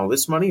was making all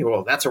this money.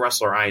 Well, that's a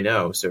wrestler I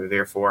know, so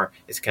therefore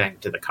it's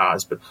connected to the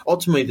cause. But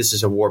ultimately, this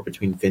is a war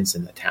between Vince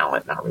and the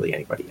talent, not really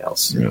anybody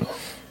else. Yeah.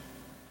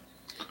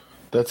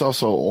 That's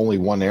also only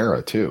one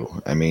era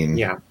too. I mean,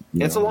 yeah,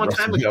 it's a long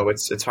time ago.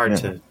 It's hard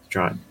to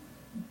draw.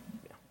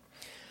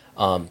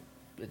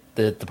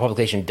 The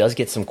publication does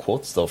get some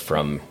quotes, though,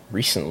 from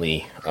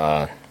recently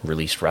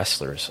released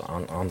wrestlers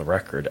on the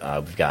record.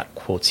 We've got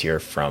quotes here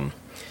from,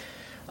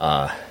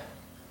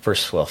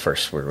 first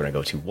we're going to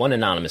go to one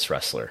anonymous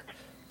wrestler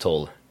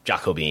told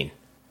Jacobin,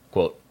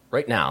 quote,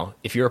 right now,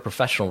 if you're a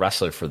professional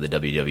wrestler for the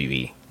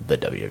WWE,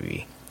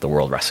 the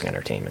World Wrestling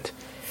Entertainment,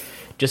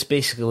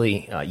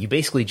 you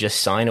basically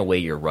just sign away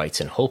your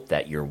rights and hope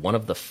that you're one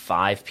of the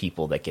 5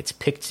 people that gets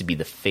picked to be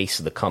the face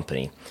of the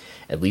company,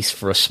 at least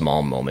for a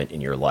small moment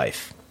in your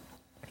life.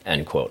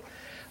 End quote.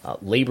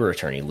 Labor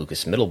attorney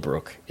Lucas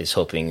Middlebrook is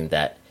hoping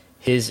that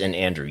his and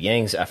Andrew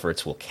Yang's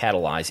efforts will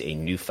catalyze a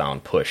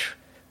newfound push.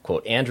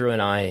 Quote, Andrew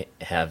and I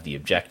have the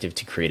objective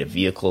to create a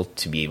vehicle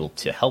to be able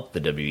to help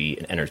the WWE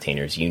and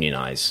entertainers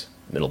unionize,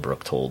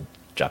 Middlebrook told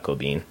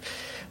Jacobin.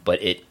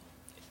 But it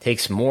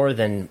takes more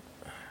than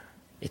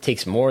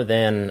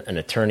an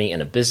attorney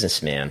and a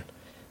businessman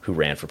who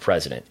ran for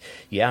president.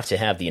 You have to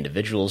have the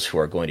individuals who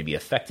are going to be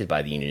affected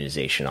by the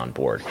unionization on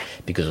board,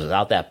 because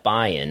without that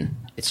buy-in,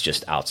 it's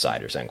just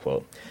outsiders, end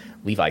quote.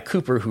 Levi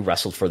Cooper, who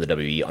wrestled for the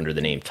WWE under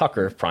the name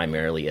Tucker,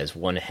 primarily as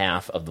one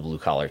half of the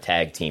blue-collar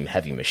tag team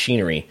Heavy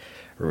Machinery,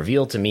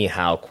 revealed to me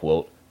how,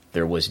 quote,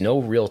 there was no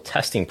real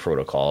testing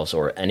protocols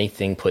or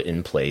anything put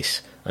in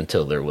place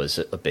until there was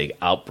a big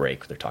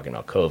outbreak. They're talking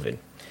about COVID.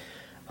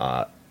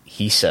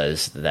 He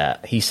says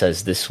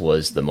this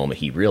was the moment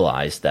he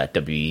realized that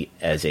WWE,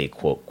 as a,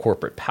 quote,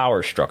 corporate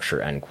power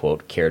structure, end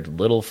quote, cared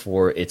little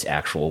for its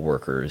actual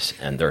workers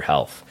and their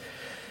health.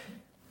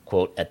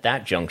 Quote, at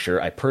that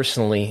juncture, I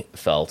personally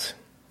felt,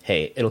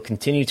 hey, it'll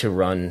continue to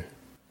run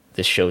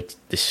this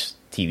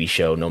TV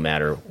show, no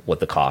matter what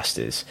the cost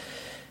is.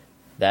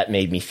 That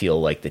made me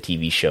feel like the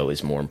TV show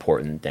is more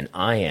important than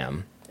I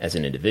am as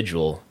an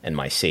individual and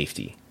my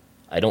safety.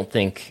 I don't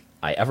think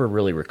I ever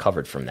really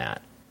recovered from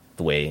that,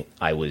 the way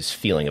I was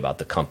feeling about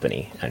the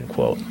company, end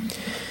quote.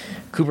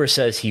 Cooper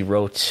says he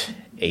wrote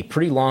a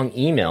pretty long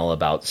email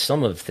about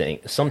some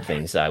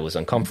things that I was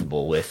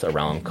uncomfortable with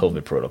around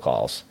COVID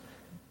protocols.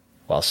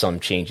 While some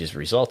changes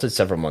resulted,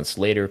 several months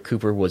later,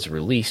 Cooper was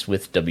released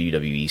with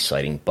WWE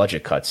citing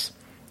budget cuts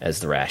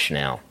as the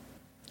rationale.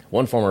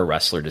 One former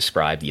wrestler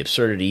described the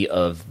absurdity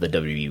of the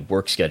WWE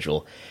work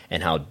schedule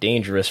and how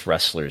dangerous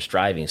wrestlers'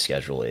 driving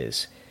schedule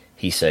is.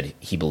 He said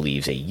he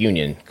believes a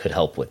union could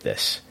help with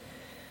this.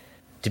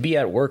 To be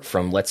at work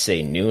from, let's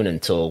say, noon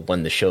until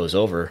when the show's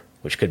over,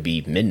 which could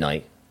be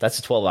midnight, that's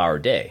a 12-hour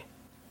day.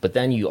 But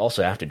then you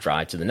also have to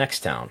drive to the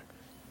next town,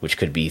 which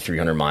could be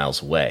 300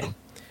 miles away.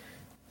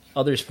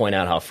 Others point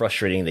out how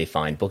frustrating they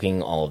find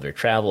booking all of their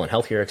travel and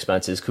healthcare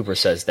expenses. Cooper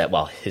says that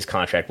while his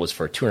contract was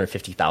for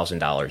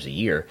 $250,000 a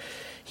year,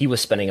 he was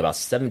spending about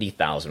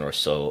 $70,000 or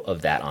so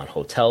of that on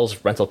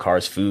hotels, rental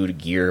cars, food,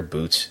 gear,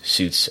 boots,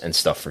 suits, and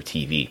stuff for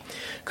TV.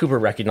 Cooper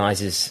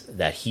recognizes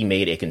that he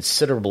made a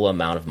considerable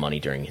amount of money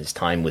during his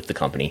time with the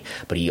company,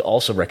 but he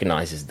also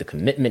recognizes the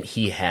commitment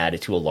he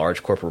had to a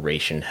large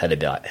corporation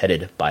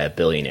headed by a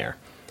billionaire.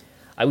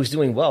 I was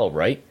doing well,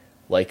 right?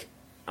 Like,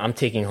 I'm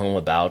taking home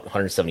about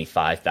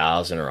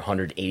 $175,000 or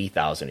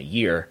 $180,000 a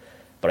year,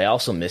 but I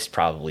also missed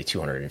probably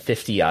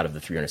 250 out of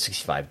the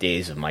 365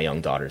 days of my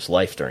young daughter's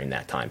life during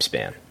that time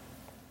span.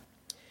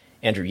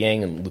 Andrew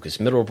Yang and Lucas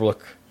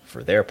Middlebrook,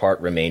 for their part,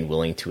 remain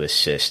willing to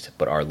assist,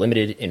 but are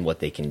limited in what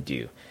they can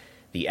do.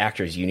 The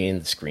Actors Union,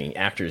 the Screen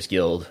Actors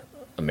Guild,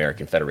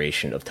 American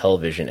Federation of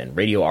Television and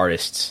Radio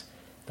Artists,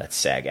 that's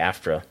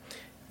SAG-AFTRA,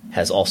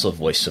 has also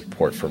voiced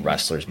support for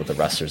wrestlers, but the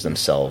wrestlers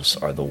themselves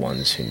are the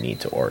ones who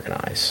need to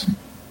organize.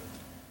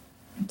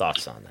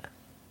 Thoughts on that?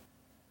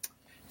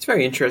 It's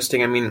very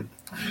interesting. I mean,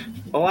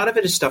 a lot of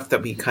it is stuff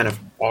that we kind of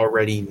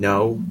already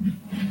know.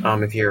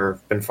 If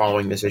you've been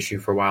following this issue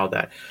for a while,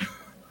 that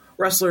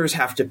wrestlers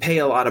have to pay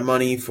a lot of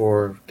money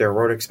for their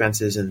road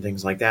expenses and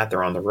things like that.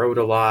 They're on the road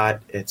a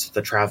lot.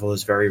 The travel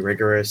is very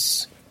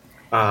rigorous.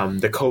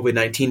 The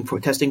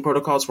COVID-19 testing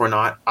protocols were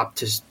not up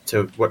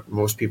to what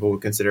most people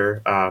would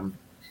consider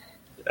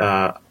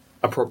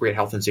appropriate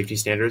health and safety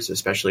standards,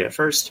 especially at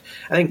first.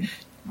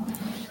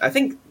 I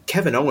think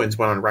Kevin Owens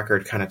went on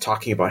record kind of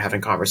talking about having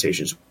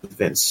conversations with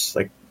Vince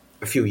like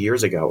a few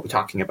years ago,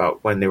 talking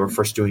about when they were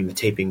first doing the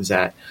tapings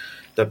at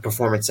the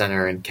Performance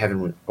Center, and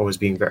Kevin was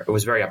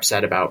very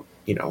upset about,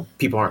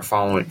 people aren't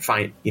following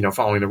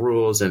the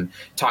rules, and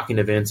talking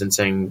to Vince and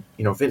saying,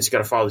 Vince, you got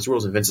to follow these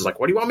rules. And Vince is like,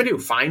 what do you want me to do?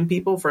 Fine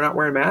people for not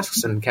wearing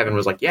masks? And Kevin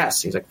was like,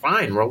 yes. He's like,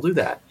 fine, we'll do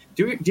that.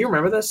 Do you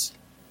remember this?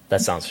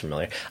 That sounds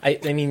familiar. I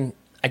mean,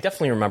 I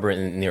definitely remember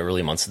in the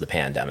early months of the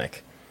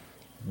pandemic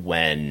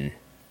when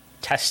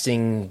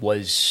testing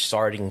was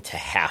starting to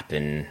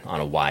happen on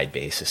a wide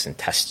basis and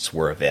tests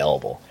were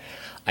available.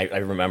 I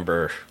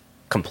remember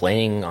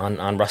complaining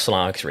on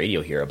Wrestlenomics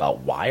radio here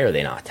about why are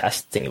they not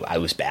testing. I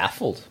was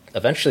baffled.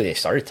 Eventually they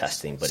started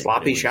testing, but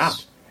sloppy shop.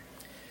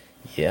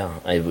 Yeah,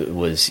 it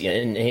was.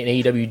 And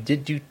AEW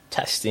did do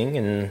testing,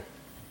 and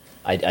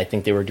I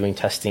think they were doing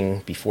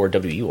testing before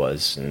WWE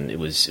was, and it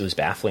was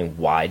baffling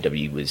why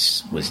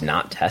WWE was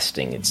not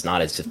testing. It's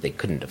not as if they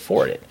couldn't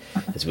afford it.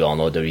 As we all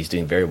know, WWE's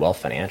doing very well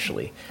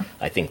financially.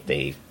 I think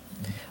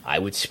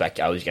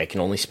I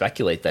can only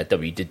speculate that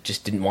WWE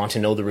just didn't want to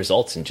know the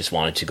results and just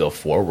wanted to go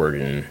forward,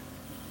 and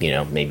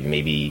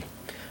maybe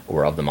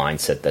we're of the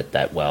mindset that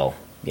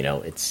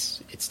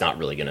it's not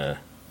really going to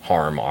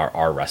harm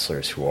our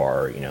wrestlers who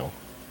are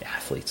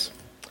athletes.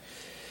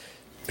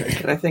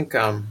 And I think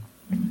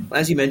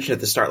as you mentioned at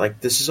the start,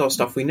 like, this is all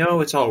stuff we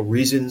know. It's all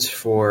reasons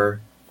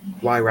for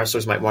why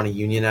wrestlers might want to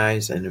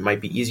unionize, and it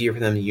might be easier for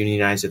them to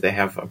unionize if they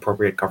have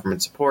appropriate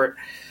government support.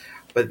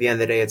 But at the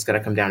end of the day, it's got to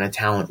come down to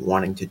talent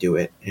wanting to do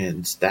it,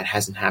 and that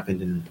hasn't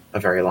happened in a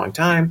very long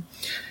time.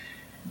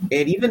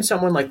 And even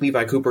someone like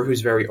Levi Cooper,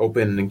 who's very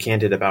open and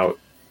candid about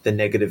the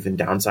negative and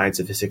downsides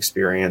of his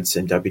experience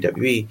in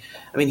WWE,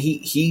 I mean,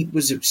 he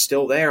was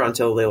still there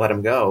until they let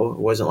him go. It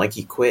wasn't like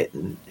he quit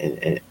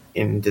and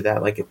did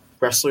that. Like,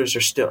 wrestlers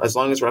are still, as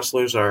long as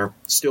wrestlers are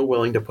still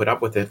willing to put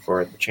up with it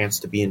for the chance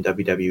to be in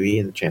WWE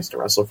and the chance to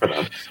wrestle for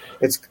them,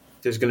 there's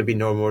going to be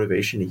no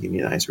motivation to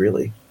unionize,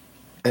 really.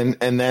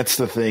 And that's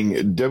the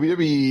thing.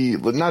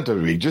 WWE, not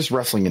WWE, just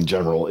wrestling in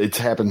general, it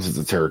happens in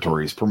the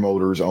territories,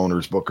 promoters,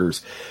 owners,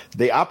 bookers.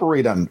 They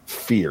operate on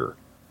fear.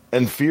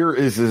 And fear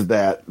is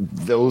that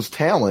those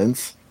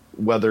talents,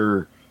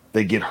 whether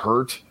they get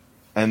hurt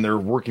and they're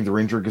working their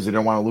injury because they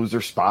don't want to lose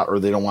their spot, or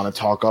they don't want to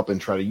talk up and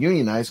try to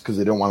unionize because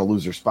they don't want to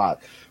lose their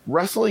spot.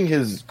 Wrestling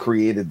has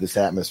created this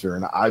atmosphere,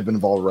 and I've been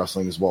involved in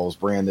wrestling as well as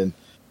Brandon,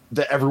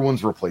 that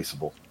everyone's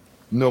replaceable,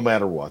 no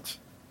matter what,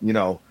 you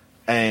know.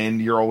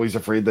 And you're always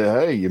afraid that,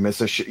 hey, you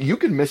miss you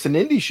can miss an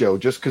indie show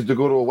just because to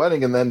go to a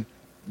wedding, and then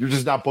you're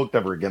just not booked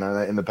ever again on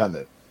an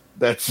independent.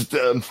 That's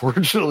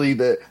unfortunately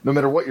that no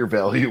matter what your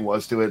value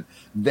was to it,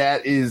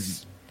 that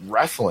is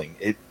wrestling.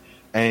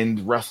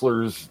 And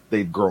wrestlers,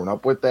 they've grown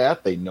up with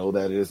that. They know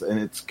that is, and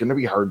it's going to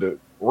be hard to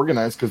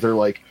organize because they're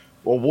like,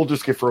 well, we'll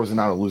just get frozen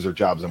out and lose our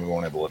jobs and we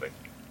won't have a living.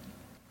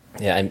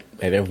 Yeah,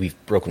 I know we've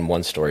broken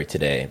one story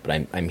today,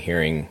 but I'm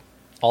hearing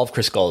all of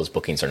Chris Gulla's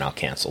bookings are now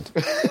canceled.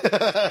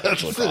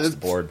 Across the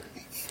board.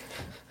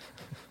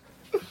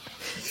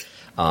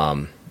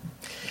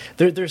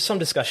 There's some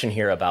discussion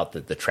here about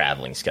the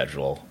traveling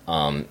schedule,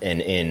 and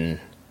in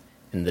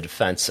the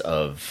defense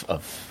of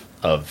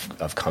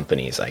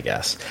companies, I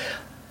guess.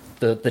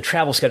 The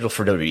travel schedule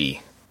for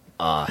WWE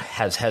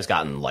has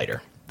gotten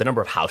lighter. The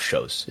number of house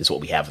shows is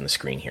what we have on the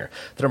screen here.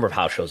 The number of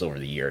house shows over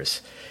the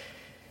years.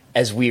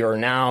 As we are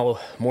now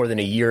more than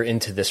a year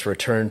into this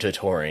return to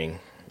touring,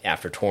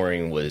 after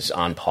touring was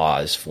on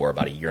pause for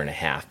about a year and a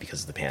half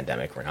because of the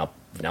pandemic, we've now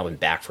been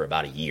back for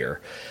about a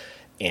year.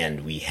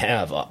 And we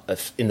have,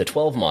 in the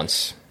 12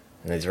 months,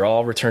 and these are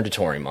all return to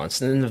touring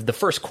months, and then the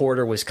first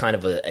quarter was kind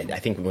of I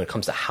think when it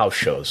comes to house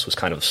shows, was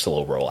kind of a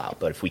slow rollout.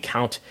 But if we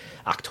count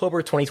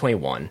October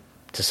 2021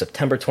 to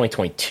September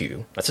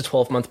 2022, that's a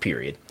 12-month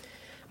period,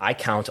 I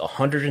count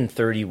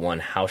 131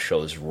 house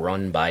shows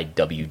run by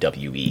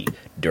WWE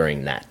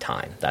during that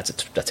time.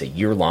 That's a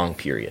year-long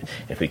period.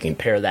 If we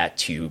compare that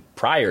to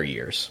prior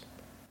years,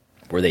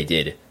 where they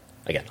did,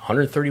 again,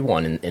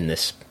 131 in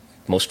this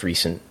most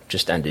recent,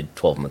 just ended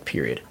 12-month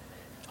period,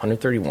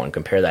 131,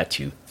 compare that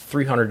to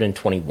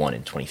 321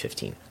 in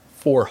 2015,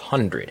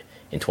 400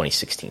 in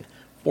 2016,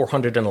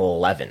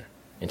 411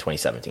 in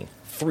 2017,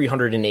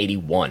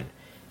 381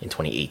 in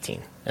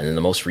 2018. And then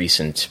the most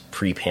recent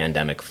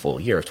pre-pandemic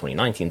full year of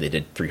 2019, they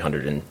did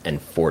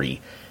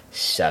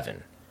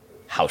 347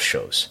 house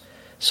shows.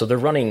 So they're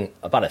running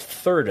about a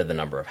third of the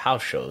number of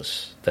house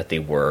shows that they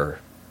were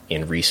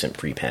in recent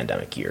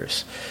pre-pandemic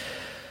years.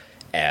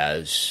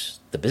 As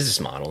the business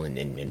model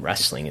in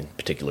wrestling, and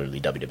particularly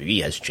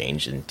WWE, has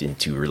changed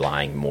into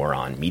relying more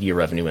on media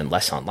revenue and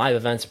less on live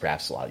events.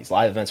 Perhaps a lot of these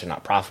live events are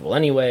not profitable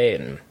anyway,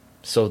 and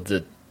so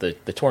the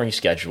touring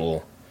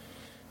schedule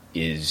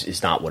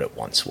is not what it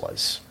once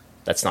was.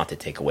 That's not to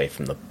take away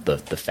from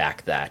the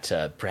fact that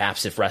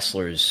perhaps if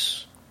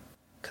wrestlers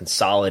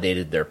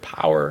consolidated their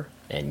power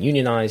and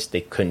unionized,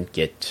 they couldn't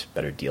get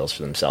better deals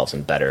for themselves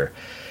and better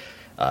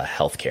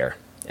health care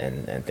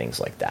and things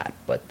like that.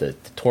 But the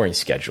touring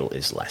schedule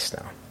is less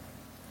now.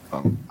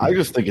 I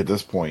just think at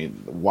this point,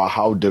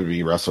 how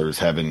WWE wrestlers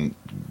haven't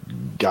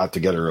got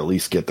together, or at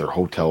least get their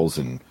hotels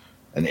and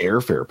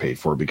airfare paid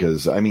for,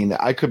 because, I mean,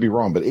 I could be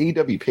wrong, but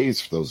AEW pays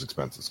for those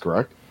expenses,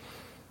 correct?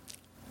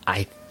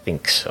 I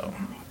think so.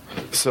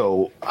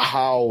 So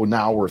how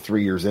now we're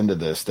 3 years into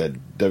this that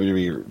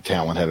WWE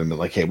talent haven't been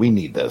like, hey, we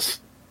need this.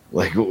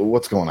 Like,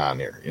 what's going on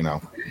here, you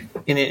know?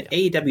 And in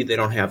AEW, they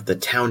don't have the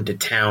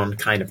town-to-town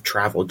kind of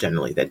travel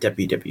generally that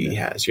WWE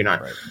has. You're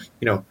not,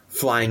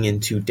 flying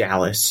into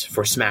Dallas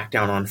for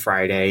Smackdown on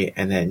Friday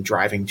and then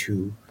driving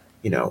to,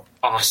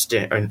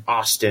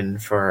 Austin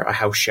for a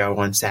house show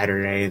on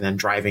Saturday, and then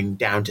driving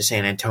down to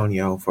San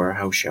Antonio for a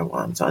house show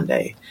on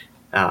Sunday.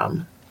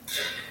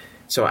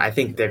 So I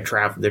think their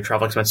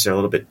travel expenses are a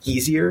little bit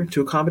easier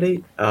to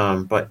accommodate.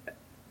 But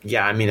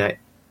yeah, I mean,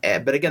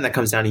 but again, that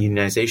comes down to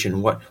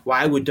unionization.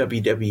 Why would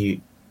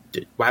WWE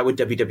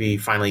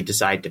finally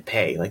decide to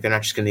pay? Like, they're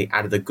not just going to,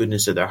 out of the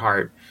goodness of their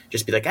heart,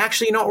 just be like,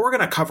 actually, we're going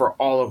to cover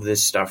all of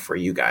this stuff for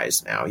you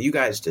guys now. You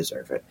guys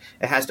deserve it.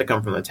 It has to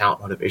come from the talent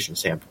motivation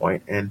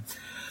standpoint. And,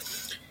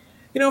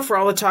 for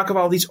all the talk of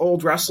all these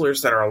old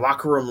wrestlers that are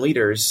locker room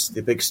leaders,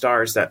 the big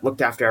stars that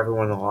looked after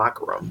everyone in the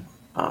locker room,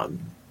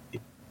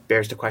 it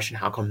bears the question,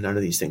 how come none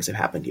of these things have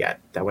happened yet?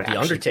 That would The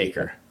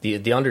Undertaker.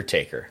 The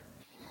Undertaker.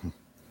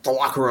 The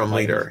locker room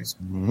leader.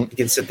 He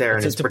can sit there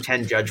in his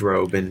pretend judge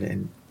robe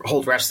and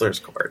hold wrestlers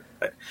court.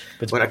 But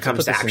when it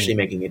comes to actually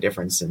making a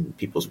difference in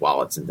people's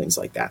wallets and things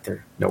like that,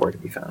 they're nowhere to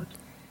be found.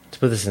 To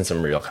put this in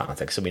some real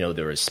context, so we know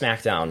there was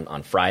Smackdown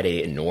on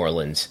Friday in New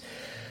Orleans.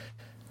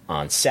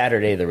 On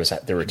Saturday, there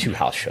were two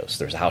house shows.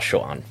 There was a house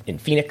show in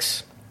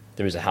Phoenix.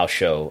 There was a house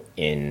show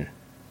in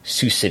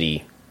Sioux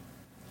City,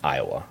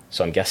 Iowa.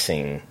 So I'm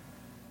guessing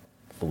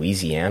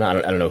Louisiana. I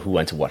don't know who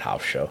went to what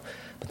house show.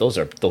 But those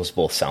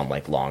both sound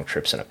like long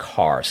trips in a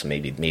car, so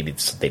maybe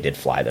they did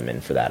fly them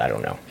in for that. I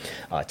don't know.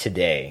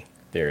 Today,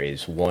 there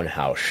is one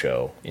house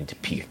show in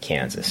Topeka,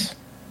 Kansas,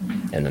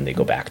 and then they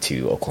go back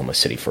to Oklahoma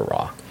City for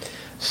Raw.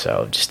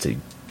 So just to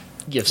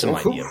give some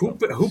idea.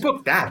 Who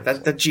booked that?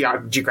 That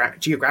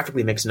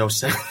geographically makes no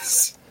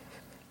sense.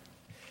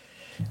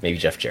 Maybe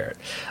Jeff Jarrett.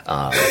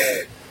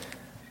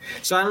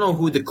 So I don't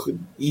know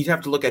you'd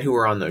have to look at who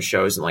were on those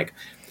shows and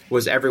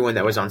was everyone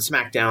that was on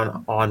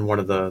SmackDown on one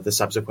of the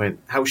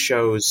subsequent house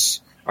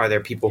shows? Are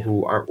there people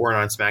who weren't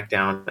on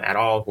SmackDown at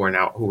all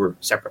who were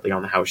separately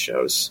on the house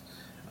shows?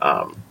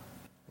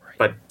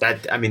 But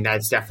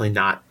that's definitely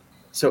not.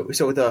 So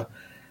the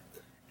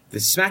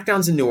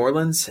SmackDown's in New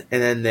Orleans,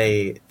 and then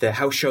the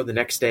house show the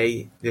next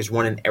day. There's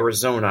one in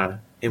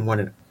Arizona and one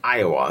in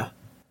Iowa.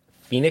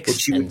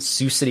 Phoenix and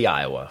Sioux City,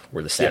 Iowa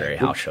were the Saturday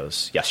house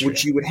shows yesterday.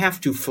 Which you would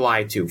have to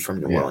fly to from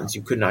New Orleans.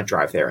 You could not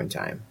drive there in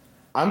time.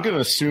 I'm going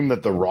to assume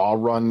that the Raw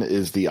run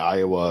is the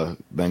Iowa,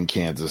 then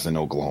Kansas, and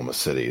Oklahoma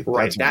City.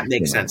 Right, that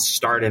makes sense.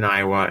 Start in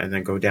Iowa and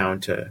then go down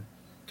to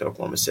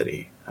Oklahoma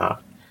City.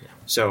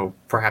 So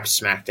perhaps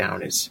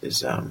SmackDown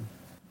is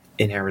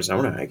in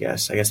Arizona, I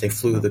guess. I guess they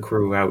flew the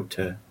crew out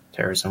to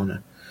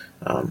Arizona.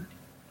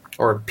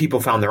 Or people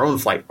found their own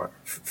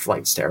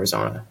flights to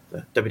Arizona.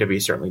 The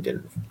WWE certainly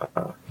didn't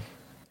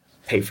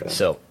pay for them.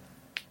 So,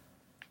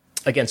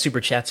 again,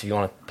 Super Chats, if you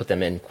want to put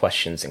them in,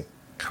 questions and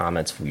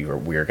comments,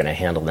 we're going to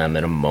handle them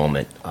in a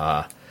moment.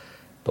 But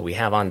we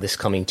have on this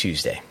coming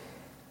Tuesday,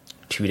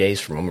 2 days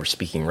from when we're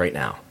speaking right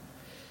now,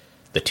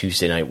 the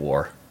Tuesday Night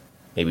War.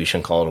 Maybe we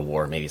shouldn't call it a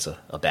war. Maybe it's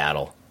a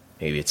battle.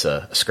 Maybe it's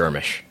a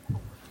skirmish.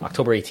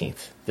 October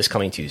 18th, this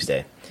coming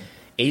Tuesday.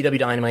 AEW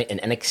Dynamite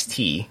and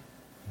NXT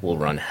will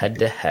run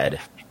head-to-head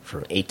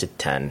from 8 to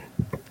 10.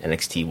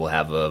 NXT will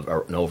have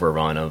an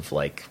overrun of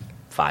like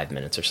 5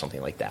 minutes or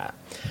something like that.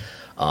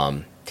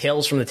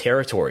 Tales from the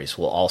Territories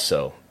will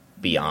also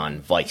be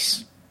on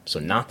Vice. So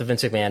not the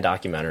Vince McMahon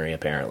documentary,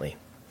 apparently.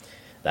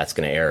 That's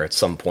going to air at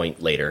some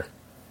point later,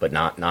 but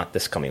not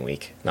this coming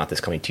week. Not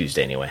this coming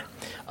Tuesday, anyway.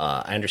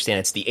 I understand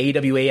it's the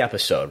AWA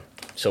episode.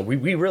 So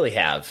we really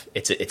have,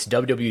 it's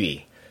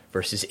WWE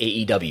versus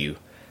AEW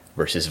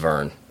versus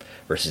Vern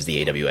versus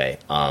the AWA.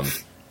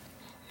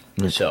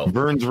 So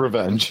Vern's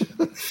revenge.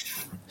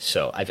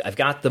 So I've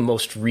got the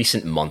most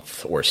recent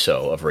month or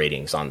so of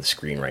ratings on the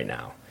screen right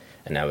now.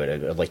 And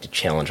I'd like to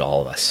challenge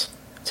all of us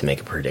to make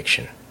a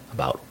prediction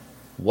about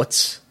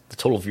what's the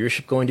total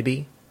viewership going to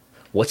be,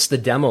 what's the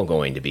demo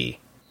going to be,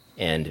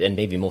 and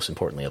maybe most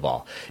importantly of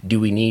all, do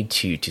we need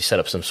to set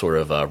up some sort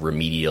of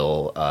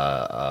remedial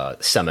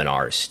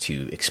seminars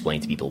to explain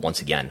to people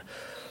once again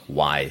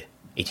why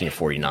 18 to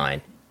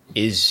 49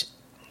 is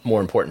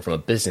more important from a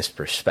business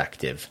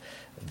perspective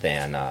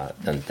than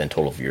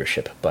total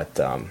viewership. But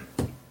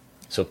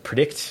so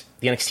predict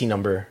the NXT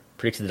number,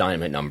 predict the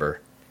Dynamite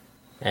number,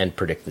 and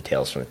predict the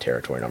Tales from the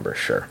Territory number.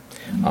 Sure.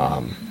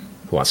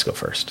 Who wants to go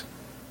first?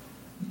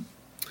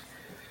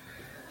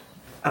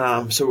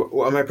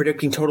 So am I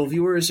predicting total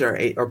viewers or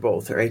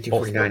both, or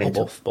 1849?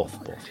 Both.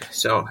 Yeah.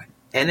 So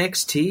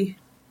NXT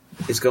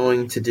is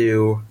going to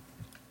do.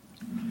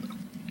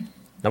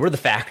 Now what are the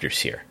factors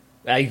here?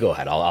 You go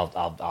ahead.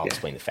 I'll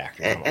explain the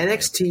factors.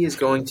 NXT is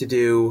going to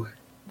do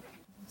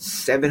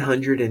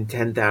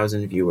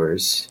 710,000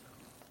 viewers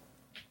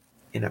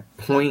in a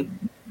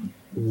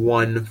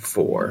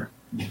 0.14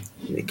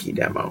 Nikki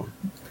demo.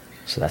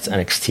 So that's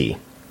NXT.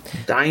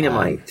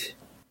 Dynamite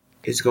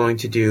is going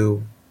to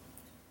do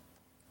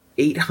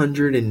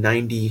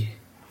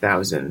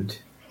 890,000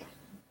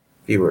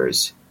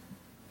 viewers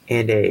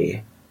and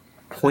a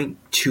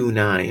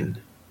 0.29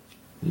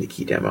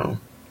 Nikki demo.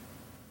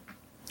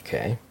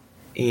 Okay.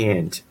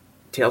 And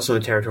Tales from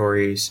the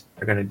Territories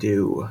are going to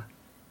do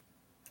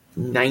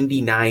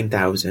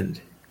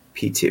 99,000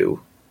 P2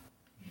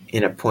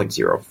 in a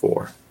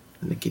 0.04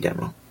 Nikki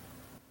demo.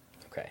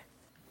 Okay.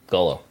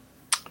 Golo.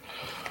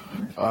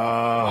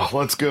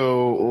 Let's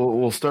go.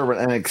 We'll start with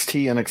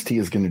NXT. NXT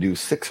is going to do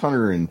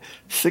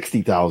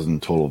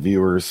 660,000 total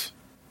viewers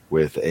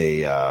with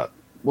a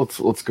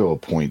let's go a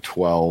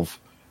 0.12.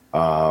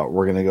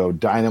 We're going to go.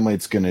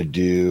 Dynamite's going to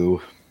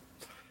do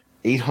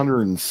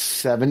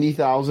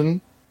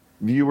 870,000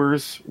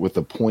 viewers with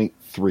a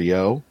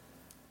 0.30,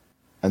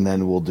 and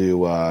then we'll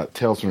do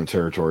Tales from the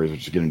Territories,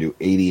 which is going to do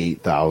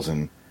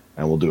 88,000,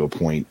 and we'll do a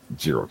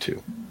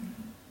 0.02.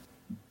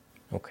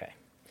 Okay.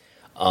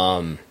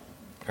 All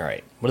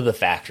right. What are the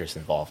factors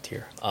involved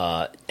here?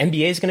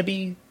 NBA is going to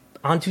be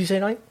on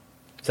Tuesday night.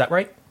 Is that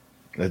right?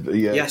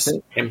 Yes.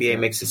 NBA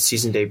makes its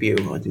season debut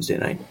on Tuesday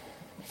night.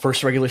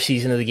 First regular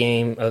season of the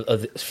game,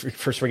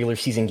 first regular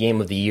season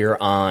game of the year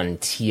on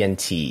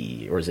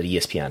TNT, or is it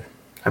ESPN?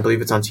 I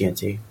believe it's on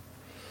TNT.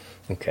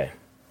 Okay.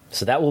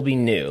 So that will be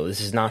new.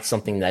 This is not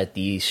something that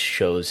these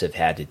shows have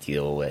had to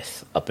deal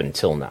with up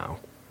until now.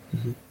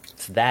 Mm-hmm.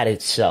 So that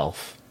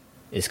itself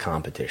is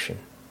competition.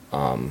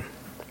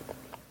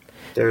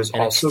 There's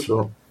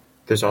also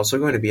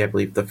going to be, I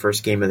believe, the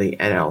first game of the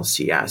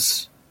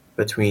NLCS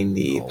between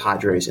the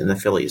Padres and the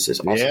Phillies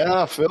is also.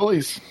 Yeah,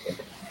 Phillies.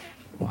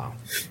 Wow.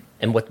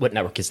 And what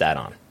network is that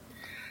on?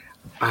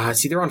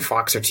 It's either on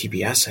Fox or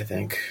TBS, I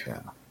think. Yeah.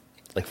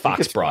 Like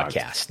Fox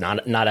Broadcast,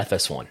 not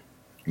FS1.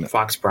 No.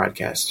 Fox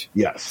Broadcast.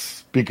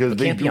 Yes, because it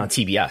can't be on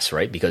TBS,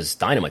 right? Because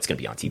Dynamite's going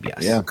to be on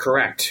TBS. Yeah,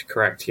 correct.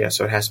 Yeah,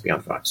 so it has to be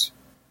on Fox.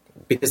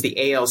 Because the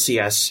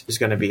ALCS is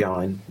going to be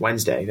on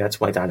Wednesday. That's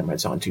why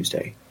Dynamite's on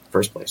Tuesday,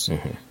 first place.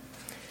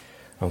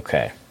 Mm-hmm.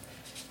 Okay.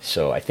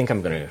 So I think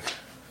I'm going to...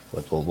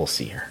 We'll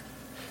see here.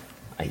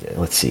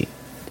 Let's see.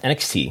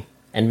 NXT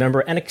And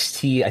remember,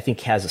 NXT, I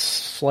think, has a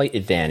slight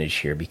advantage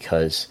here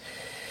because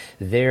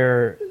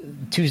their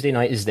Tuesday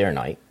night is their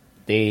night.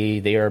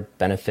 They are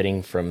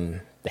benefiting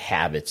from the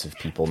habits of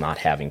people not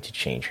having to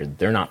change here.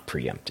 They're not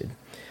preempted.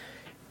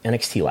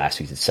 NXT last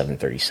week did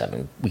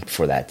 737. Week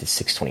before that did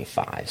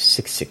 625,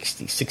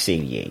 660,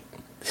 688.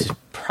 This is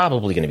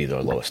probably going to be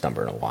their lowest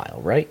number in a while,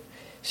 right?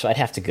 So I'd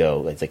have to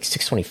go, like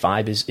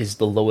 625 is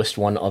the lowest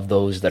one of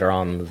those that are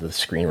on the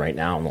screen right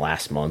now in the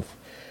last month.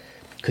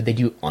 Could they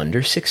do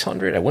under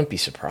 600? I wouldn't be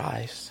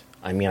surprised.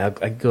 I mean,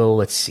 I'd go,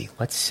 let's say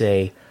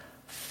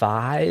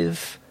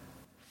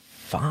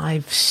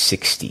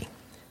 560.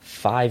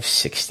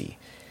 560.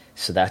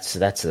 So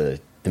that's a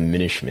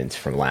diminishment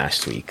from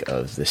last week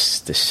of this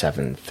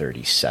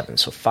 737.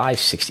 So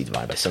 560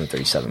 divided by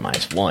 737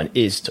 minus 1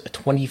 is a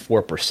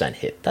 24%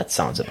 hit. That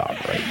sounds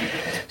about right.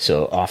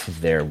 So off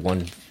of their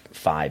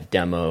 1.5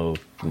 demo,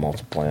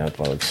 multiply that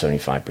by like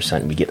 75%,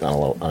 and we get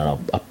on a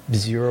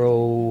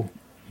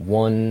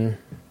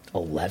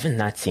 0.111.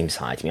 That seems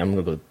high to me. I'm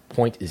going to go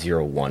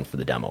 0.01 for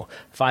the demo.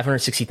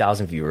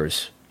 560,000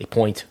 viewers, a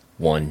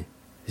 0.10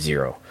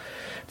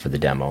 for the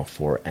demo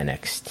for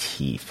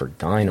NXT. For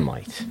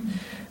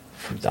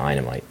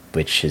Dynamite,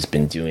 which has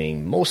been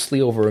doing mostly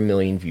over 1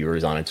 million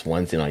viewers on its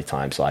Wednesday night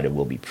time slot, it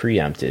will be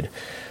preempted.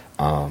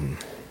 I'll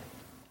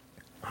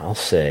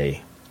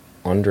say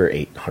under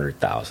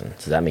 800,000.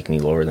 Does that make me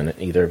lower than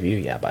either of you?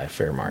 Yeah, by a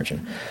fair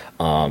margin.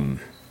 I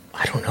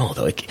don't know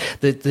though. Like,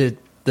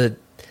 the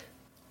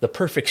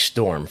perfect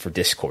storm for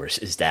discourse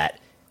is that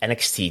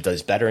NXT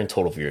does better in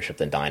total viewership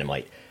than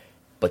Dynamite,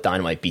 but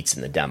Dynamite beats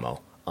in the demo.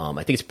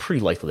 I think it's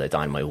pretty likely that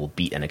Dynamite will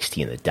beat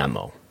NXT in the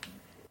demo.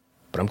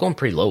 But I'm going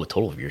pretty low with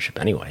total viewership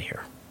anyway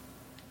here.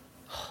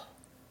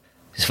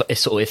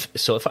 So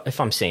if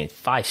I'm saying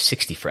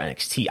 560 for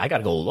NXT, I got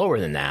to go lower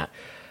than that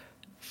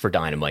for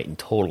Dynamite in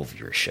total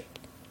viewership.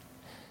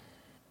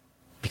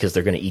 Because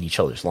they're going to eat each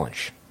other's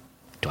lunch.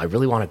 Do I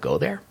really want to go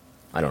there?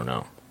 I don't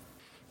know.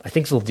 I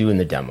think they'll do in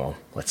the demo.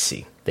 Let's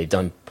see. They've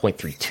done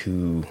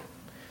 0.32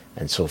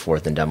 and so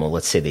forth in demo.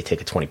 Let's say they take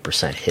a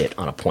 20% hit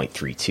on a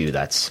 0.32.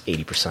 That's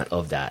 80%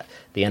 of that.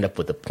 They end up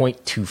with a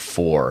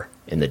 0.24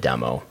 in the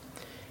demo.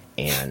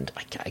 And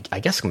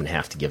I guess I'm going to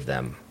have to give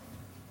them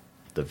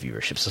the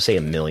viewership. So say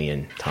 1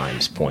 million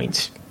times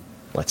points,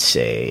 let's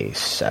say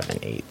 7,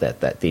 8,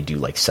 that they do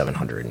like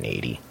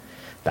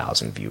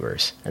 780,000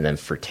 viewers. And then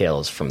for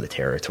Tales from the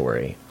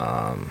Territory,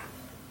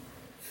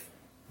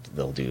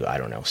 they'll do,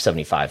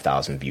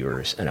 75,000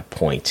 viewers and a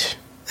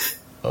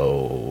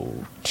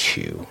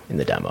 0.02 in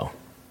the demo.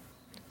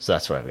 So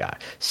that's what I've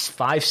got.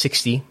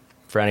 560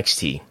 for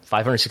NXT,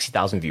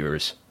 560,000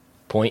 viewers,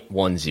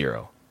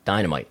 0.10.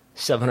 Dynamite,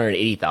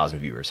 780,000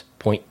 viewers,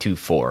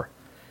 0.24.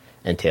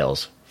 And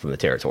Tales from the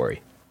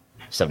Territory,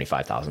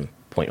 75,000,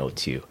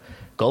 0.02.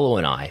 Golo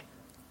and I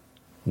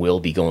will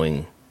be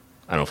going,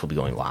 I don't know if we'll be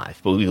going live,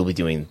 but we will be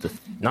doing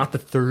not the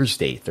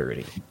Thursday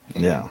 30.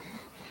 Yeah.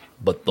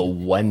 But the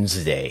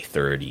Wednesday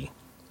 30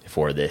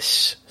 for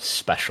this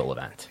special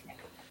event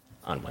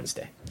on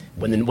Wednesday.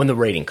 When the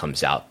rating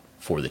comes out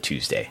for the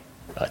Tuesday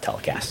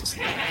telecasts.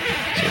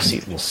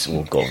 So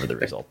we'll go over the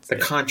results. The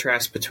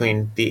contrast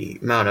between the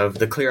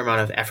clear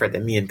amount of effort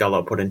that me and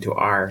Gullo put into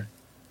our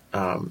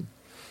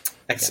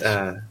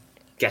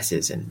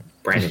guesses and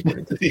Brandon put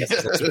into the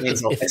guesses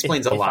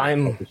explains a lot.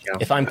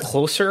 If I'm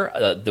closer,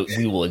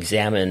 we will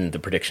examine the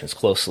predictions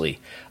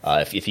closely.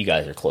 If you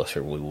guys are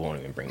closer, we won't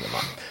even bring them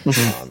up.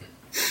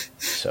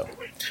 So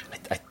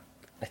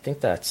I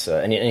think that's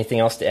anything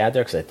else to add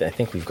there, because I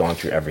think we've gone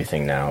through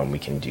everything now, and we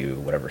can do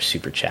whatever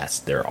super chats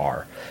there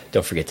are.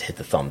 Don't forget to hit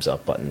the thumbs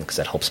up button, because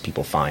that helps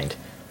people find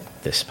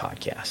this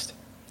podcast.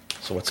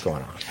 So what's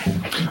going on?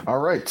 All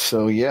right,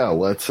 so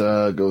let's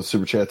go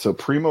super chat. So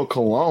Primo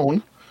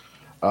Cologne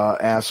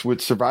asks, with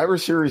Survivor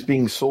Series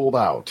being sold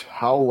out,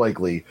 how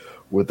likely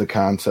would the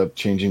concept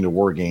changing to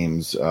War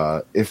Games,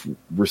 if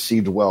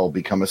received well,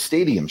 become a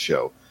stadium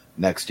show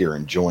next year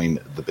and join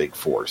the Big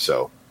Four?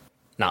 So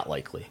not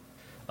likely.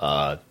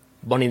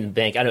 Money in the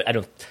Bank, I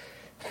don't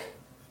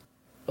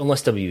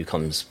unless WWE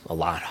becomes a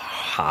lot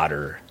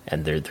hotter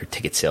and their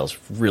ticket sales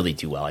really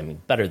do well. I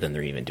mean, better than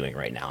they're even doing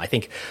right now. I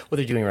think what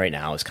they're doing right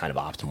now is kind of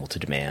optimal to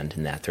demand,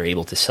 in that they're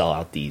able to sell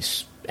out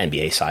these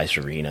NBA-sized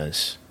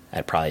arenas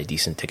at probably a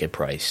decent ticket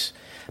price.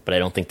 But I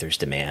don't think there's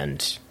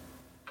demand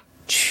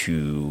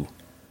to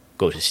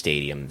go to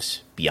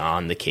stadiums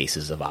beyond the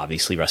cases of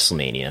obviously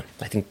WrestleMania.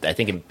 I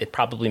think it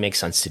probably makes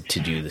sense to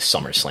do the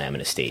SummerSlam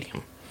in a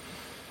stadium.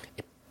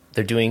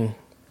 They're doing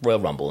Royal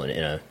Rumble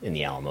in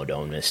the Alamo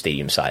Dome, in a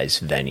stadium-sized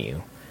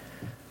venue.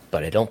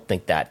 But I don't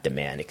think that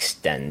demand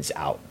extends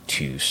out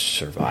to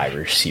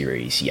Survivor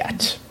Series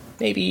yet.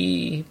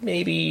 Maybe,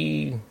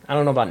 I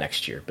don't know about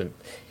next year, but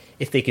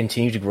if they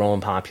continue to grow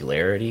in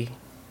popularity,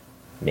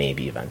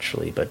 maybe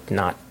eventually, but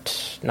not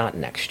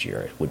next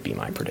year would be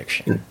my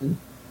prediction.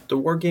 The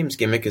War Games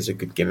gimmick is a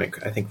good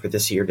gimmick. I think for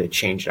this year they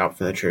changed out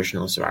from the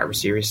traditional Survivor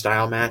Series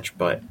style match,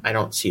 but I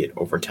don't see it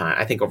over time.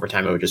 I think over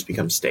time it would just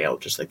become stale,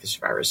 just like the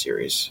Survivor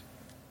Series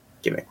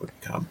gimmick would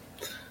become.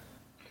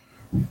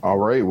 All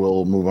right,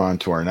 we'll move on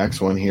to our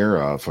next one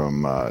here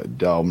from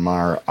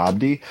Delmar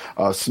Abdi.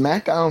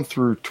 SmackDown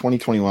through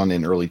 2021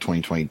 and early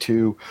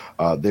 2022,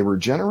 they were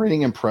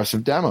generating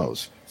impressive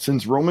demos.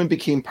 Since Roman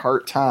became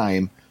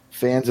part-time,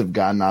 fans have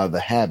gotten out of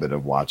the habit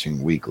of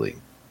watching weekly.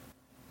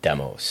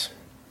 Demos.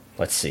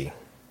 Let's see.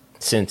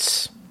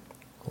 Since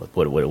what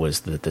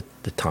was the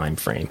time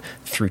frame?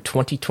 Through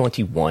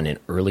 2021 and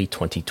early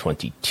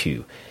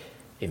 2022.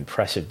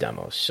 Impressive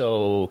demos.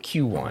 So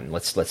Q1,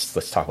 let's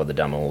talk about the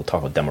demo. We'll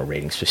talk about demo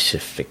ratings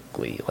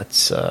specifically.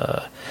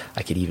 I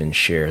could even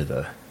share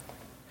the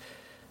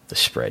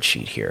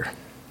spreadsheet here.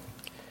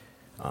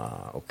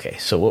 Okay,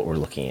 so what we're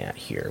looking at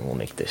here, we'll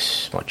make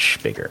this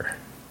much bigger.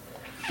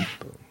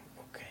 Boom.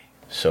 Okay,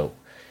 so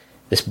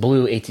this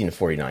blue 18 to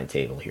 49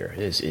 table here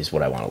is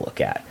what I want to look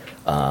at.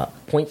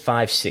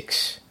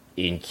 0.56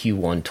 in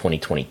Q1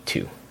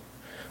 2022,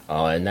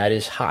 and that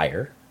is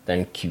higher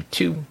than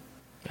Q2.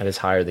 That is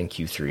higher than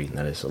Q3, and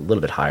that is a little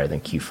bit higher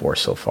than Q4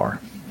 so far.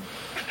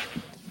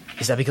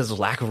 Is that because of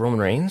the lack of Roman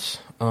Reigns?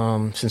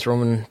 Since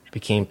Roman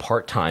became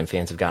part-time,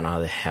 fans have gotten out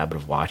of the habit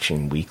of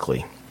watching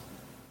weekly.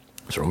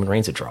 Is Roman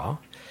Reigns a draw?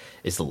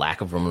 Is the lack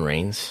of Roman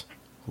Reigns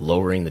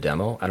lowering the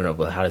demo? I don't know,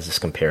 but how does this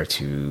compare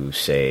to,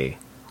 say,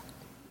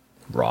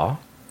 Raw?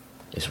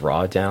 Is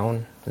Raw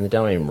down in the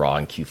demo? I mean, Raw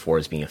in Q4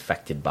 is being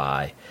affected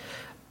by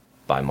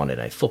Monday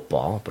Night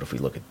Football, but if we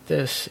look at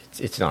this,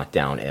 it's not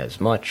down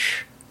as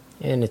much.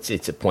 And it's a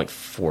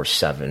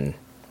 0.47,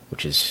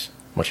 which is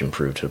much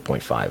improved to a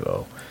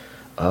 0.50.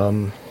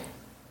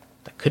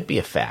 That could be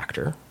a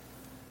factor.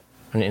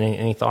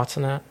 Any thoughts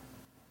on that?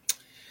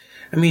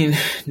 I mean,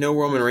 no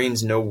Roman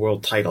Reigns, no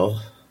world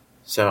title.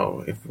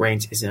 So if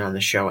Reigns isn't on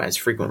the show as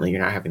frequently, you're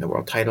not having the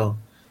world title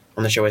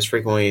on the show as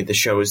frequently. The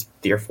shows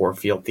therefore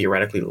feel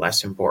theoretically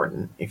less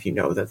important if you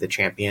know that the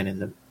champion and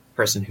the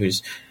person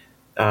who's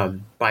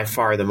by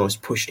far the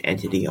most pushed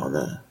entity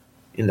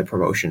in the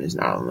promotion is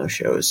not on those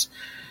shows.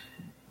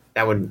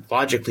 That would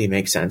logically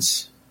make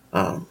sense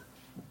that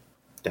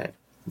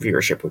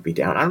viewership would be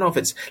down. I don't know if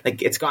it's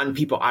like it's gotten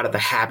people out of the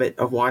habit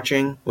of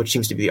watching, which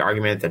seems to be the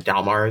argument that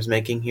Dalmar is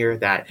making here,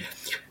 that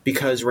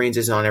because Reigns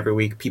is on every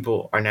week,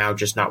 people are now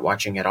just not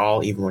watching at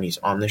all, even when he's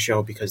on the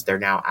show, because they're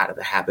now out of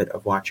the habit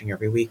of watching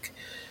every week.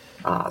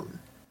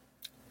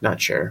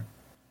 Not sure.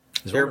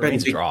 Is Roman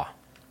Reigns a draw?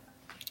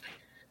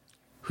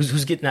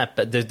 Who's getting that?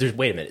 There's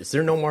wait a minute. Is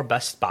there no more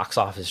best box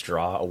office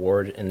draw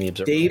award in the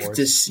Observer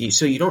Awards?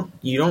 So you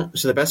don't.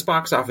 So the best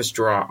box office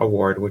draw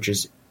award, which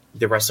is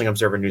the Wrestling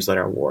Observer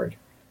Newsletter Award,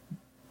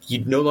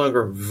 you no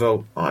longer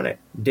vote on it.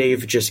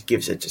 Dave just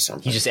gives it to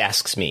somebody. He just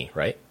asks me,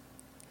 right?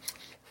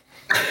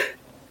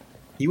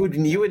 You would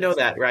know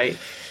that, right?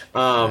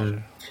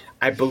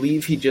 I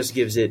believe he just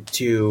gives it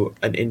to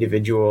an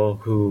individual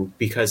who,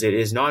 because it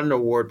is not an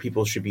award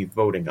people should be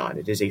voting on.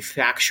 It is a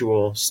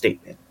factual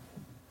statement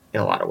in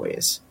a lot of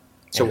ways.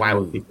 So why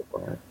would people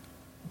vote on it?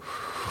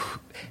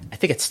 I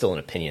think it's still an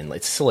opinion.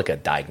 It's still like a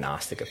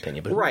diagnostic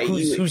opinion. But right.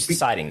 Who's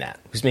deciding that?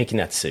 Who's making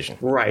that decision?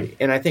 Right.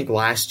 And I think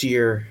last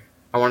year,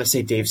 I want to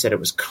say Dave said it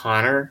was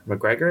Conor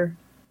McGregor.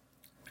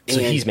 So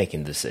he's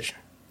making the decision.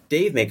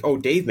 Dave makes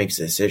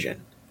the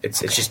decision. It's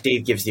just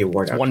Dave gives the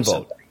award out. One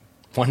vote.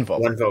 One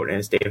vote, and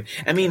it's Dave.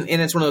 I mean,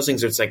 and it's one of those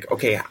things where it's like,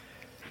 okay,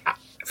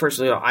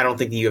 firstly, I don't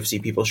think the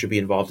UFC people should be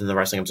involved in the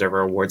Wrestling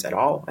Observer Awards at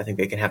all. I think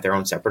they can have their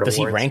own separate awards.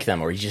 Does he rank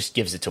them, or he just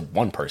gives it to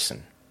one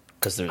person?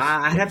 Because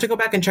I'd have to go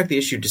back and check the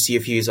issue to see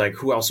if he's like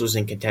who else was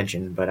in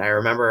contention. But I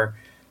remember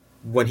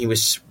when he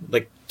was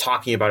like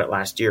talking about it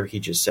last year, he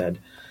just said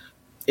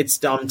it's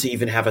dumb to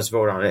even have us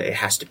vote on it. It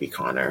has to be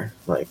Conor.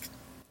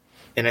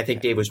 And I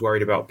think Dave was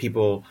worried about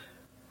people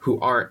who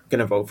aren't going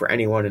to vote for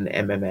anyone in the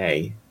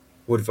MMA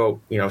would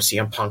vote,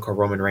 CM Punk or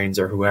Roman Reigns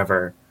or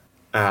whoever,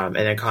 and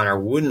then Conor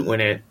wouldn't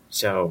win it.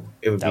 So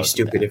it would be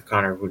stupid if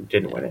Conor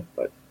didn't win it.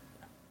 But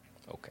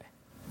okay,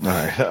 all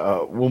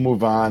right, we'll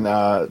move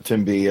on.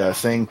 Tim B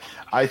saying,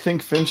 "I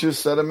think Finch's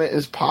sentiment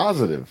is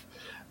positive,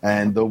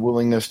 and the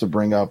willingness to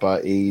bring up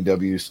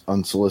AEW's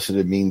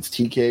unsolicited means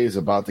TK is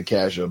about to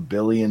cash $1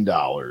 billion."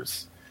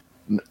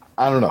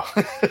 I don't know.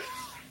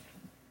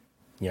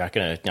 You're not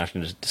gonna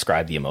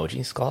describe the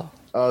emoji, Scott?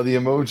 The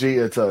emoji,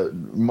 it's a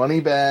money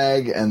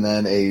bag and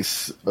then a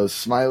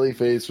smiley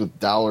face with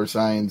dollar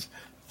signs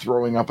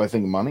throwing up, I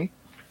think, money.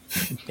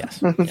 Yes.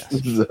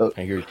 So,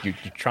 you're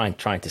trying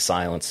to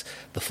silence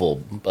the full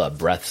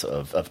breadth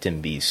of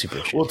Tim B's super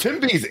chat. Well, Tim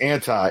B's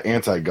anti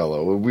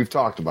Gullo. We've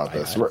talked about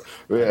this. So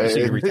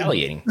you're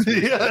retaliating.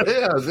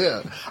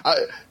 Yeah.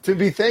 Tim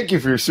B, thank you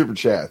for your super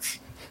chats.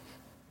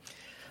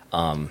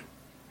 I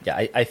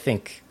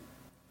think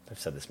I've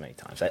said this many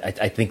times.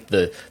 I think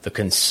the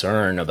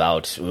concern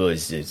about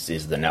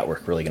is the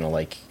network really going to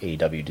like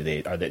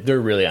AEW?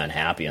 They're really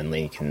unhappy, and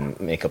they can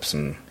make up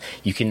some.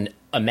 You can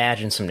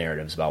imagine some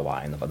narratives about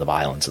why and the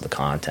violence of the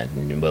content,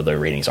 and whether their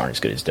ratings aren't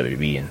as good as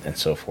WWE and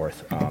so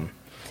forth.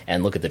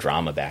 And look at the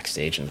drama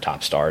backstage, and the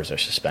top stars are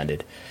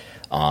suspended.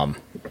 But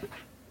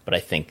I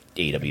think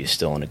AEW is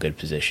still in a good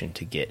position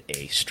to get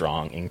a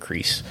strong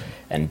increase,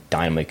 and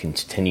Dynamite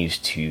continues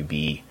to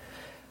be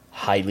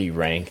highly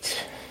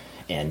ranked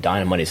And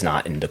Dynamite is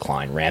not in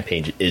decline.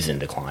 Rampage is in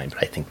decline,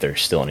 but I think they're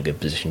still in a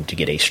good position to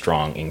get a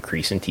strong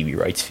increase in TV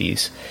rights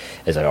fees.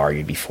 As I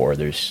argued before,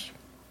 there's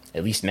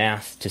at least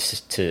math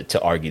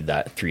to argue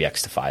that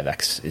 3x to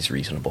 5x is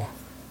reasonable.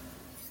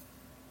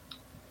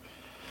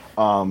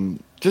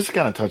 Just to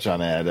kind of touch on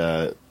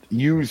that,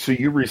 you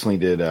recently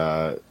did,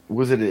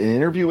 was it an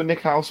interview with Nick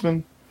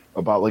Hausman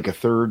about like a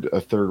third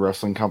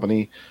wrestling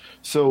company?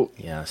 So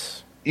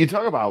yes. You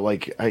talk about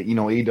like,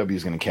 AEW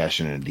is going to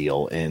cash in a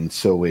deal, and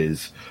so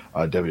is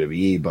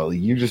WWE, but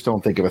you just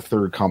don't think of a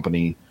third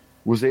company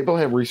was able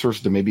to have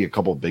resources to maybe a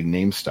couple big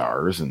name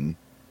stars and,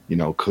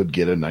 could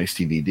get a nice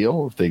TV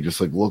deal if they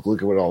just like, look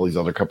at what all these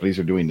other companies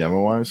are doing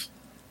demo-wise?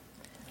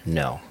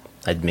 No.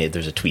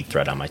 There's a tweet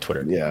thread on my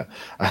Twitter. Yeah.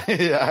 I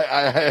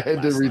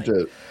had to read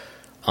that.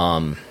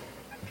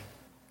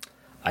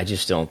 I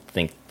just don't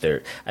think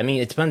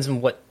it depends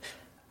on what...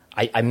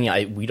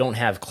 we don't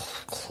have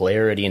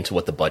clarity into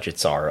what the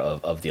budgets are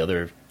of the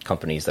other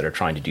companies that are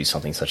trying to do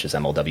something such as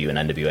MLW and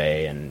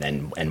NWA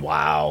and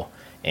WOW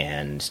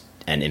and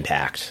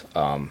Impact.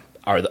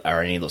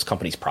 Are any of those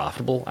companies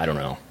profitable? I don't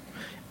know.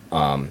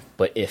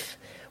 But if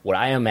what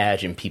I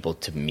imagine people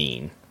to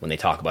mean when they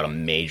talk about a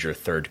major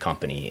third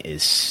company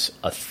is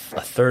a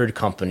third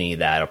company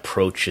that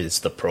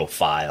approaches the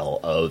profile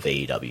of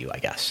AEW, I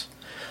guess.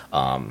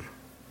 And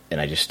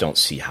I just don't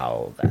see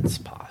how that's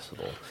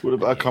possible. What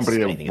about a company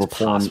that anything is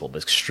possible,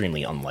 but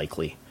extremely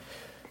unlikely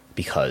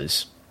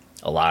because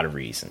a lot of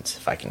reasons.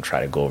 If I can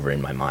try to go over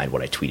in my mind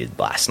what I tweeted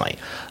last night,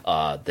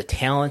 the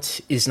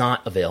talent is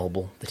not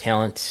available. The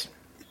talent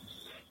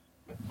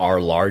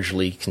are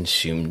largely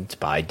consumed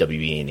by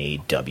WB and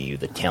AEW.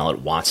 The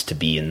talent wants to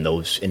be in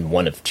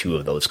one of two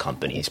of those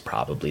companies.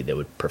 Probably they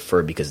would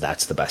prefer because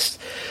that's the best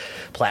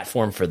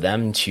platform for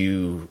them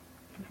to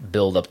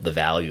build up the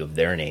value of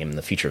their name and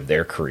the future of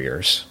their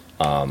careers.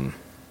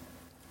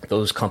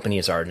 Those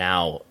companies are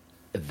now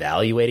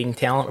evaluating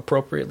talent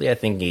appropriately. I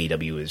think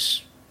AEW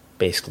is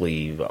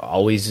basically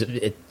always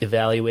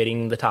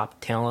evaluating the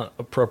top talent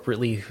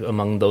appropriately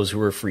among those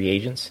who are free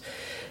agents.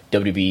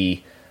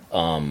 WB,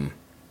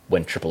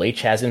 when Triple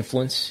H has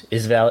influence,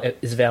 is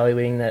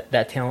evaluating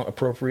that talent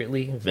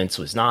appropriately. Vince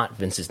was not.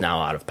 Vince is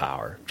now out of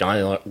power.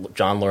 John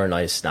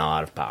Laurinaitis is now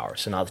out of power.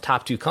 So now the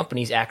top two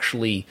companies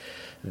actually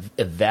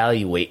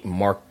evaluate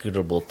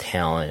marketable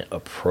talent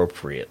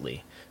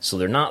appropriately. So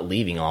they're not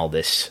leaving all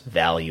this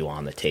value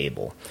on the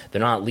table.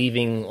 They're not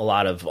leaving a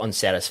lot of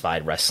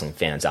unsatisfied wrestling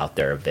fans out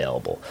there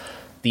available.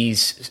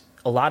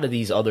 A lot of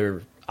these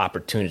other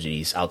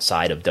opportunities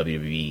outside of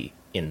WWE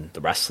in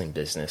the wrestling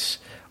business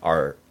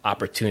are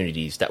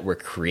opportunities that were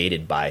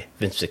created by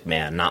Vince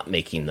McMahon not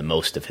making the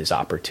most of his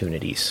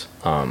opportunities.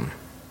 And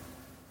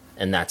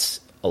that's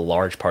a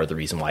large part of the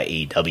reason why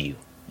AEW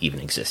even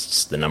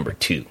exists, the number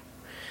two.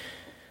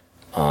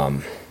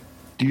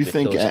 Do you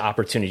think those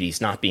opportunities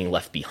not being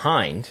left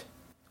behind,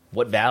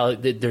 what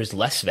value? There's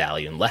less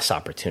value and less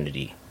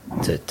opportunity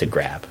to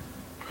grab.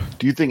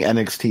 Do you think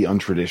NXT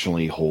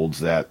untraditionally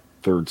holds that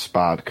third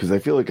spot? Because I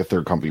feel like a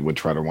third company would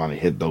try to want to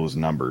hit those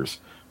numbers.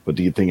 But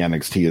do you think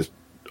NXT is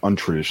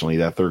untraditionally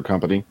that third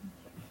company,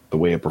 the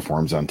way it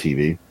performs on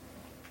TV?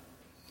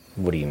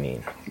 What do you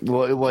mean?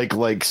 Well, like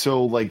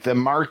the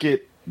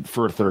market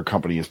for a third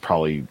company is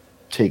probably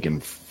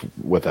taken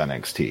with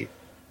NXT.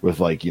 With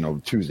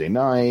Tuesday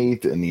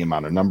night and the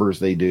amount of numbers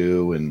they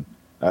do, and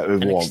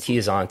NXT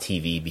is on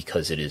TV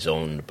because it is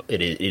owned.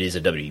 It is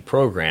a WWE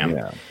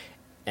program,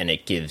 and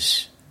it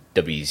gives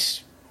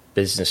WWE's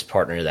business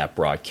partner that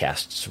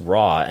broadcasts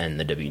Raw and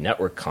the WWE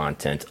Network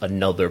content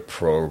another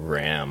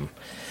program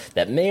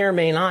that may or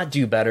may not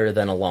do better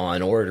than a Law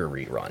and Order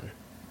rerun.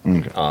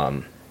 Okay.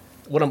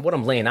 What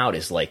I'm laying out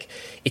is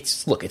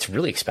it's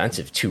really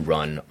expensive to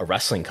run a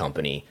wrestling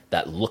company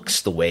that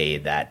looks the way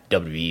that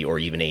WWE or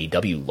even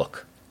AEW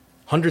look.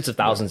 Hundreds of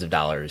thousands of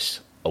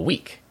dollars a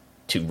week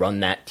to run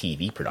that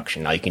TV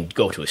production. Now you can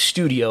go to a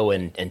studio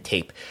and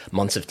tape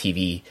months of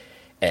TV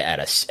at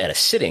a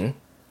sitting,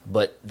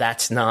 but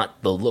that's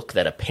not the look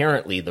that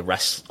apparently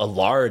a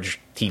large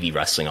TV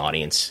wrestling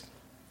audience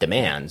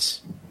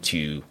demands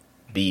to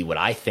be what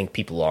I think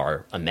people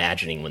are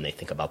imagining when they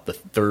think about a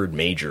third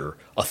major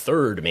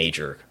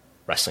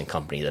wrestling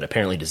company that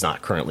apparently does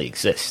not currently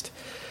exist.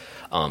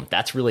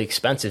 That's really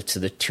expensive to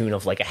the tune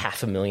of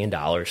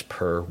 $500,000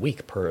 per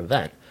week per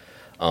event.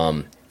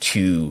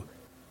 To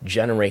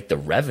generate the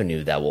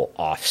revenue that will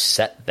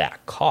offset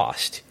that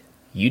cost,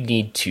 you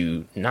need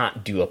to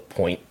not do a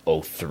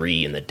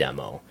 0.03 in the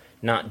demo,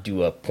 not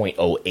do a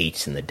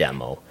 0.08 in the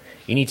demo.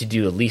 You need to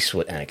do at least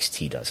what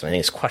NXT does. And I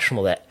think it's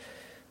questionable that,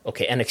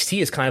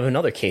 NXT is kind of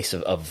another case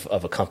of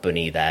a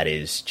company that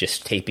is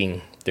just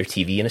taping their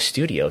TV in a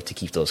studio to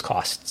keep those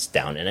costs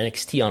down. And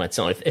NXT on its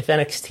own, if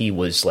NXT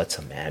was, let's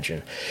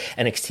imagine,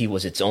 NXT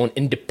was its own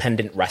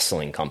independent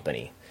wrestling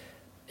company,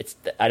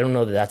 I don't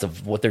know that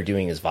what they're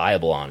doing is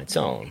viable on its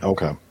own.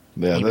 Okay.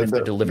 Yeah, even if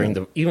they're delivering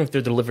the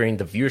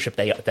viewership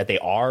that they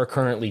are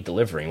currently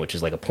delivering, which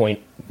is like a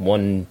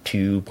 0.12,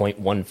 0.14,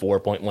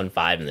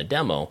 0.15 in the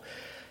demo,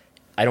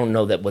 I don't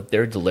know that what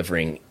they're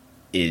delivering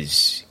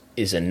is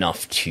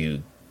enough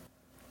to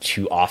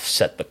to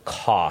offset the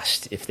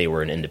cost if they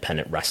were an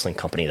independent wrestling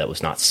company that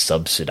was not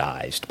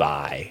subsidized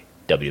by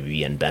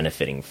WWE and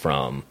benefiting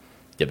from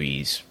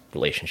WWE's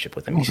relationship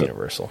with NBC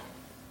Universal.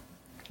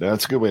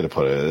 That's a good way to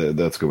put it.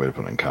 That's a good way to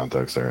put it in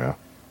context there,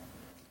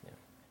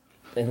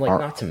 yeah. And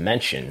not to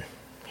mention,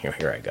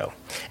 here I go.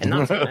 And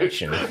not to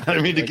mention, I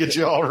didn't mean to get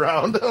you all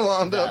wound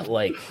up.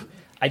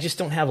 I just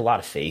don't have a lot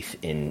of faith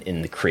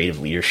in the creative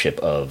leadership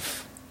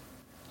of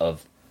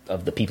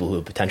the people who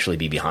would potentially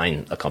be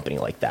behind a company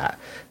like that.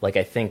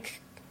 I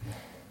think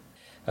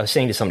I was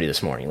saying to somebody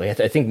this morning, I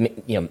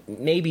think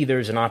maybe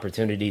there's an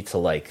opportunity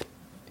to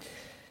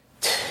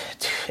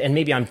and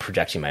maybe I'm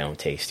projecting my own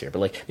taste here,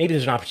 but maybe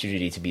there's an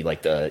opportunity to be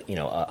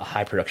a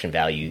high production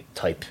value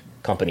type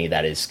company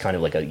that is kind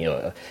of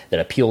that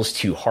appeals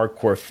to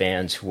hardcore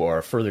fans who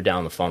are further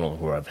down the funnel,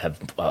 who have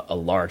a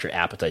larger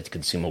appetite to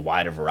consume a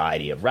wider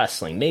variety of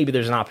wrestling. Maybe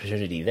there's an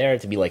opportunity there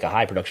to be a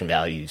high production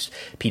values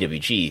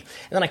PWG.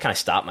 And then I kind of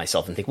stop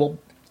myself and think, well,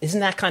 isn't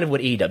that kind of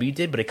what AEW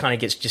did? But it kind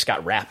of just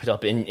got wrapped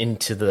up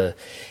into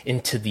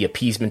the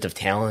appeasement of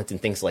talent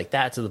and things like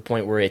that, to the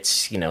point where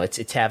it's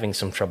having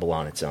some trouble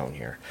on its own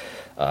here.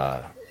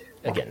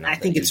 Again, I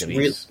think it's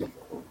real.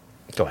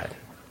 Go ahead.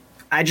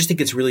 I just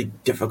think it's really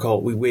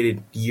difficult. We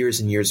waited years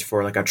and years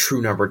for a true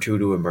number two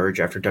to emerge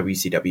after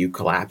WCW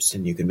collapsed,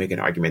 and you can make an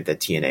argument that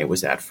TNA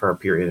was that for a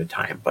period of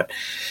time. But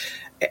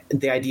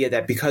the idea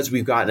that because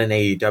we've gotten an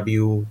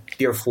AEW,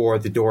 therefore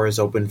the door is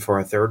open for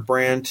a third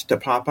brand to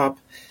pop up,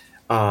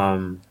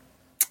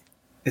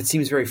 it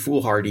seems very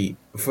foolhardy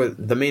for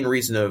the main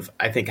reason of,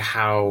 I think,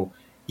 how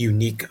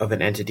unique of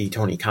an entity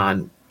Tony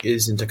Khan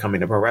is into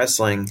coming to pro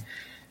wrestling.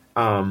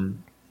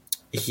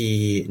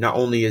 He not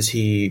only is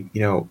he,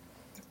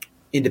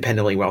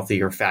 independently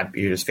wealthy, or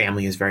his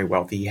family is very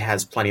wealthy. He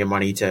has plenty of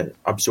money to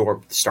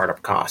absorb the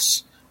startup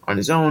costs on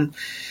his own.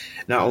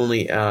 Not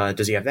only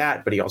does he have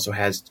that, but he also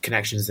has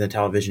connections in the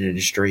television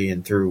industry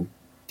and through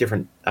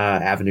different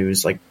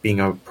avenues, like being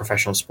a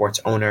professional sports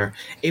owner,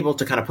 able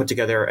to kind of put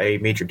together a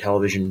major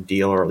television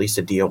deal, or at least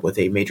a deal with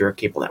a major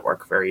cable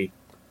network, very,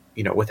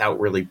 without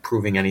really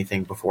proving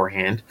anything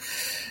beforehand.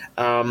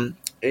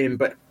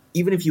 But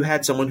even if you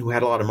had someone who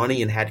had a lot of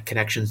money and had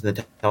connections in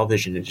the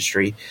television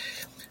industry,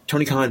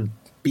 Tony Khan,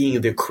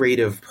 being the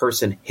creative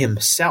person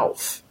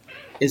himself,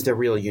 is the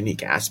real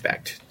unique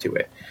aspect to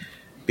it.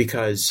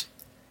 Because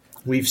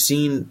we've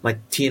seen,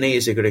 TNA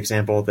is a good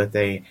example, that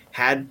they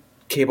had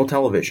cable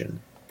television,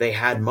 they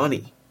had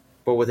money,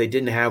 but what they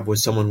didn't have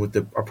was someone with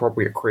the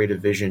appropriate creative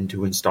vision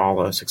to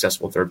install a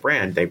successful third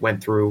brand. They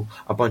went through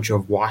a bunch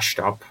of washed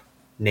up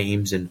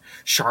names and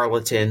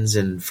charlatans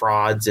and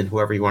frauds and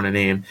whoever you want to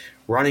name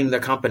running the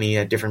company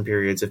at different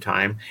periods of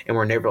time, and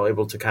were never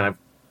able to kind of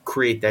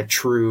create that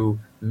true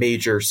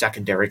major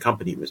secondary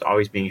company. It was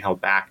always being held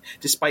back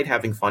despite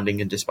having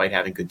funding and despite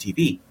having good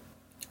TV.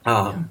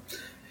 And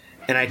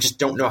I just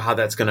don't know how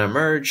that's going to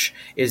emerge.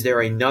 Is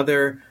there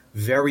another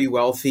very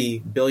wealthy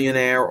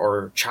billionaire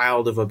or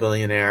child of a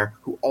billionaire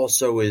who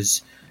also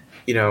is,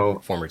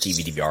 former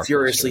TV DVR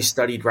furiously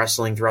studied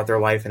wrestling throughout their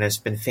life and has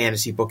been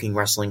fantasy booking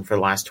wrestling for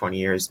the last 20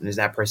 years? And is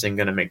that person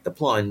going to make the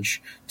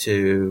plunge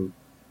to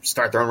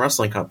start their own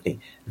wrestling company?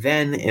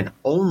 Then and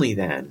only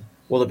then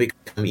will it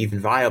become even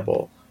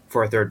viable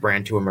for a third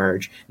brand to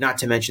emerge, not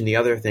to mention the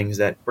other things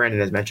that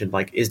Brandon has mentioned,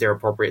 like, is there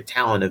appropriate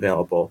talent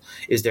available?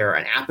 Is there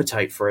an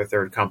appetite for a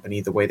third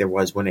company the way there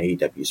was when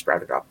AEW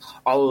sprouted up?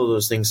 All of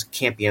those things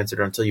can't be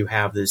answered until you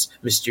have this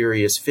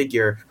mysterious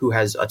figure who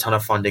has a ton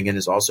of funding and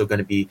is also going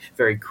to be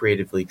very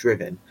creatively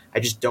driven.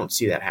 I just don't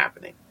see that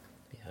happening.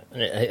 Yeah,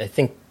 and I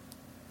think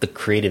the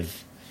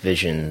creative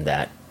vision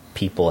that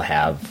people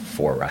have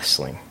for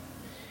wrestling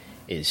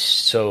is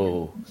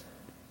so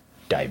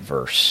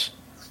diverse.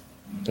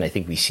 And I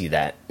think we see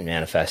that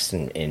manifest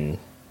in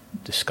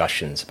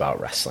discussions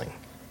about wrestling,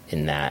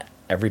 in that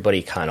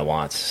everybody kind of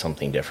wants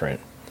something different.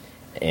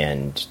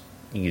 And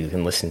you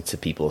can listen to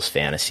people's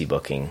fantasy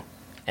booking,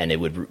 and it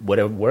would,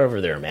 whatever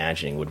they're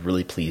imagining would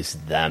really please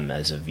them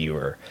as a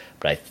viewer,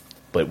 but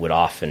would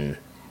often,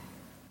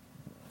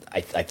 I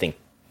think,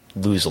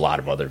 lose a lot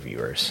of other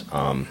viewers.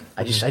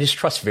 I just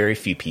trust very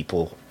few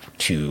people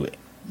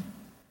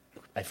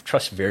I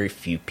trust very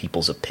few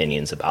people's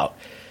opinions about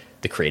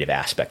the creative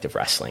aspect of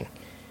wrestling.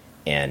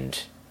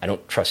 And I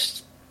don't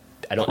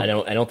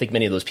think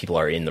many of those people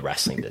are in the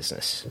wrestling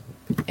business.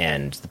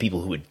 And the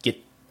people who would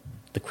get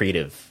the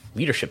creative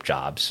leadership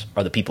jobs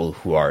are the people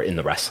who are in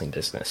the wrestling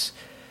business.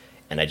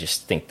 And I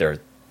just think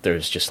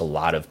there's just a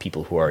lot of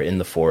people who are in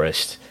the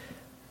forest,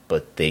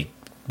 but they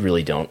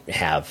really don't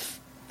have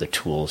the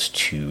tools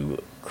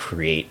to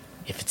create,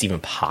 if it's even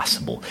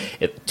possible,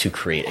 to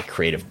create a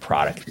creative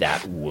product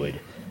that would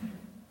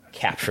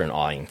capture an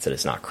audience that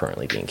is not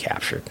currently being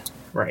captured.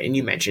 Right, and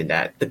you mentioned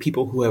that the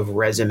people who have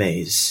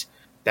resumes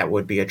that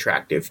would be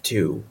attractive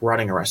to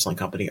running a wrestling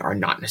company are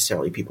not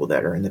necessarily people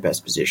that are in the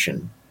best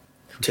position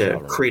to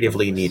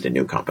creatively lead a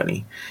new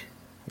company.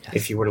 Yes.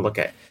 If you were to look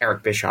at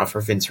Eric Bischoff or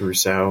Vince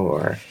Russo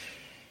or,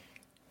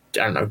 I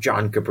don't know,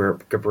 John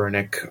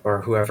Gabrunick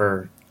or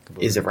whoever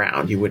is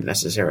around, you wouldn't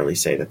necessarily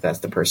say that that's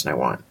the person I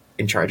want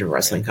in charge of a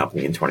wrestling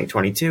company in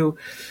 2022.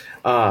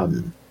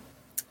 Freddie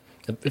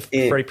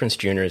Prinze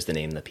Jr. is the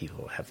name that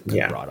people have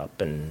brought up,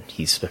 and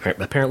he's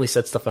apparently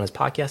said stuff on his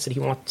podcast that he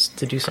wants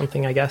to do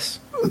something, I guess.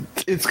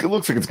 It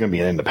looks like it's going to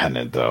be an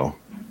independent, though.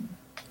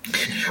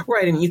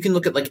 Right, and you can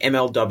look at like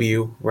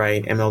MLW,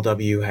 right?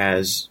 MLW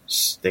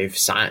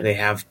they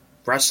have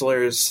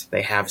wrestlers,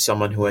 they have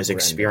someone who has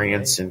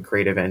experience in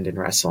creative end in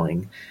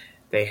wrestling,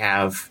 they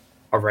have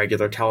a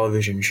regular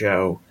television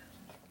show,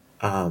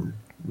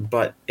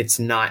 but it's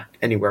not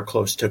anywhere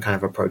close to kind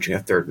of approaching a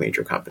third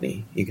major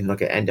company. You can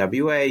look at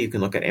NWA, you can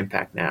look at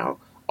Impact Now,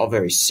 all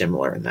very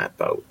similar in that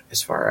boat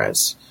as far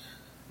as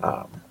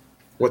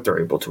what they're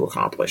able to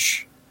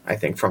accomplish. I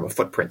think from a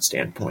footprint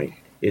standpoint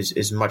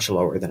is much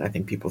lower than I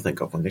think people think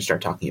of when they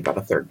start talking about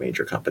a third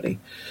major company.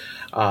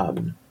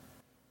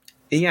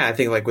 Yeah, I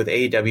think like with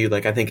AEW,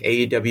 like I think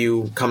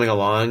AEW coming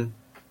along,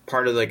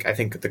 part of like I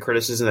think the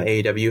criticism that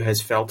AEW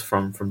has felt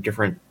from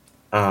different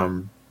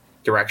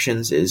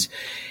directions is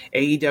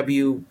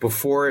AEW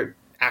before it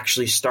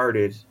actually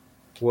started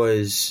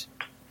was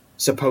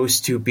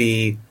supposed to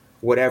be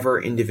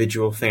whatever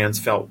individual fans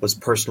felt was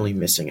personally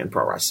missing in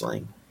pro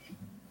wrestling.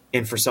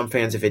 And for some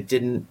fans, if it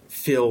didn't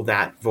fill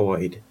that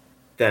void,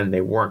 then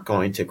they weren't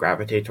going to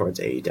gravitate towards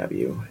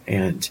AEW.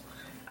 And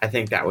I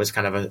think that was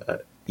kind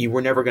of you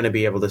were never going to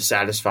be able to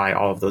satisfy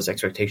all of those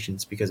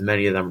expectations because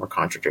many of them were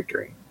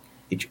contradictory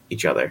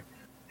each other.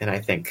 And I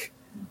think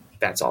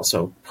that's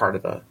also part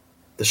of the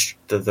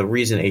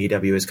reason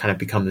AEW has kind of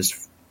become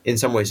this, in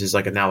some ways, is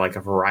now like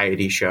a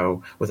variety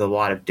show with a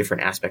lot of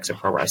different aspects of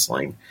pro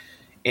wrestling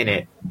in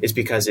it, is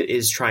because it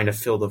is trying to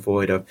fill the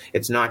void of,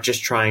 it's not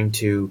just trying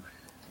to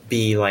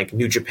be like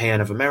New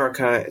Japan of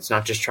America. It's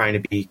not just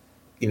trying to be,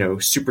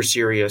 super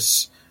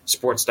serious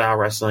sports style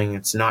wrestling.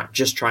 It's not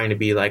just trying to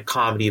be like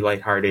comedy,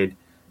 lighthearted,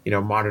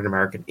 modern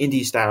American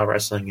indie style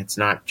wrestling. It's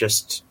not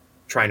just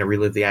trying to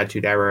relive the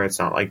Attitude Era. It's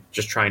not like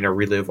just trying to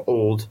relive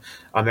old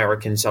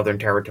American Southern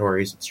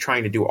territories. It's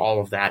trying to do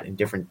all of that in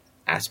different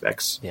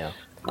aspects. Yeah.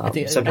 I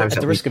think sometimes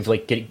at the risk of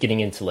getting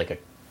into like a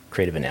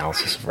creative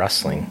analysis of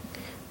wrestling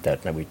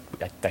that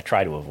I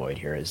try to avoid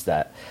here is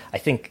that I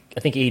think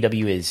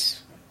AEW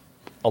is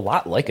a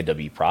lot like a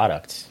W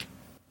product,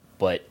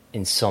 but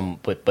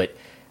but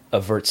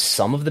averts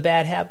some of the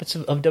bad habits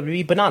of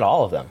WWE, but not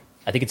all of them.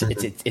 I think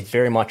it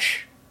very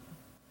much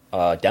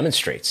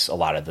demonstrates a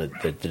lot of the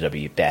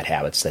W bad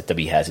habits that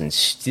W has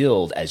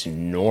instilled as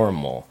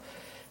normal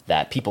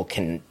that people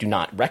do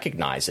not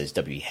recognize as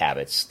W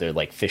habits. They're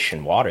like fish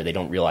in water. They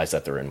don't realize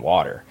that they're in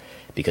water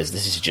because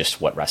this is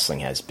just what wrestling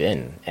has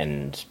been.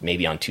 And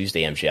maybe on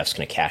Tuesday, MJF's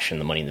going to cash in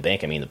the Money in the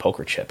Bank, the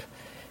poker chip,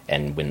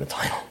 and win the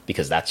title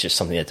because that's just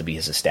something that W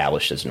has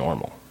established as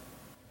normal.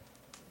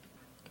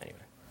 Anyway.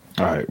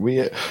 All right.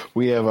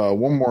 We have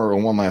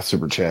one last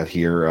super chat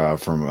here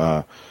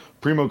from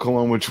Primo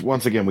Cologne, which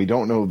once again, we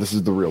don't know if this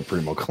is the real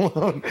Primo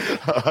Cologne.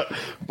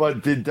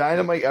 But did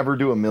Dynamite ever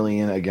do $1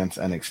 million against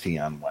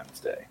NXT on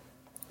Wednesday?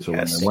 So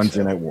yes,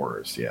 Wednesday Night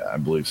Wars. Yeah, I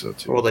believe so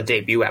too. Well, the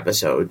debut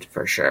episode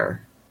for sure.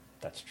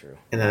 That's true.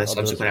 And then the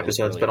subsequent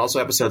episodes, but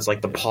also episodes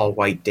like the Paul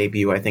White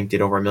debut, I think,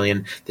 did over $1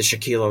 million. The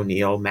Shaquille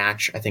O'Neal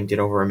match, I think, did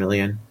over $1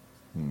 million.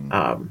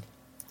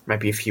 Might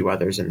be a few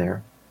others in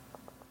there.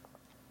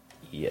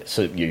 Yeah,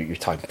 so you're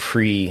talking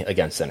pre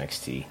against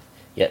NXT.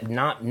 Yeah,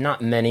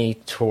 not many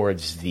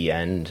towards the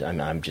end.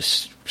 I'm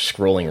just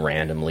scrolling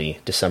randomly.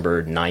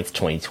 December 9th,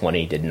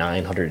 2020 did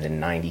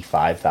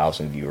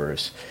 995,000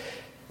 viewers.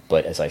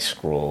 But as I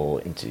scroll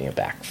into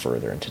back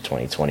further into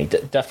 2020,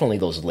 definitely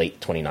those late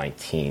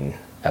 2019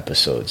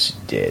 episodes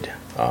did.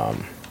 So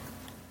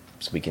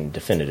we can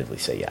definitively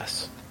say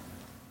yes.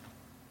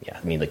 Yeah,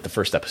 the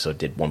first episode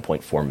did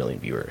 1.4 million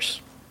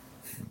viewers,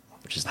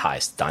 which is the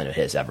highest Dino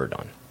has ever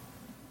done.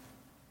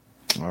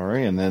 All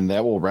right, and then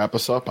that will wrap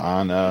us up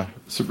on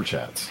Super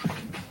Chats.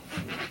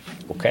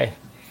 Okay.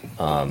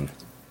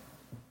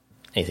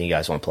 Anything you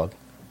guys want to plug?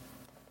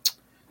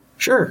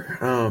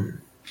 Sure.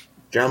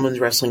 Gentleman's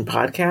Wrestling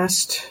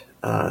Podcast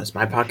is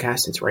my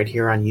podcast. It's right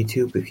here on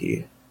YouTube. If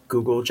you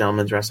Google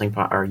Gentleman's Wrestling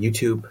or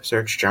YouTube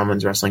search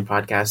Gentleman's Wrestling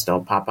Podcast,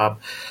 it'll pop up.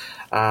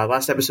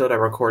 Last episode I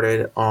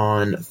recorded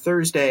on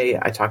Thursday.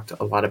 I talked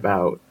a lot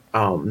about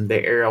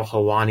the Ariel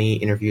Helwani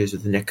interviews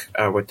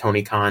with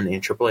Tony Khan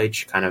and Triple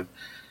H, kind of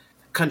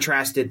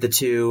contrasted the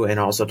two, and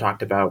also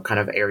talked about kind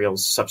of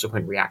Ariel's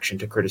subsequent reaction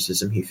to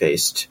criticism he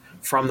faced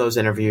from those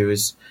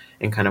interviews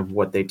and kind of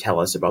what they tell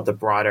us about the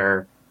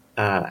broader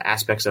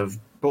aspects of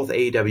both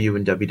AEW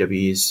and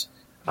WWE's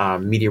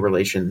media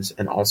relations,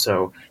 and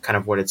also kind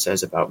of what it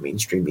says about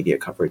mainstream media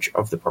coverage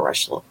of the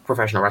professional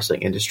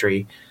wrestling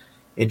industry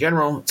in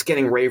general. It's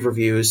getting rave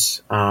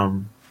reviews.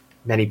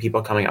 Many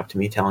people coming up to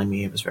me telling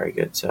me it was very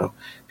good. So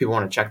if people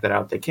want to check that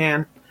out, they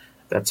can.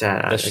 That's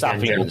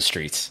stopping in the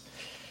streets.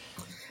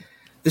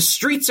 The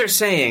streets are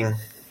saying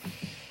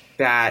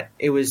that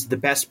it was the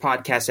best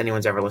podcast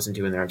anyone's ever listened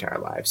to in their entire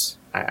lives.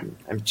 I'm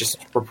just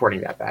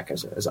reporting that back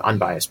as an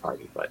unbiased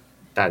party, but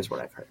that is what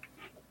I've heard.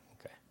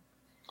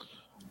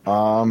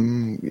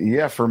 Okay.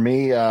 Yeah, for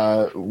me,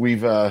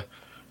 we've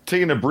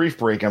taking a brief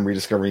break on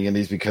Rediscovering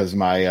Indies because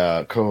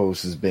my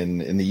co-host has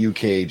been in the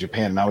UK,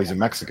 Japan, now he's in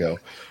Mexico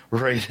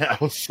right now.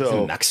 So He's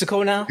in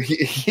Mexico now?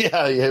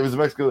 Yeah, he was in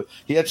Mexico.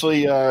 He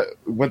actually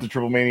went to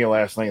Triple Mania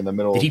last night in the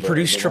middle. Did he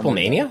produce Triple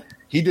Mania?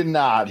 He did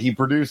not. He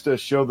produced a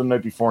show the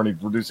night before, and he's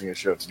producing a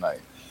show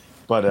tonight.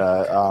 But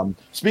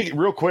speaking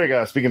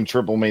of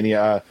Triple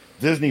Mania,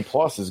 Disney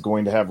Plus is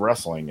going to have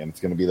wrestling, and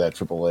it's going to be that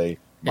AAA.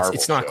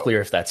 It's not show.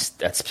 clear if that's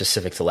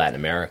specific to Latin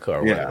America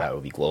or whether that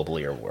would be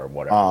globally or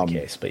whatever the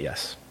case. But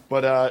yes.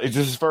 But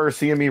just as far as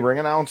CME ring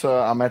announce,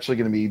 I'm actually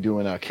going to be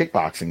doing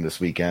kickboxing this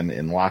weekend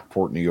in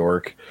Lockport, New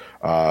York.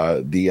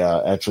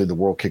 The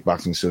World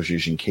Kickboxing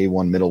Association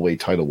K1 middleweight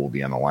title will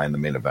be on the line in the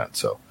main event.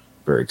 So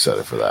very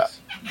excited for that.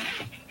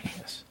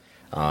 Yes.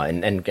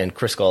 And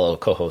Chris Gallo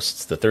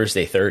co-hosts the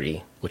Thursday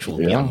 30, which will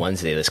be on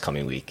Wednesday this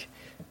coming week.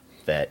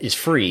 That is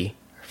free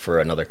for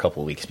another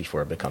couple of weeks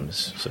before it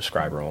becomes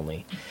subscriber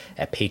only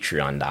at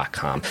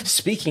patreon.com.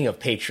 Speaking of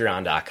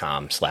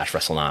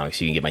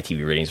patreon.com/Wrestlenomics, you can get my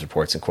TV ratings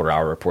reports and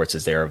quarter-hour reports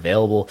as they're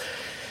available.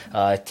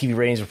 TV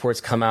ratings reports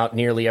come out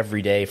nearly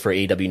every day for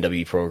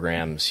AW&W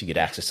programs. You get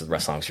access to the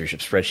Wrestlenomics viewership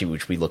spreadsheet,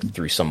 which we looked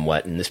through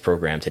somewhat. And this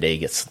program today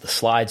gets the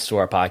slides to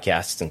our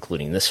podcasts,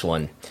 including this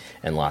one,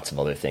 and lots of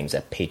other things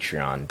at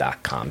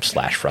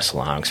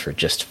patreon.com/Wrestlenomics for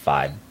just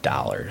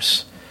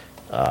 $5.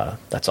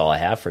 That's all I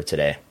have for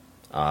today.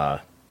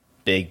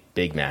 Big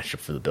matchup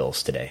for the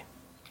Bills today.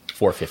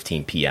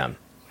 4:15 p.m.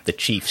 The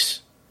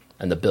Chiefs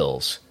and the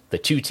Bills, the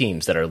two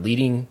teams that are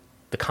leading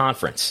the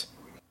conference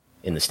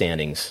in the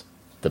standings.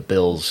 The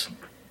Bills,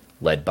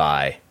 led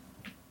by,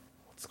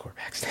 what's the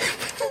quarterback's name?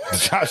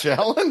 Josh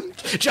Allen?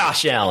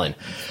 Josh Allen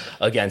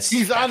against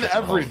He's Patrick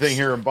on everything Mahomes.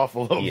 here in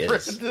Buffalo.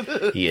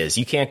 He is.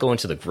 You can't go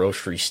into the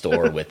grocery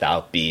store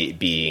without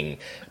being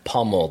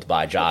pummeled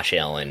by Josh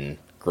Allen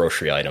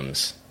grocery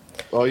items.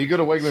 Well, you go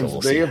to Wegmans, So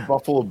we'll they see. have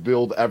Buffalo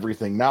Bill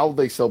everything. Now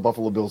they sell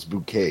Buffalo Bills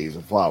bouquets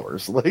of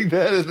flowers. Like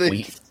that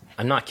is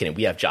I'm not kidding.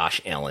 We have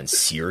Josh Allen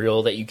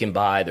cereal that you can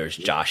buy. There's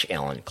Josh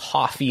Allen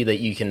coffee that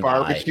you can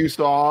barbecue buy.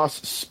 sauce,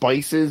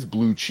 spices,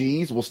 blue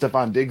cheese. Well,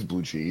 Stephon Diggs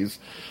blue cheese.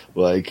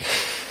 Like,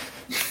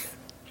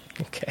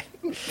 Okay.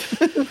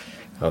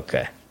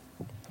 Okay.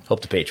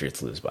 Hope the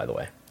Patriots lose, by the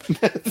way.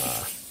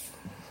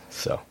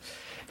 So,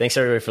 thanks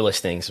everybody for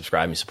listening,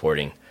 subscribing,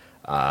 supporting.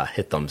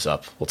 Hit thumbs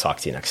up. We'll talk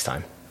to you next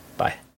time. Bye.